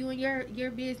do for you and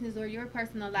your business or your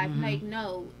personal life. Like,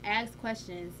 no, ask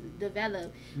questions,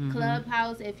 develop.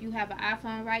 Clubhouse, if you have an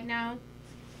iPhone right now,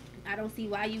 I don't see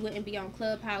why you wouldn't be on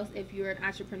Clubhouse if you're an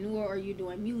entrepreneur or you're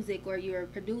doing music or you're a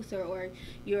producer or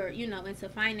you're, into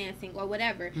financing or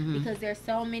whatever. Because there's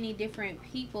so many different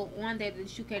people on there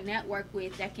that you can network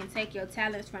with that can take your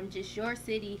talents from just your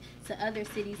city to other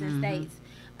cities and states.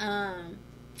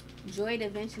 Joy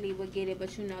eventually will get it, but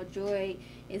Joy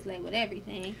is like with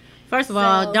everything. First of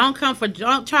all, don't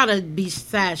try to be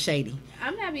side shady.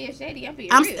 I'm not being shady. I'm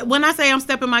being real. When I say I'm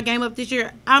stepping my game up this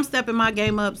year, I'm stepping my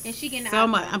game up And she getting so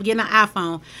much. I'm getting an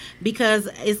iPhone because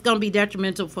it's going to be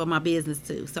detrimental for my business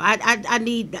too. So I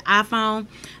need the iPhone.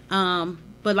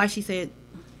 But like she said,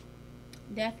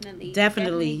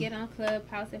 Definitely get on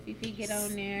Clubhouse if you can get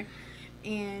on there,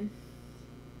 and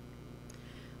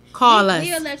call us.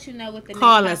 We'll let you know what the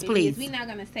call next us, topic please. is. We're not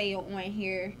gonna say it on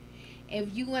here.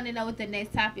 If you want to know what the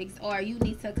next topics are, you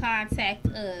need to contact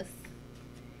us,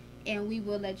 and we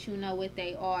will let you know what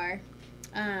they are.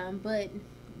 But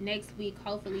next week,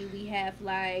 hopefully, we have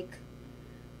like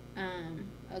a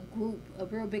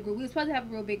real big group. We were supposed to have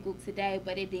a real big group today,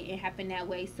 but it didn't happen that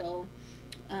way. So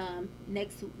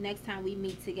next time we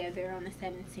meet together on the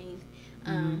 17th,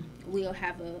 we'll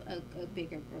have a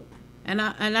bigger group. And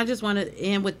I just want to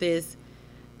end with this.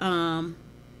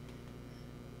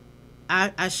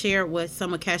 I shared with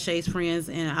some of Cachet's friends,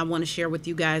 and I want to share with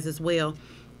you guys as well.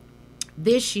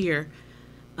 This year,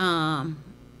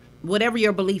 whatever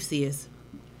your beliefs is.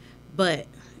 But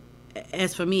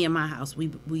as for me and my house,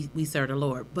 we serve the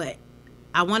Lord. But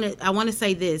I want to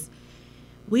say this: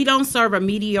 we don't serve a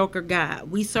mediocre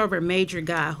God. We serve a major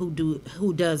God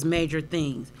who does major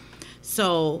things.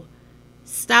 So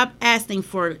stop asking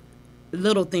for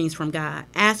little things from God.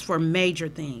 Ask for major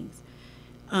things.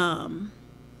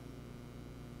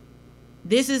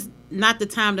 This is not the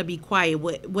time to be quiet.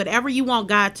 Whatever you want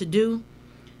God to do,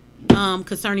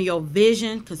 concerning your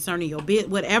vision, concerning your bit,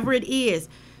 whatever it is,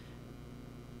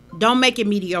 don't make it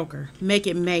mediocre. Make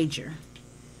it major.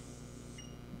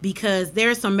 Because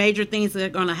there's some major things that are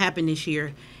going to happen this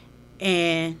year.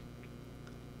 And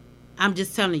I'm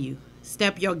just telling you,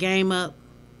 step your game up.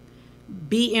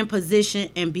 Be in position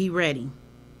and be ready.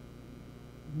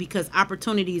 Because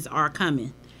opportunities are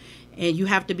coming. And you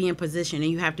have to be in position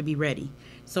and you have to be ready.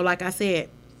 So like I said,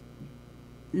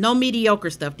 no mediocre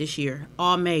stuff this year.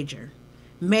 All major.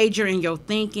 Major in your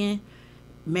thinking.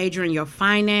 Major in your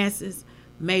finances.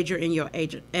 Major in your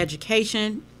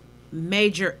education.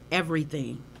 Major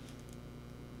everything.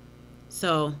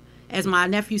 So, as my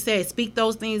nephew said, speak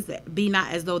those things that be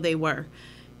not as though they were.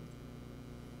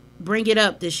 Bring it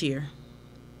up this year.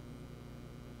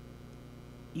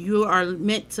 You are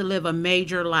meant to live a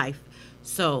major life.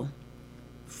 So,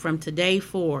 from today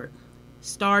forward,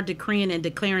 start decreeing and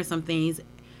declaring some things.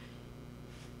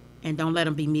 And don't let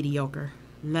them be mediocre.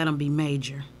 Let them be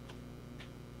major.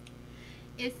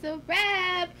 It's a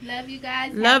wrap. Love you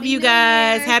guys. Love you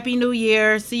guys. Happy New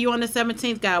Year. See you on the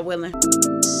 17th, God willing.